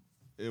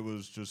it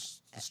was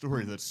just a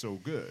story that's so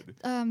good.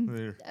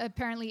 There-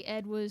 Apparently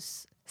Ed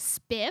was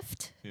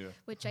spiffed, yeah.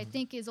 which I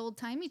think is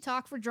old-timey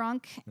talk for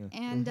drunk.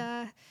 And,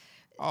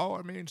 Oh,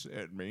 it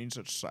means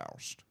it's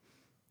soused.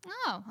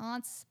 oh, well,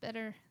 that's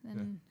better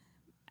than,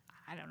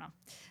 I don't know.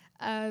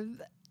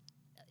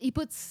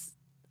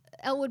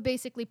 Elwood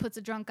basically puts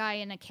a drunk guy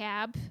in a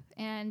cab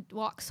and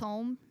walks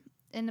home,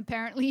 and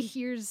apparently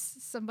hears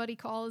somebody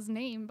call his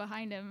name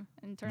behind him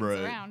and turns Right,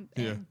 around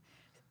yeah. and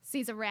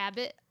sees a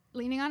rabbit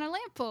leaning on a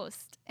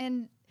lamppost.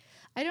 And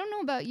I don't know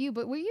about you,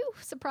 but were you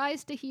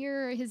surprised to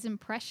hear his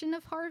impression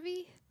of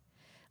Harvey?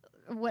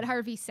 What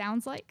Harvey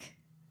sounds like?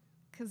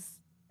 Because,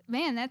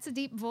 man, that's a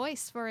deep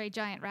voice for a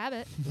giant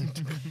rabbit.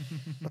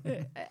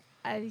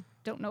 I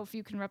don't know if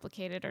you can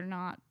replicate it or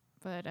not,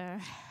 but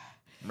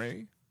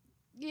Me?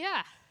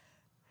 yeah.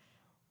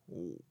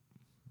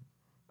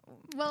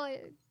 Well,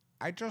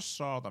 I just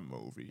saw the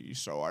movie,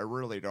 so I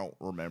really don't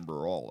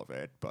remember all of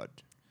it, but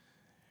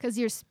Because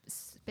you're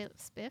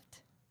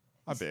spiffed?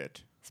 a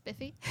bit.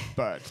 Spiffy?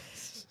 But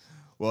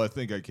Well, I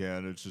think I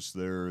can. It's just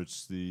there.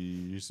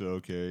 He said,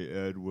 okay,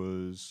 Ed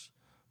was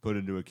put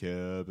into a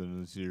cab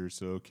and it's here,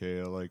 so okay,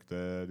 I like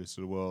that. He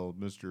said, well,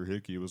 Mr.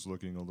 Hickey was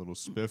looking a little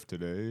spiff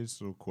today,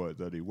 so quite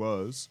that he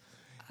was.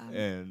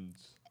 And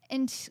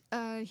And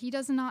he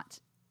does not.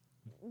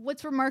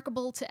 What's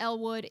remarkable to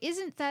Elwood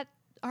isn't that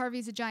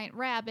Harvey's a giant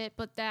rabbit,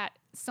 but that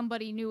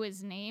somebody knew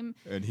his name.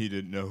 he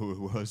didn't know who it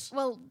was.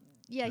 Well,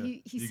 yeah,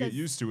 he You says. get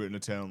used to it in a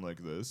town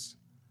like this.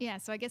 Yeah,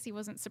 so I guess he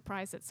wasn't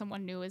surprised that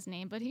someone knew his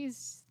name, but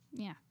he's,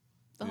 the Yeah.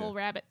 whole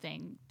rabbit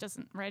thing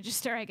doesn't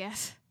register, I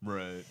guess.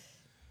 Right.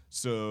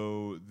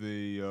 So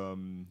they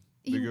You-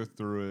 go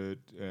through it,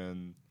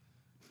 and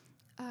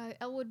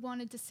Elwood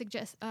wanted to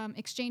suggest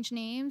exchange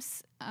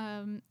names,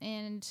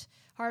 and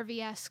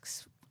Harvey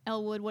asks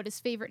Elwood what his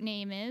favorite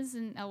name is,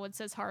 and Elwood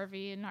says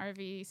Harvey, and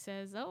Harvey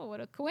says, "Oh, what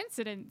a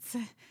coincidence!"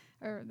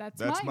 or that's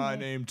my my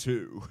name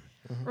too.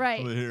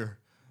 right? Over here.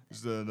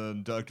 So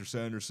then Dr.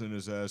 Sanderson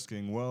is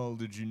asking, well,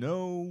 did you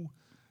know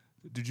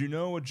a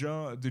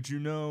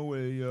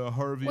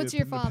Harvey What's up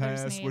your in the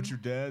father's past? name? What's your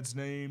dad's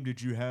name?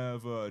 Did you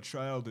have a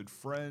childhood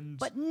friend?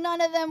 But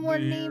none of them were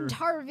They're named here.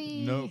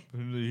 Harvey. Nope.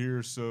 And they're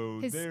here, so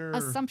His they're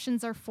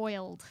assumptions are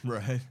foiled.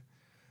 right.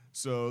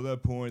 So at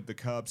that point, the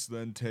cops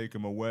then take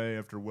him away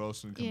after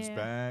Wilson comes Yeah.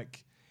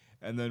 back,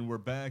 and then we're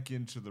back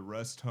into the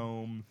rest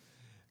home.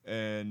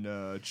 And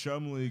Dr.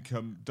 Chumley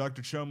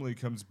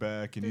comes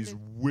back, and There's he's a-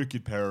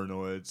 wicked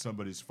paranoid.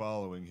 Somebody's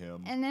following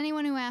him. And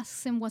anyone who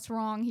asks him what's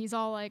wrong, he's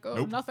all like, "Oh,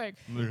 Nope. nothing."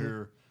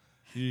 There,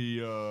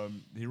 he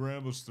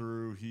rambles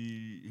through.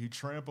 He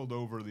trampled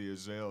over the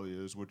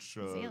azaleas, which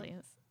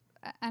Azaleas.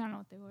 I don't know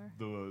what they were.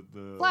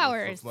 the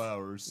Flowers.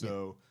 flowers.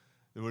 So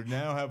they would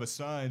now have a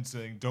sign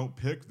saying don't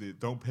pick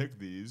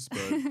these.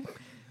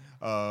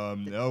 But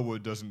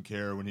Elwood doesn't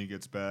care when he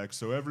gets back.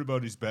 So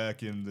everybody's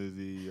back in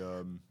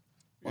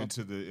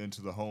into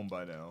the home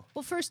by now.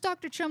 Well, first,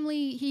 Dr.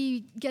 Chumley,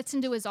 he gets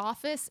into his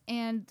office,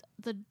 and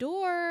the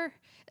door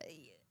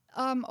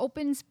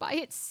opens by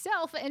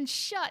itself and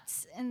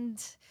shuts.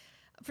 And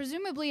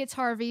presumably it's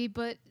Harvey,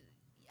 but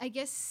I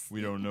guess,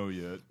 We don't know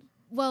yet.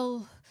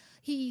 well,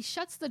 he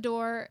shuts the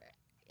door,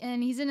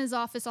 and he's in his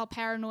office all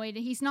paranoid,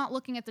 and he's not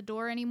looking at the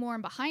door anymore.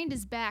 And behind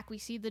his back, we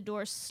see the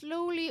door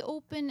slowly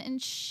open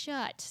and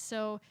shut.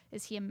 So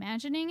is he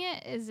imagining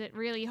it? Is it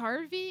really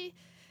Harvey?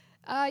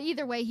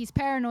 Either way, he's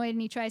paranoid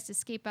and he tries to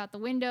escape out the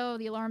window.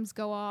 The alarms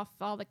go off.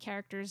 All the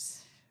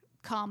characters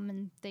come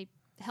and they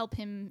help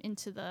him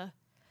into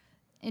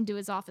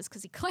his office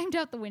because he climbed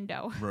out the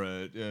window.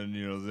 Right, and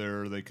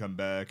there they come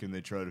back and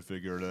they try to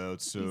figure it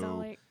out. He's all So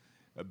like,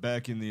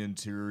 back in the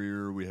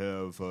interior, we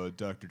have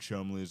Dr.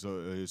 Chumley's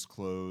his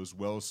clothes.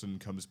 Wilson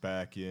comes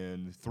back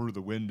in through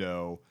the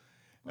window,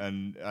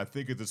 and I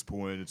think at this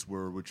point it's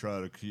where we try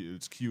to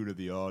it's cue to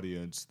the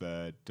audience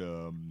that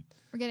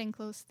we're getting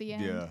close to the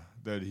end.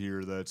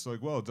 that's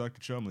like, well, Dr.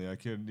 Chumley, I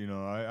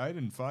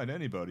didn't find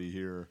anybody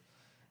here,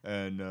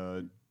 and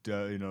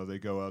they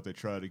go out, they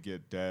try to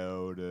get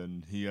Dowd,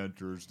 and he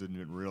enters, didn't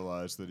even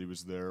realize that he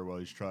was there while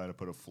he's trying to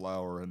put a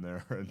flower in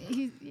there, and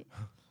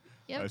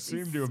Yep, I he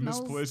seem to have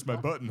smells misplaced my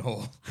stuff.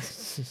 buttonhole.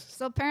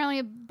 So apparently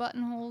a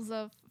buttonhole's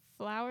a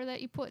flower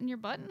that you put in your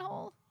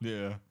buttonhole.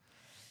 Yeah.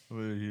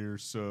 Over here,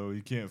 so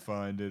he can't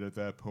find it at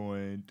that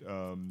point.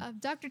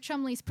 Dr.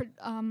 Chumley's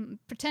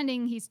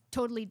pretending he's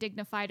totally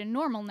dignified and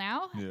normal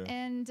now. Yeah.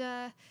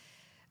 And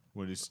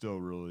when he's still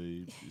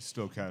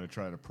kind of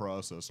trying to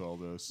process all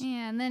this.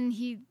 yeah, and then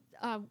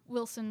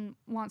Wilson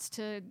wants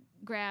to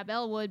grab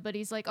Elwood, but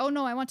he's like, "Oh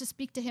no, I want to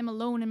speak to him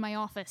alone in my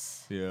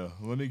office." Yeah,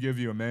 let me give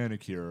you a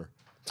manicure.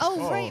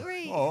 Oh,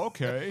 right. Oh,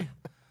 okay.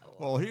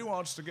 Well, he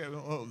wants to get.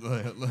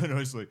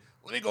 He's like,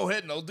 let me go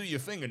ahead and I'll do your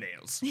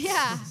fingernails.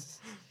 Yeah.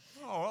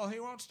 oh well, he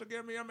wants to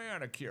give me a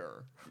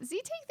manicure. Does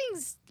he take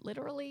things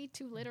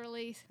too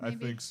literally? I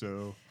think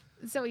so.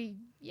 So he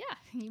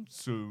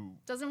So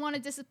doesn't want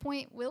to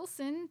disappoint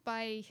Wilson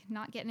by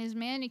not getting his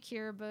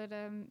manicure, but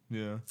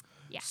yeah.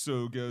 Yeah.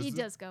 So guys, he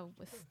does go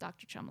with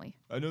Dr. Chumley.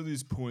 I know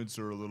these points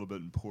are a little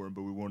bit important,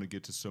 but we want to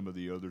get to some of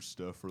the other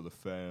stuff for the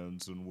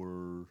fans, and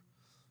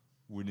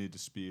we need to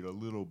speed a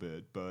little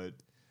bit. But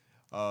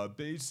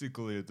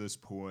basically, at this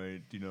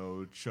point,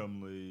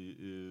 Chumley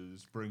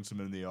brings him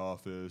in the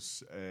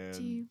office,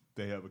 and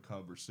they have a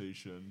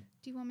conversation.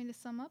 Do you want me to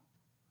sum up?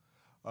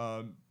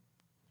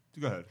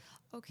 Go ahead.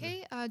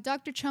 Okay,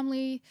 Dr.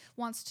 Chumley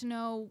wants to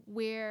know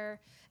where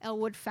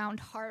Elwood found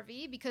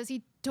Harvey because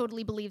he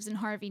totally believes in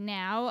Harvey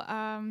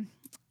now.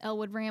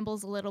 Elwood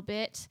rambles a little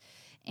bit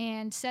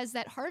and says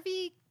that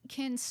Harvey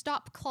can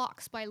stop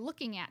clocks by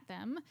looking at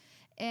them,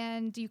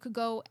 and you could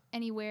go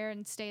anywhere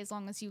and stay as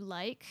long as you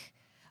like.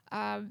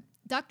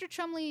 Dr.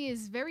 Chumley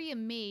is very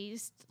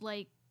amazed,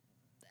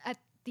 at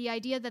the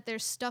idea that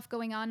there's stuff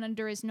going on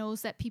under his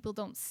nose that people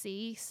don't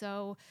see.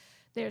 So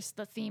there's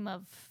the theme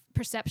of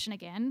perception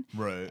again.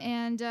 Right.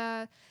 And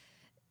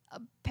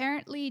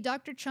apparently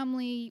Dr.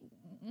 Chumley,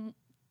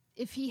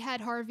 if he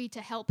had Harvey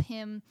to help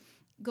him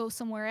go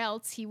somewhere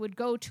else, he would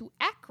go to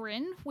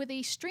Akron with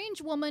a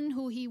strange woman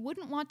who he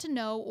wouldn't want to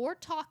know or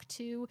talk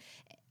to.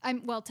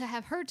 To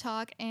have her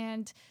talk,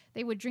 and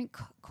they would drink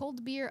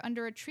cold beer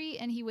under a tree,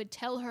 and he would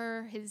tell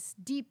her his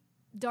deep,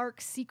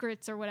 dark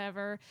secrets or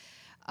whatever,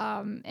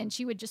 and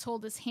she would just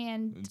hold his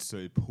hand. And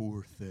say,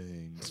 poor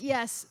thing.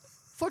 Yes,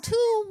 for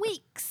 2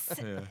 weeks.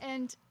 Yeah.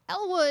 And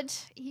Elwood,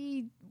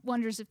 he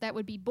wonders if that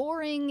would be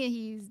boring.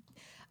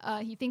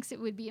 He thinks it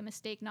would be a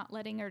mistake not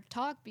letting her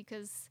talk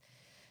because,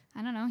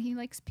 I don't know, he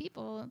likes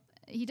people.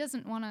 He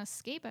doesn't want to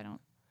escape, I don't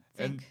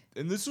think.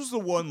 And this was the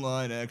one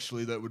line,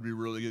 actually, that would be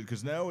really good,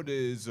 because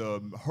nowadays,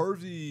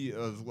 Harvey,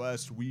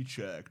 last we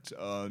checked,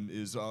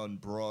 is on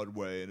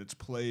Broadway, and it's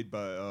played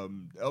by,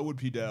 Elwood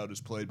P. Dowd is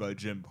played by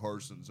Jim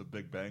Parsons of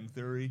Big Bang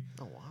Theory.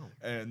 Oh, wow.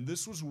 And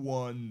this was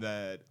one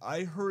that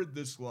I heard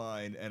this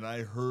line, and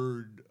I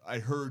heard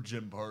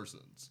Jim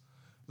Parsons.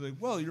 Like,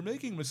 well, you're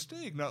making a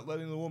mistake not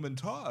letting the woman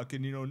talk,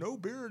 and no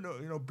beer,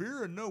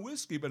 beer and no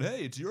whiskey, but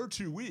hey, it's your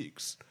 2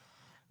 weeks.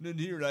 And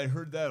then I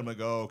heard that, I'm like,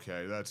 oh,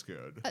 okay, that's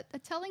good. A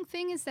telling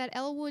thing is that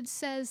Elwood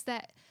says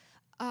that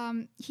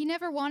he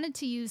never wanted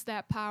to use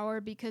that power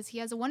because he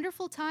has a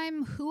wonderful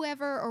time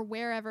whoever or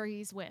wherever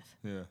he's with.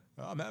 Yeah,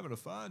 I'm having a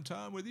fine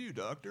time with you,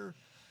 Doctor.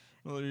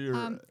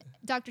 Well,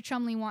 Dr.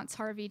 Chumley wants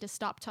Harvey to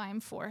stop time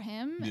for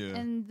him, Yeah.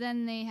 and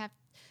then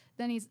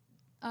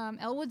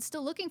Elwood's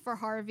still looking for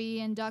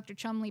Harvey, and Dr.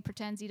 Chumley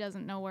pretends he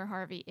doesn't know where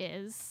Harvey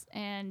is,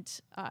 and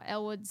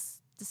Elwood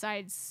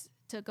decides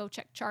to go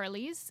check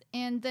Charlie's,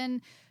 and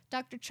then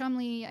Dr.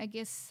 Chumley, I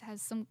guess,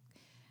 has some.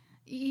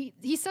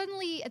 He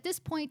suddenly, at this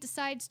point,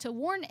 decides to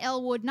warn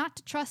Elwood not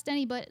to trust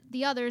any but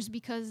the others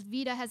because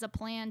Vida has a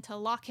plan to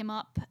lock him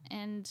up,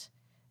 and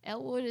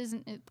Elwood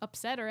isn't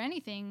upset or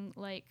anything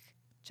like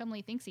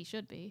Chumley thinks he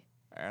should be.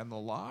 And the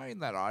line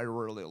that I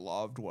really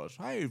loved was,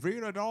 "Hey,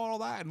 Vida did all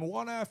that in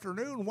one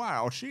afternoon.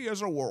 Wow, she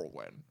is a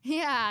whirlwind."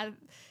 Yeah,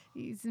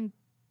 he's in,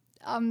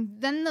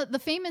 then the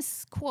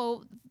famous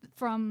quote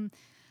from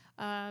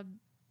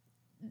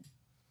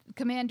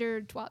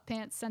Commander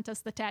Twatpants sent us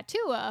the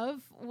tattoo of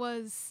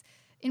was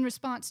in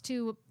response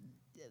to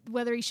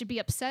whether he should be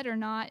upset or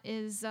not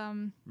is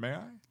May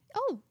I?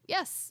 oh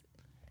yes,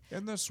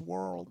 In this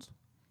world,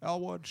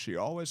 Elwood, she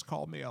always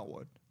called me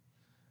Elwood.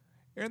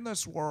 In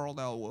this world,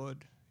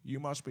 Elwood, you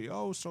must be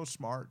oh so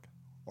smart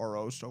or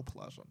oh so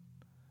pleasant.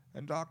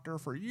 And Doctor,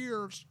 for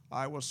years,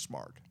 I was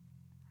smart.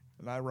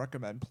 And I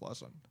recommend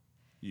pleasant.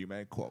 You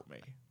may quote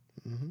me.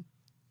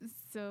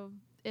 so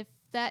if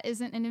that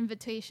isn't an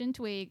invitation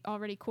to a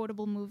already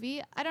quotable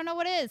movie, I don't know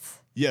what is.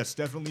 yes,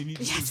 definitely need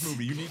to see this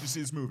movie. You need to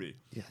see this movie.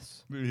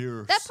 Yes.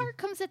 Here. That part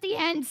comes at the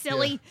end,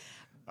 silly.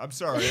 I'm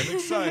sorry. I'm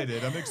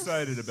excited. I'm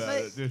excited about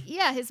But it.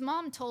 yeah, his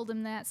mom told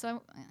him that,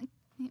 so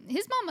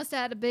his mom must have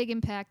had a big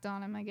impact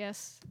on him, I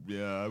guess.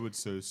 Yeah, I would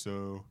say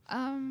so.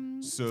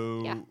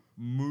 Yeah.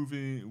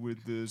 Moving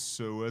with this,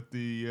 so at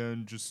the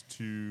end, just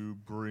to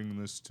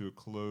bring this to a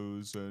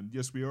close, and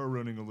yes, we are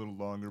running a little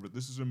longer, but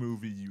this is a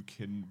movie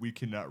we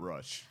cannot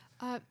rush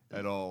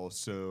at all.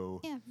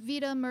 So Yeah,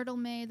 Vida, Myrtle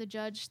May, the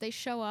judge, they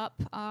show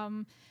up.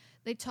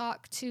 They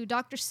talk to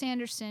Dr.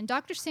 Sanderson.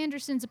 Dr.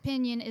 Sanderson's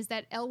opinion is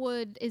that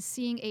Elwood is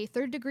seeing a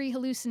third-degree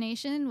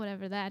hallucination,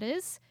 whatever that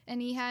is,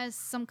 and he has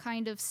some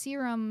kind of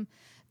serum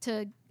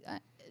to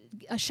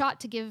a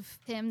shot to give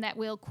him that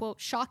will, quote,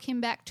 shock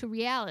him back to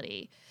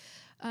reality.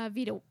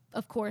 Vida,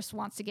 of course,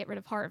 wants to get rid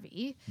of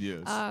Harvey.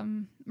 yes,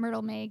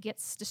 Myrtle May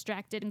gets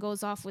distracted and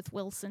goes off with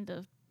Wilson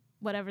to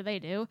whatever they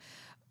do,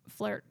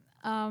 flirt.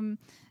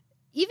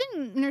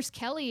 Even Nurse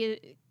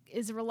Kelly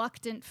is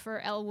reluctant for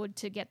Elwood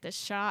to get this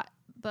shot,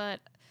 but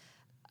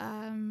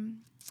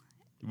when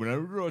I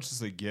rewatched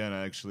this again,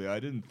 actually, I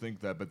didn't think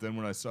that, but then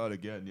when I saw it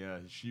again, yeah,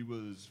 she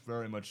was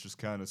very much just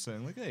kind of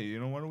saying, like, hey,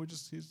 why don't we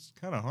he's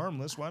kind of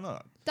harmless, why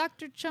not?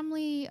 Dr.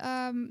 Chumley,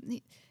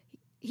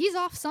 he's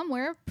off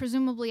somewhere,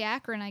 presumably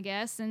Akron, I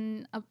guess,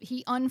 and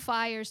he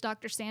unfires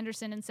Dr.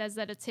 Sanderson and says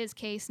that it's his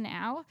case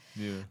now.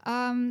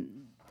 Yeah.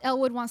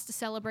 Elwood wants to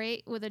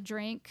celebrate with a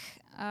drink,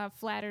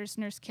 flatters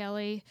Nurse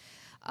Kelly.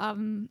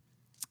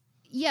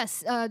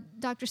 Yes,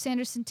 Dr.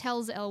 Sanderson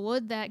tells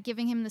Elwood that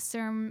giving him the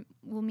serum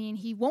will mean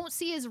he won't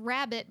see his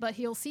rabbit, but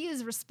he'll see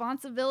his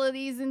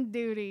responsibilities and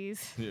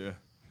duties. Yeah.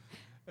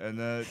 And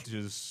that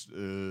just...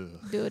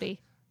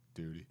 Duty.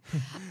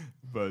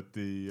 But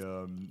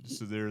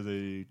so there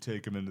they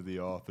take him into the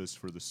office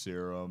for the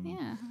serum.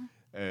 Yeah.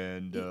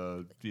 And,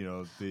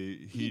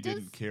 he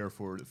didn't care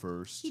for it at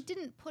first. He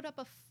didn't put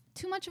up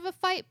too much of a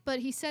fight, but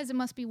he says it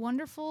must be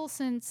wonderful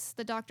since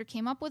the doctor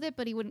came up with it,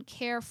 but he wouldn't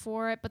care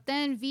for it. But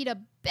then Vida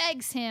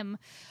begs him.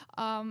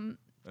 And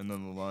then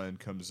the line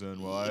comes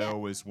in, well, I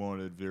always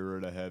wanted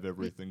Vera to have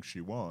everything she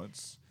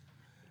wants.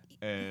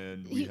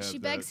 And She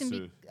begs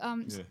him.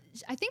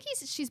 I think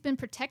she's been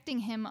protecting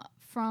him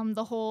from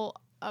the whole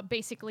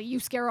basically you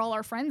scare all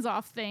our friends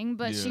off thing,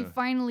 but she Yeah.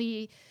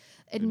 finally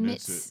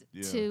admits it,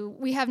 yeah. to,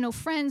 we have no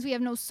friends, we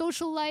have no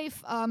social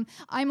life. I'm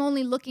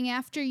only looking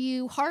after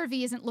you.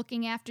 Harvey isn't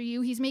looking after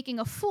you. He's making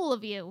a fool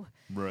of you.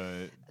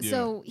 Right. Yeah.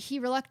 So he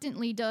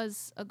reluctantly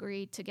does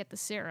agree to get the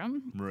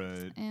serum.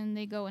 Right. And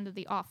they go into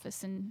the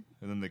office and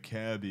And then the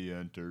cabbie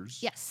enters.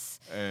 yes.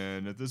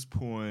 And at this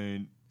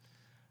point,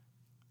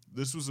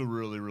 this was a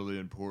really, really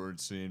important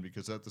scene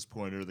because at this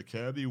point here, the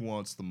cabbie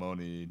wants the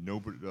money.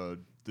 Nobody,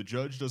 the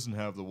judge doesn't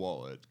have the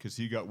wallet because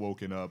he got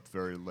woken up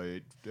very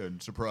late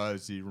and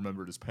surprised he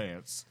remembered his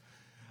pants,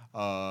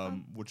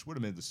 which would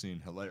have made the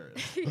scene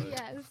hilarious. but-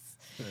 Yes.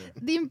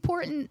 The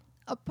important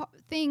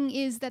thing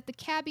is that the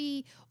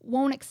cabbie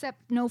won't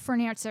accept no for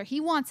an answer. He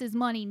wants his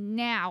money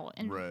now,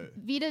 and Right.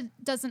 Vita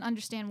doesn't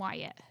understand why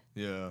yet.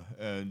 Yeah,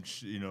 and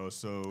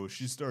so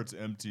she starts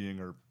emptying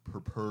her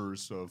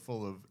purse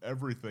full of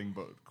everything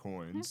but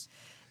coins,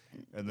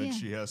 and then Yeah.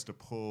 she has to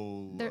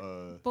pull. They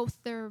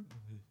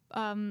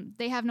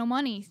have no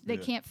money. They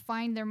Yeah. can't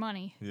find their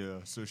money. Yeah,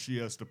 so she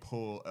has to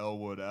pull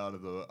Elwood out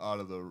of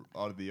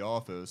the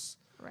office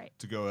Right.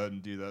 to go ahead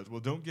and do that.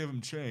 Well, don't give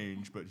him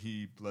change, but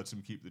he lets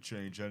him keep the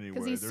change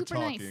anyway. he's They're super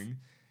nice. talking.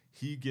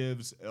 He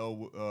gives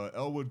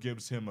Elwood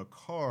gives him a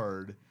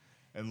card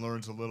and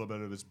learns a little bit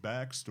of his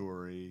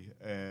backstory,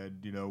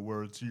 and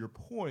where to your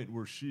point,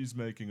 where she's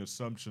making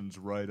assumptions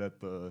right at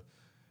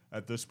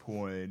this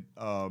point.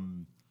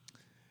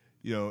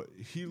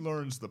 He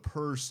learns the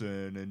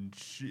person, and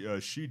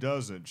she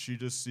doesn't. She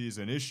just sees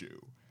an issue.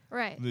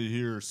 Right.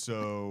 Here,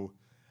 so,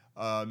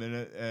 and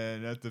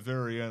at the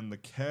very end, the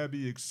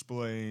cabbie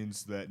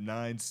explains that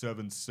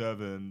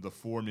 977, the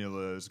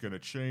formula, is going to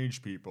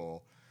change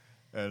people.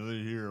 And they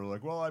hear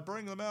like, well, I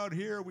bring them out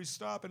here. We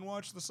stop and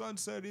watch the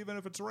sunset, even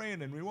if it's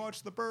raining. We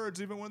watch the birds,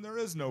 even when there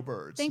is no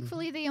birds.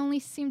 Thankfully, they only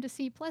seem to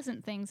see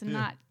pleasant things and Yeah.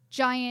 not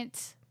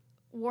giant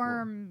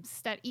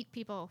worms that eat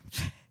people.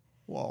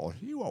 Well,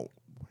 he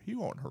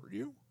won't hurt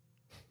you.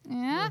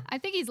 Yeah, I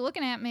think he's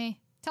looking at me.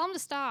 Tell him to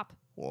stop.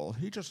 Well,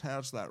 he just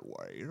has that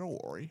way.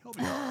 Don't worry, he'll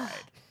be all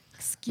right.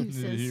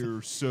 Excuses.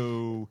 Here,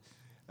 so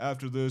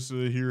after this,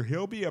 here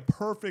he'll be a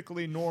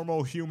perfectly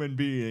normal human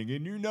being,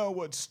 and you know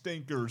what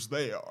stinkers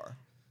they are.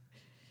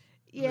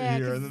 Yeah.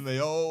 Here, 'cause- and then they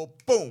all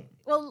boom.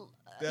 well,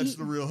 That's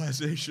the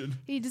realization.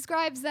 he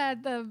describes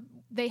that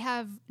they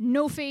have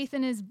no faith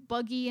in his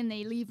buggy and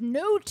they leave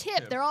no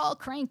tip. Yeah. They're all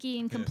cranky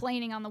and Yeah.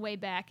 complaining on the way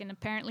back, and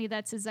apparently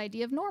that's his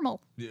idea of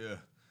normal. Yeah.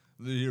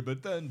 Here,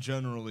 but then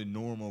generally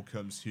normal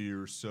comes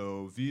here,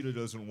 so Vita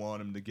doesn't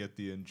want him to get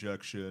the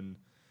injection,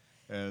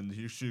 and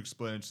she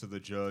explains to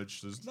the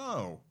judge, says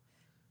no.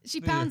 She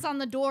pounds on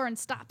the door and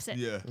stops it.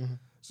 Yeah.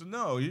 So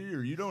no,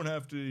 here you don't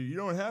have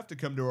to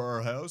come to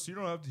our house. You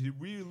don't have to.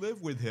 We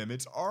live with him.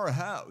 It's our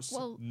house.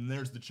 Well- and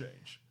there's the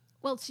change.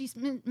 Well, she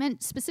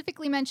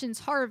specifically mentions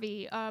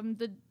Harvey.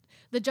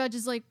 The judge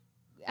is like,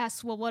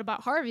 asks, well, what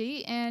about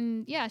Harvey?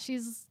 And yeah,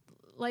 she's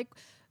like,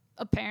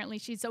 apparently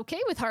she's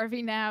okay with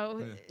Harvey now.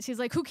 Yeah. She's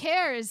like, who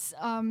cares?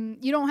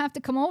 You don't have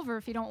to come over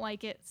if you don't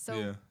like it. So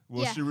Yeah.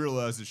 Well, yeah. she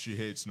realizes she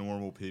hates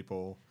normal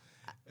people,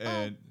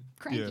 and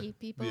cranky yeah,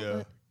 people, Yeah.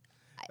 but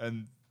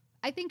And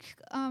I think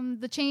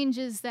the change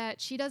is that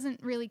she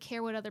doesn't really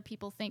care what other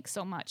people think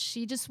so much.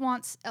 She just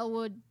wants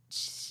Elwood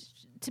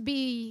to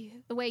be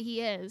the way he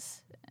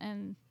is,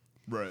 and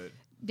right.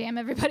 damn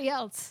everybody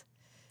else.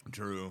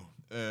 True.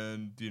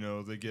 And,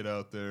 they get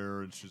out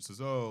there and she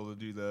says, oh, they'll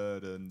do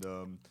that. And,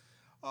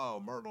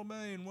 Myrtle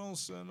May and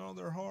Wilson,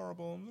 they're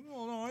horrible. And,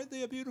 oh, no, aren't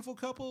they a beautiful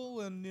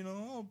couple? And,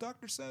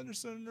 Dr.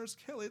 Sanderson and Nurse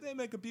Kelly, they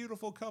make a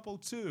beautiful couple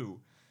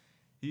too.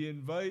 He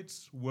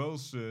invites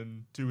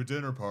Wilson to a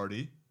dinner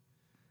party.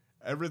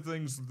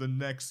 Everything's the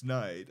next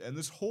night. And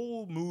this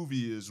whole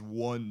movie is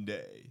one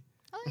day.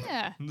 Oh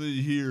yeah.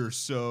 Here,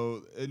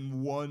 so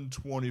in one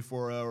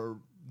 24-hour,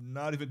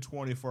 not even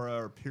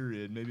 24-hour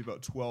period, maybe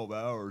about 12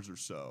 hours or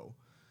so,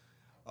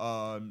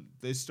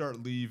 they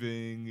start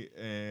leaving,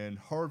 and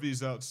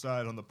Harvey's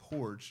outside on the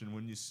porch, and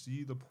when you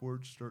see the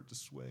porch start to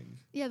swing.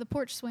 Yeah, the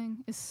porch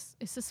swing is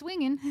a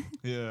swinging.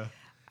 Yeah.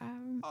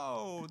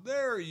 Oh,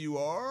 there you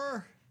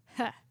are.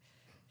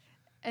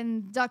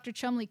 And Dr.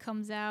 Chumley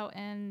comes out,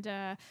 and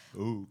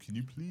Oh, can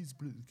you please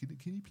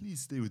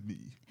stay with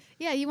me?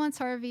 yeah, he wants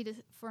Harvey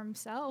for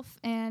himself,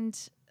 and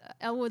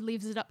Elwood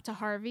leaves it up to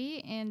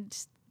Harvey, and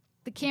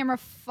the camera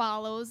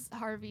follows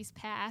Harvey's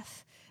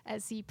path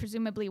as he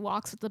presumably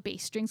walks with the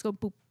bass strings go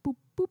boop, boop,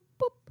 boop,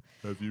 boop.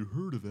 Have you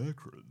heard of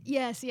Akron?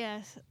 Yes,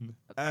 yes.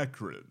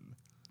 Akron.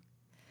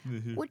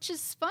 Which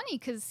is funny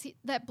because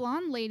that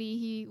blonde lady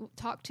he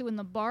talked to in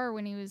the bar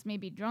when he was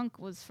maybe drunk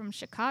was from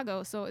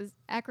Chicago. So is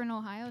Akron,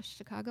 Ohio,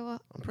 Chicago?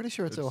 I'm pretty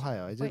sure it's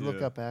Ohio. I did Wait. look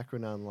Yeah. up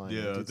Akron online. I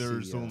Yeah, did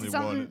there's see, only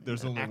Something- one.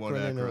 There's only one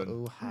Akron, Akron.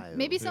 Ohio.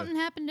 Maybe Yeah. something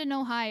happened in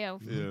Ohio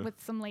Yeah.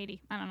 with some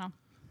lady. I don't know.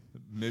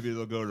 Maybe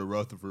they'll go to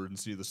Rutherford and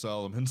see the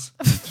Solomons.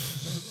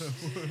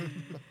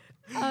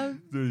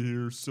 Um, They're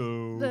here,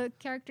 so the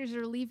characters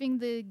are leaving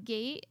the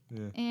gate,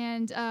 yeah.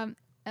 and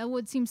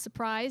Elwood seems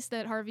surprised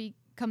that Harvey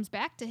comes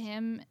back to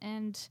him,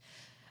 and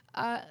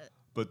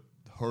But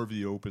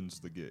Harvey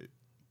opens the gate.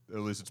 At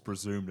least it's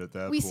presumed at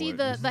that we point. see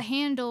the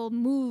handle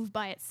move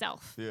by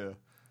itself. Yeah.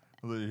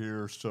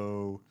 Here,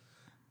 so,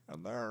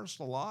 and there's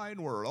the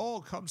line where it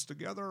all comes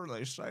together.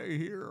 They say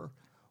here,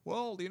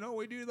 well,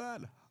 we do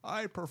that.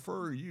 I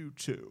prefer you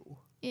too.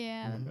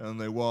 Yeah.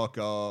 And they walk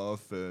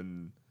off,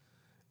 and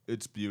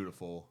it's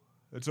beautiful.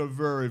 It's a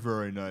very,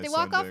 very nice They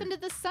walk off ending. into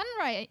the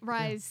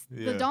sunrise,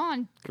 Yeah. the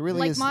dawn, It really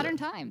like is, modern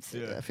times.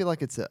 Yeah. I feel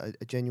like it's a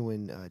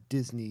genuine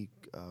Disney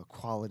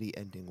quality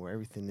ending where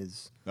everything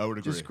is I would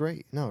agree. just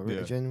great. No, it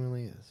Yeah.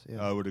 genuinely is.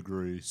 Yeah. I would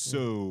agree.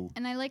 So,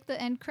 And I like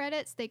the end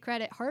credits. They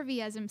credit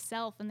Harvey as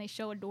himself, and they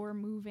show a door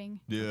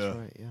moving. yeah. That's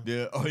right, yeah.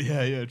 Yeah. Oh,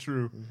 yeah,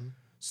 true. Mm-hmm.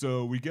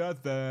 So we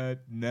got that.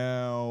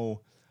 Now,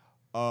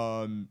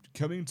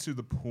 coming to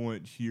the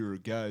point here,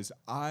 guys,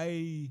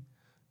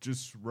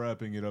 just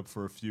wrapping it up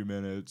for a few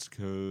minutes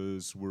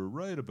because we're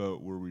right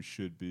about where we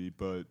should be,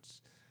 but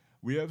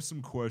we have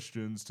some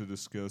questions to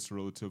discuss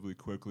relatively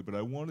quickly. But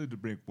I wanted to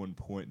make one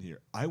point here.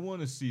 I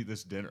want to see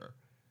this dinner.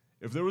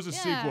 If there was a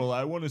Yeah. sequel,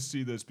 I want to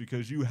see this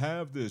because you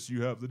have this.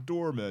 You have the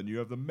doorman, you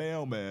have the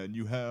mailman,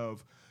 you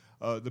have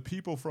the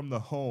people from the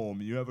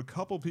home, you have a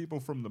couple people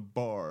from the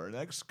bar, an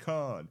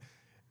ex-con,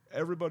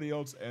 everybody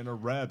else, and a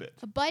rabbit.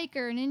 A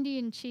biker, an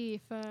Indian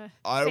chief, a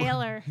I w-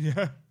 sailor.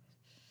 Yeah.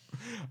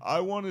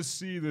 I want to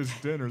see this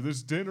dinner.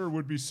 This dinner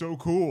would be so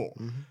cool.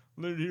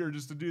 Live here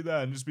just to do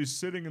that and just be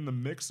sitting in the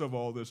mix of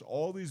all this,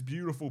 all these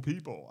beautiful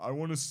people. I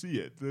want to see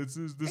it. This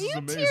is Are you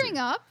amazing. tearing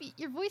up?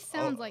 Your voice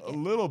sounds like a it.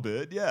 little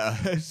bit, yeah.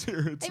 Hey,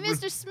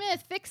 Mr.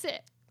 Smith, fix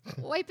it.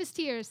 Wipe his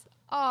tears.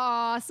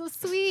 Aw, so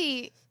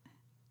sweet.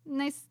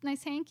 Nice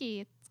hanky.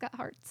 It's got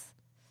hearts.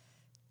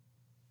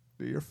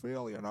 Do you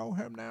feel you know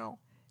him now?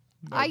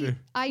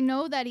 I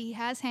know that he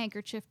has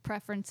handkerchief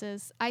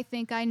preferences. I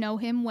think I know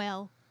him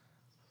well.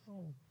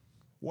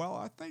 Well,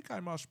 I think I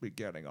must be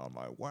getting on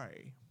my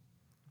way.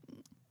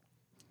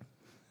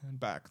 And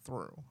back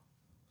through.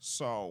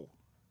 So,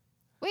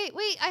 Wait,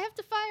 I have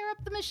to fire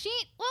up the machine.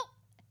 Well,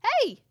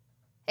 hey,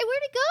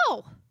 where'd it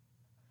go?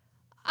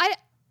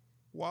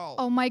 well,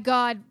 Oh my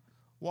God.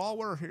 while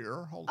we're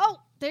here, hold Oh,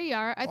 there you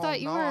are. I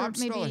thought you no, were I'm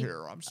maybe. still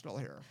here. I'm still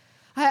here.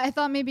 I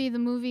thought maybe the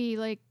movie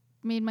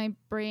made my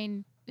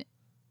brain.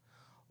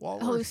 While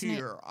we're Hallucinate.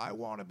 here, I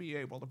want to be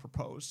able to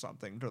propose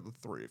something to the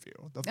three of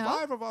you. The Oh?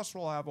 5 of us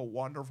will have a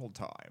wonderful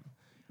time.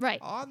 Right.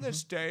 On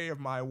this day of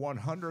my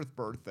 100th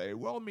birthday,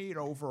 we'll meet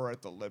over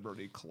at the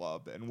Liberty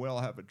Club and we'll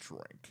have a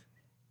drink.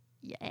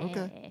 Yeah.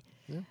 Okay.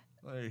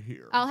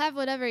 Here. I'll have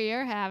whatever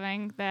you're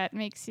having that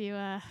makes you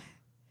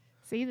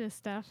see this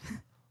stuff.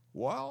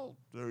 Well,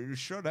 you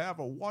should have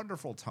a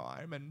wonderful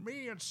time, and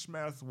me and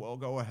Smith will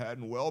go ahead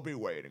and we'll be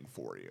waiting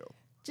for you.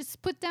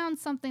 Just put down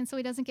something so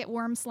he doesn't get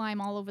worm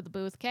slime all over the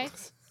booth, okay?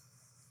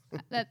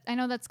 I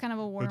know that's kind of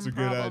a worm That's a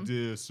problem. good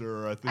idea,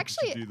 sir. I think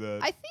Actually, you should do that.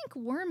 I think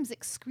worms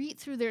excrete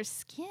through their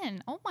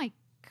skin. Oh my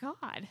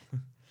God.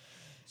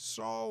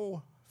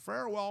 So,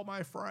 farewell,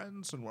 my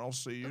friends, and we'll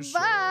see you soon.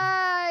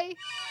 Bye.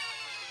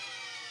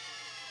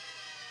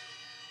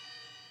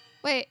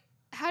 Wait,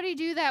 how do you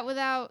do that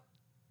without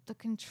the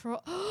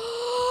control?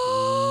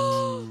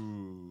 Ooh.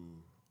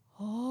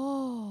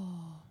 Oh.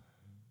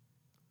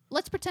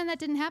 Let's pretend that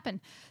didn't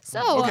happen.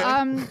 So,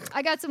 Okay.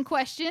 I got some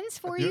questions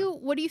for Yeah. you.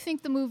 What do you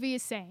think the movie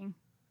is saying?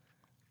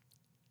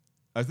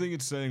 I think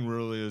it's saying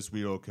really, as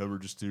we all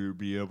covered, just to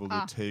be able to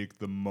Ah. take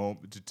the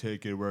moment, to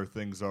take it where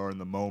things are in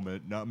the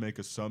moment, not make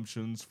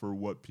assumptions for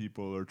what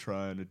people are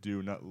trying to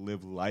do, not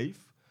live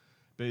life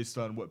based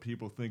on what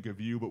people think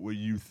of you, but what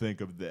you think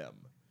of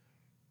them.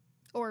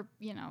 Or,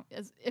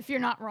 if you're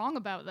not wrong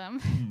about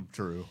them.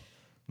 True.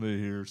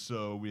 Here,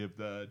 so we have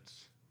that.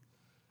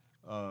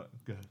 Go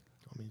ahead.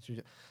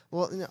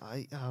 Well,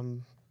 I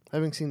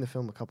having seen the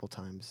film a couple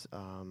times,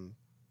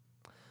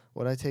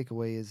 what I take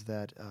away is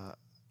that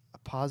a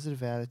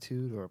positive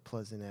attitude or a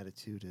pleasant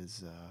attitude,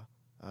 as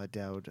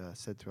Dowd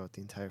said throughout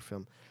the entire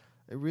film,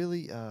 it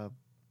really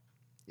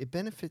it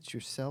benefits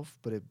yourself,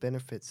 but it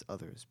benefits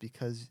others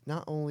because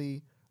not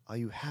only are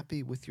you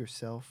happy with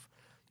yourself,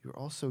 you're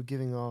also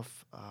giving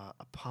off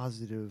a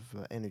positive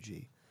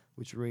energy,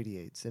 which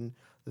radiates. And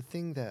the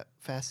thing that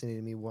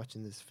fascinated me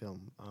watching this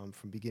film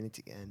from beginning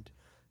to end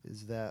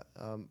is that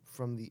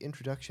from the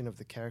introduction of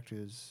the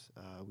characters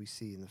we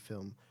see in the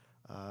film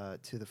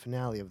to the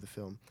finale of the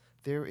film,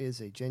 there is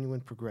a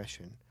genuine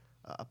progression,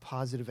 a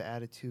positive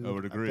attitude, I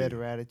would agree. a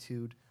better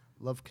attitude,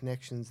 love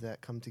connections that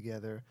come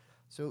together.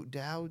 So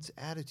Dowd's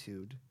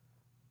attitude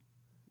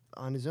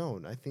on his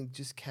own, I think,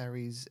 just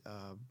carries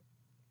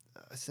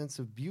a sense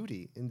of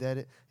beauty in that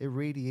it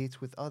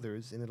radiates with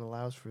others and it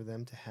allows for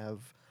them to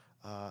have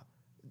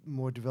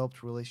more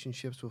developed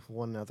relationships with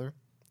one another,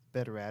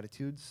 better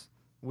attitudes,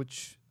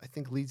 which I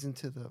think leads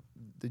into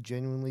the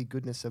genuinely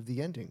goodness of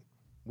the ending,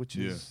 which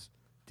is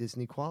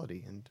Disney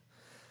quality. And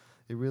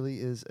it really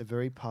is a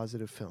very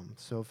positive film.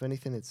 So if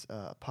anything, it's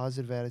a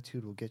positive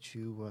attitude will get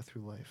you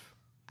through life.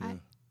 Yeah.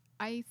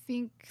 I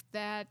think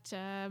that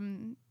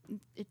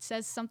it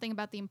says something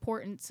about the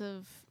importance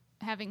of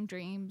having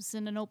dreams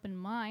and an open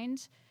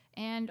mind.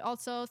 And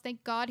also,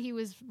 thank God he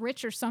was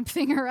rich or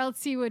something, or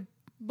else he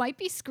might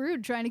be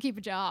screwed trying to keep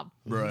a job.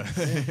 Right.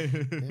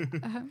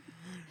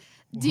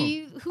 Do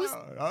you who's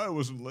I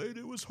wasn't late.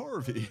 It was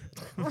Harvey.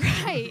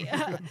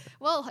 right?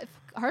 Well, if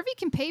Harvey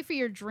can pay for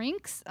your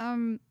drinks.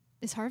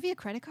 Is Harvey a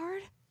credit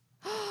card?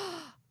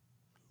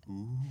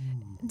 Ooh.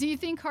 Do you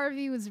think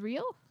Harvey was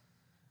real?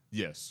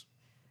 Yes,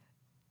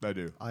 I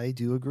do. I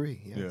do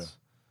agree. Yes.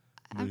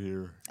 Yeah.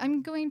 Here.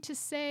 I'm going to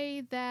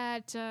say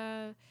that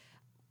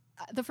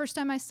the first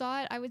time I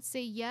saw it, I would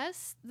say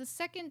yes. The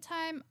second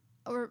time,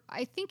 or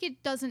I think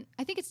it doesn't.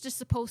 I think it's just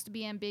supposed to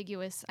be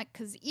ambiguous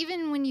because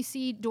even when you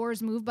see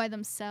doors move by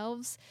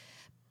themselves,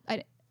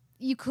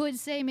 you could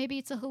say maybe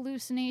it's a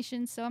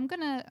hallucination. So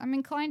I'm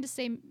inclined to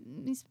say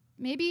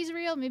maybe he's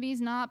real, maybe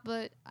he's not,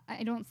 but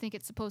I don't think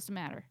it's supposed to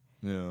matter.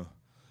 Yeah.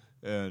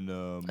 And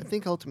I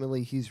think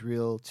ultimately he's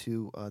real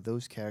to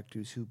those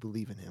characters who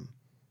believe in him.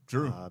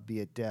 true. Be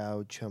it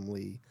Dowd,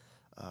 Chumley,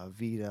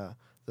 Vita.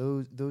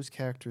 Those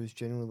characters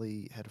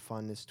generally had a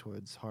fondness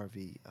towards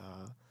Harvey,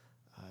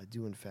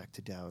 due in fact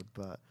to Dowd.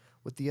 But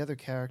with the other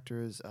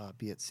characters,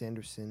 be it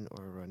Sanderson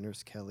or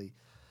Nurse Kelly,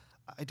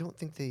 I don't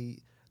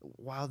think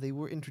while they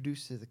were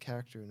introduced to the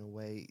character in a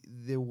way,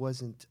 there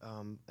wasn't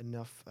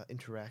enough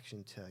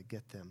interaction to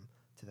get them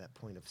to that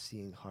point of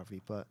seeing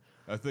Harvey. But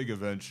I think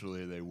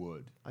eventually they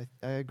would. I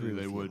agree with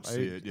They you. would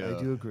see it, yeah. I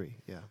do agree,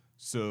 yeah.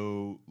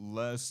 So,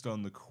 last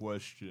on the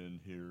question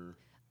here.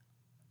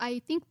 I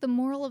think the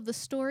moral of the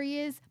story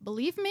is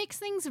belief makes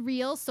things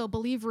real, so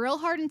believe real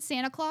hard in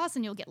Santa Claus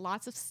and you'll get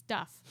lots of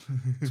stuff.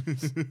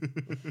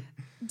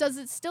 Does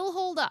it still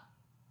hold up?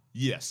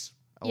 Yes.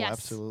 Oh, Yes.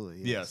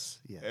 absolutely. Yes.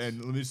 Yes.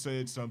 And let me say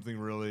it's something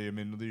really, I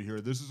mean,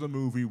 here, this is a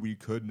movie we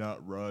could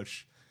not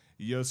rush.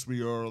 Yes,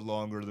 we are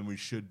longer than we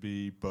should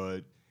be,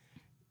 but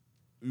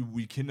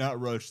we cannot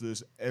rush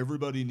this.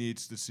 Everybody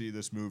needs to see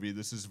this movie.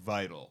 This is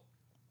vital.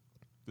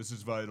 This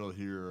is vital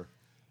here.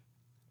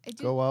 I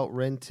do. Go out,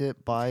 rent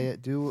it, buy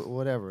it, do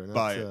whatever. And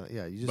Buy that's, it.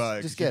 Yeah, you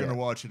But just you're get going it. to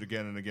watch it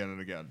again and again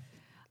and again.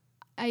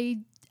 I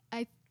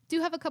do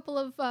have a couple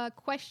of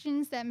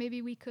questions that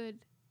maybe we could.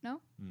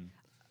 No.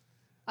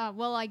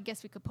 Well, I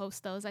guess we could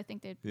post those. I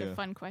think they're Yeah.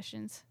 fun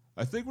questions.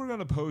 I think we're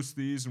gonna post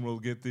these, and we'll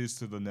get these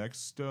to the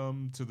next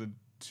to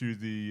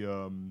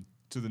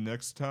the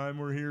next time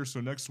we're here. So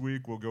next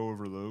week we'll go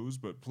over those.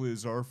 But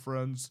please, our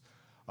friends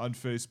on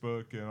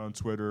Facebook and on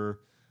Twitter,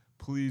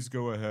 please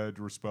go ahead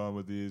to respond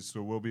with these.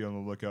 So we'll be on the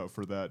lookout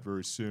for that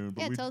very soon.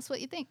 But Yeah, tell us what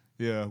you think.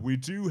 we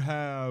do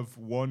have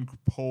one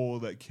poll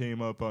that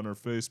came up on our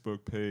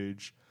Facebook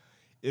page.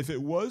 If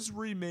it was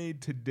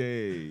remade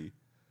today,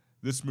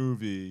 this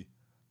movie,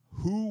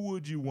 who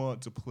would you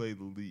want to play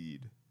the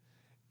lead?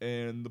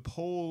 And the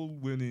poll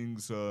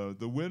winnings, the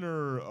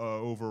winner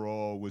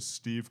overall was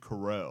Steve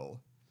Carell.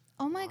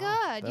 Oh my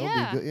God! That would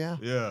Yeah. be good. Yeah.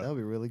 Yeah. That would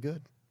be really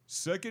good.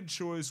 Second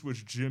choice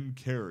was Jim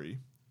Carrey.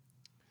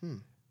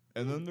 And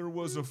then there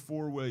was a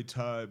four-way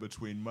tie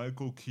between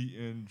Michael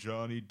Keaton,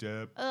 Johnny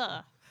Depp,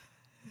 Ugh.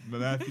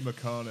 Matthew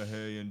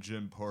McConaughey, and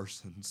Jim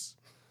Parsons.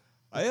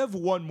 I have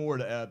one more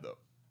to add, though.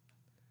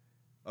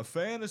 A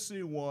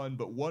fantasy one,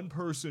 but one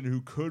person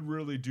who could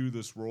really do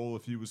this role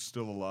if he was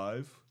still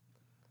alive,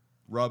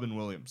 Robin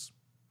Williams.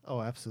 Oh,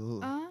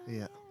 absolutely.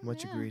 Yeah.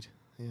 Much yeah. agreed.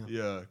 Yeah.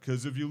 Yeah,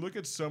 because if you look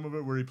at some of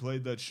it where he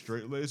played that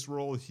straight-laced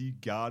role, he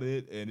got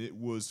it, and it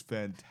was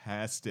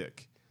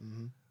fantastic.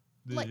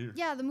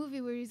 The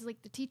movie where he's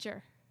like the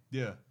teacher.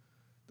 Yeah.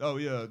 Oh,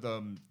 yeah.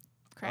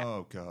 Crap.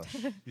 Oh, gosh.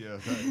 Yeah.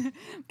 That,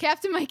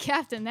 Captain, my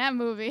captain. That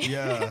movie.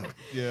 yeah.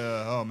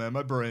 Yeah. Oh, man,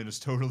 my brain is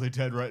totally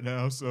dead right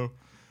now, so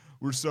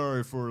we're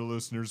sorry for our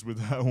listeners with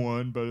that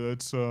one, but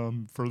it's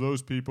for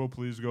those people,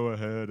 please go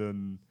ahead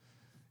and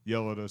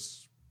yell at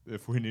us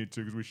if we need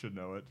to, because we should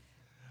know it.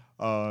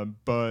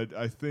 But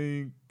I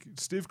think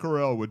Steve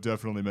Carell would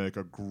definitely make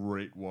a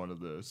great one of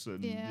this,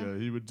 and Yeah.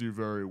 he would do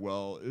very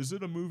well. Is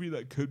it a movie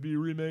that could be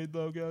remade,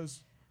 though,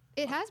 guys?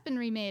 It has been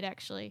remade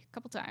actually a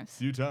couple times. A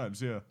few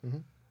times, yeah.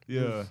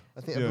 Yeah.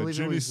 I yeah, believe it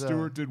Jimmy was,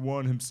 Stewart did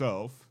one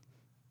himself.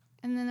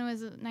 And then there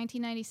was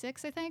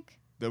 1996, I think.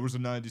 There was a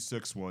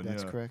 96 one,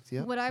 That's yeah. correct.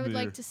 Yeah. What I would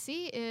There. like to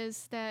see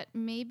is that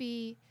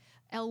maybe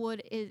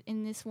Elwood is,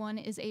 in this one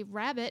is a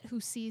rabbit who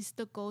sees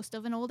the ghost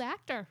of an old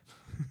actor.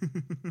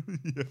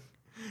 Yeah.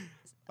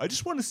 I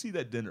just want to see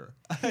that dinner.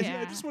 I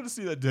Yeah. just want to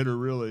see that dinner,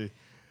 really.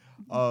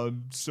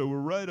 So we're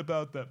right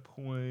about that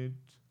point.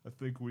 I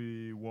think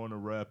we want to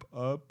wrap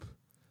up.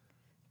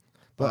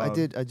 But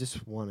I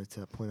just wanted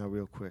to point out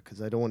real quick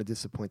because I don't want to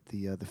disappoint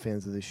the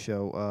fans of this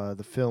show.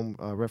 The film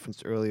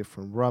referenced earlier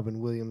from Robin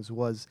Williams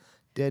was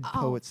Dead Oh,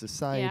 Poets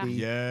Society.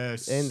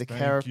 Yes. And the thank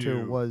character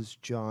you. was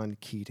John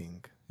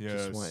Keating.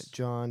 Yes.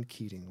 John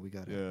Keating. We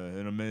got it. Yeah,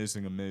 an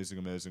amazing, amazing,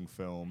 amazing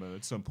film. And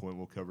at some point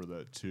we'll cover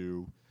that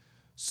too.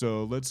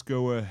 So let's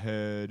go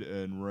ahead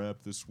and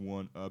wrap this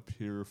one up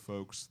here,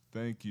 folks.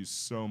 Thank you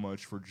so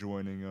much for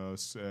joining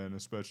us, and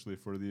especially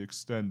for the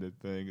extended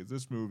thing.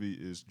 This movie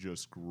is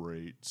just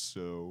great.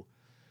 So,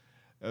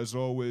 as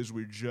always,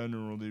 we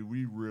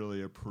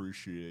really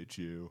appreciate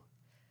you.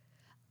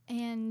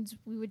 And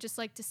we would just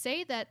like to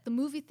say that the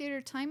Movie Theater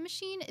Time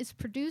Machine is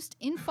produced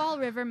in Fall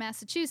River,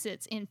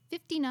 Massachusetts, in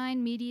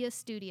 59 Media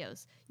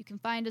Studios. You can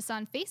find us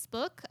on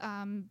Facebook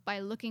by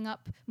looking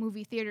up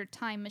Movie Theater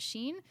Time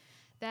Machine.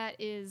 That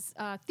is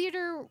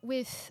theater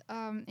with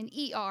an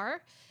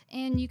ER.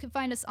 And you can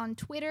find us on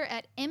Twitter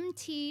at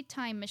MT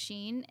Time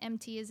Machine.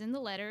 MT is in the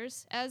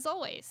letters, as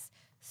always.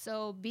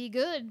 So be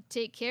good,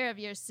 take care of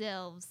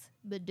yourselves,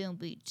 but don't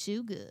be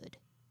too good.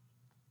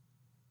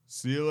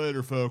 See you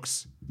later,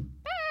 folks.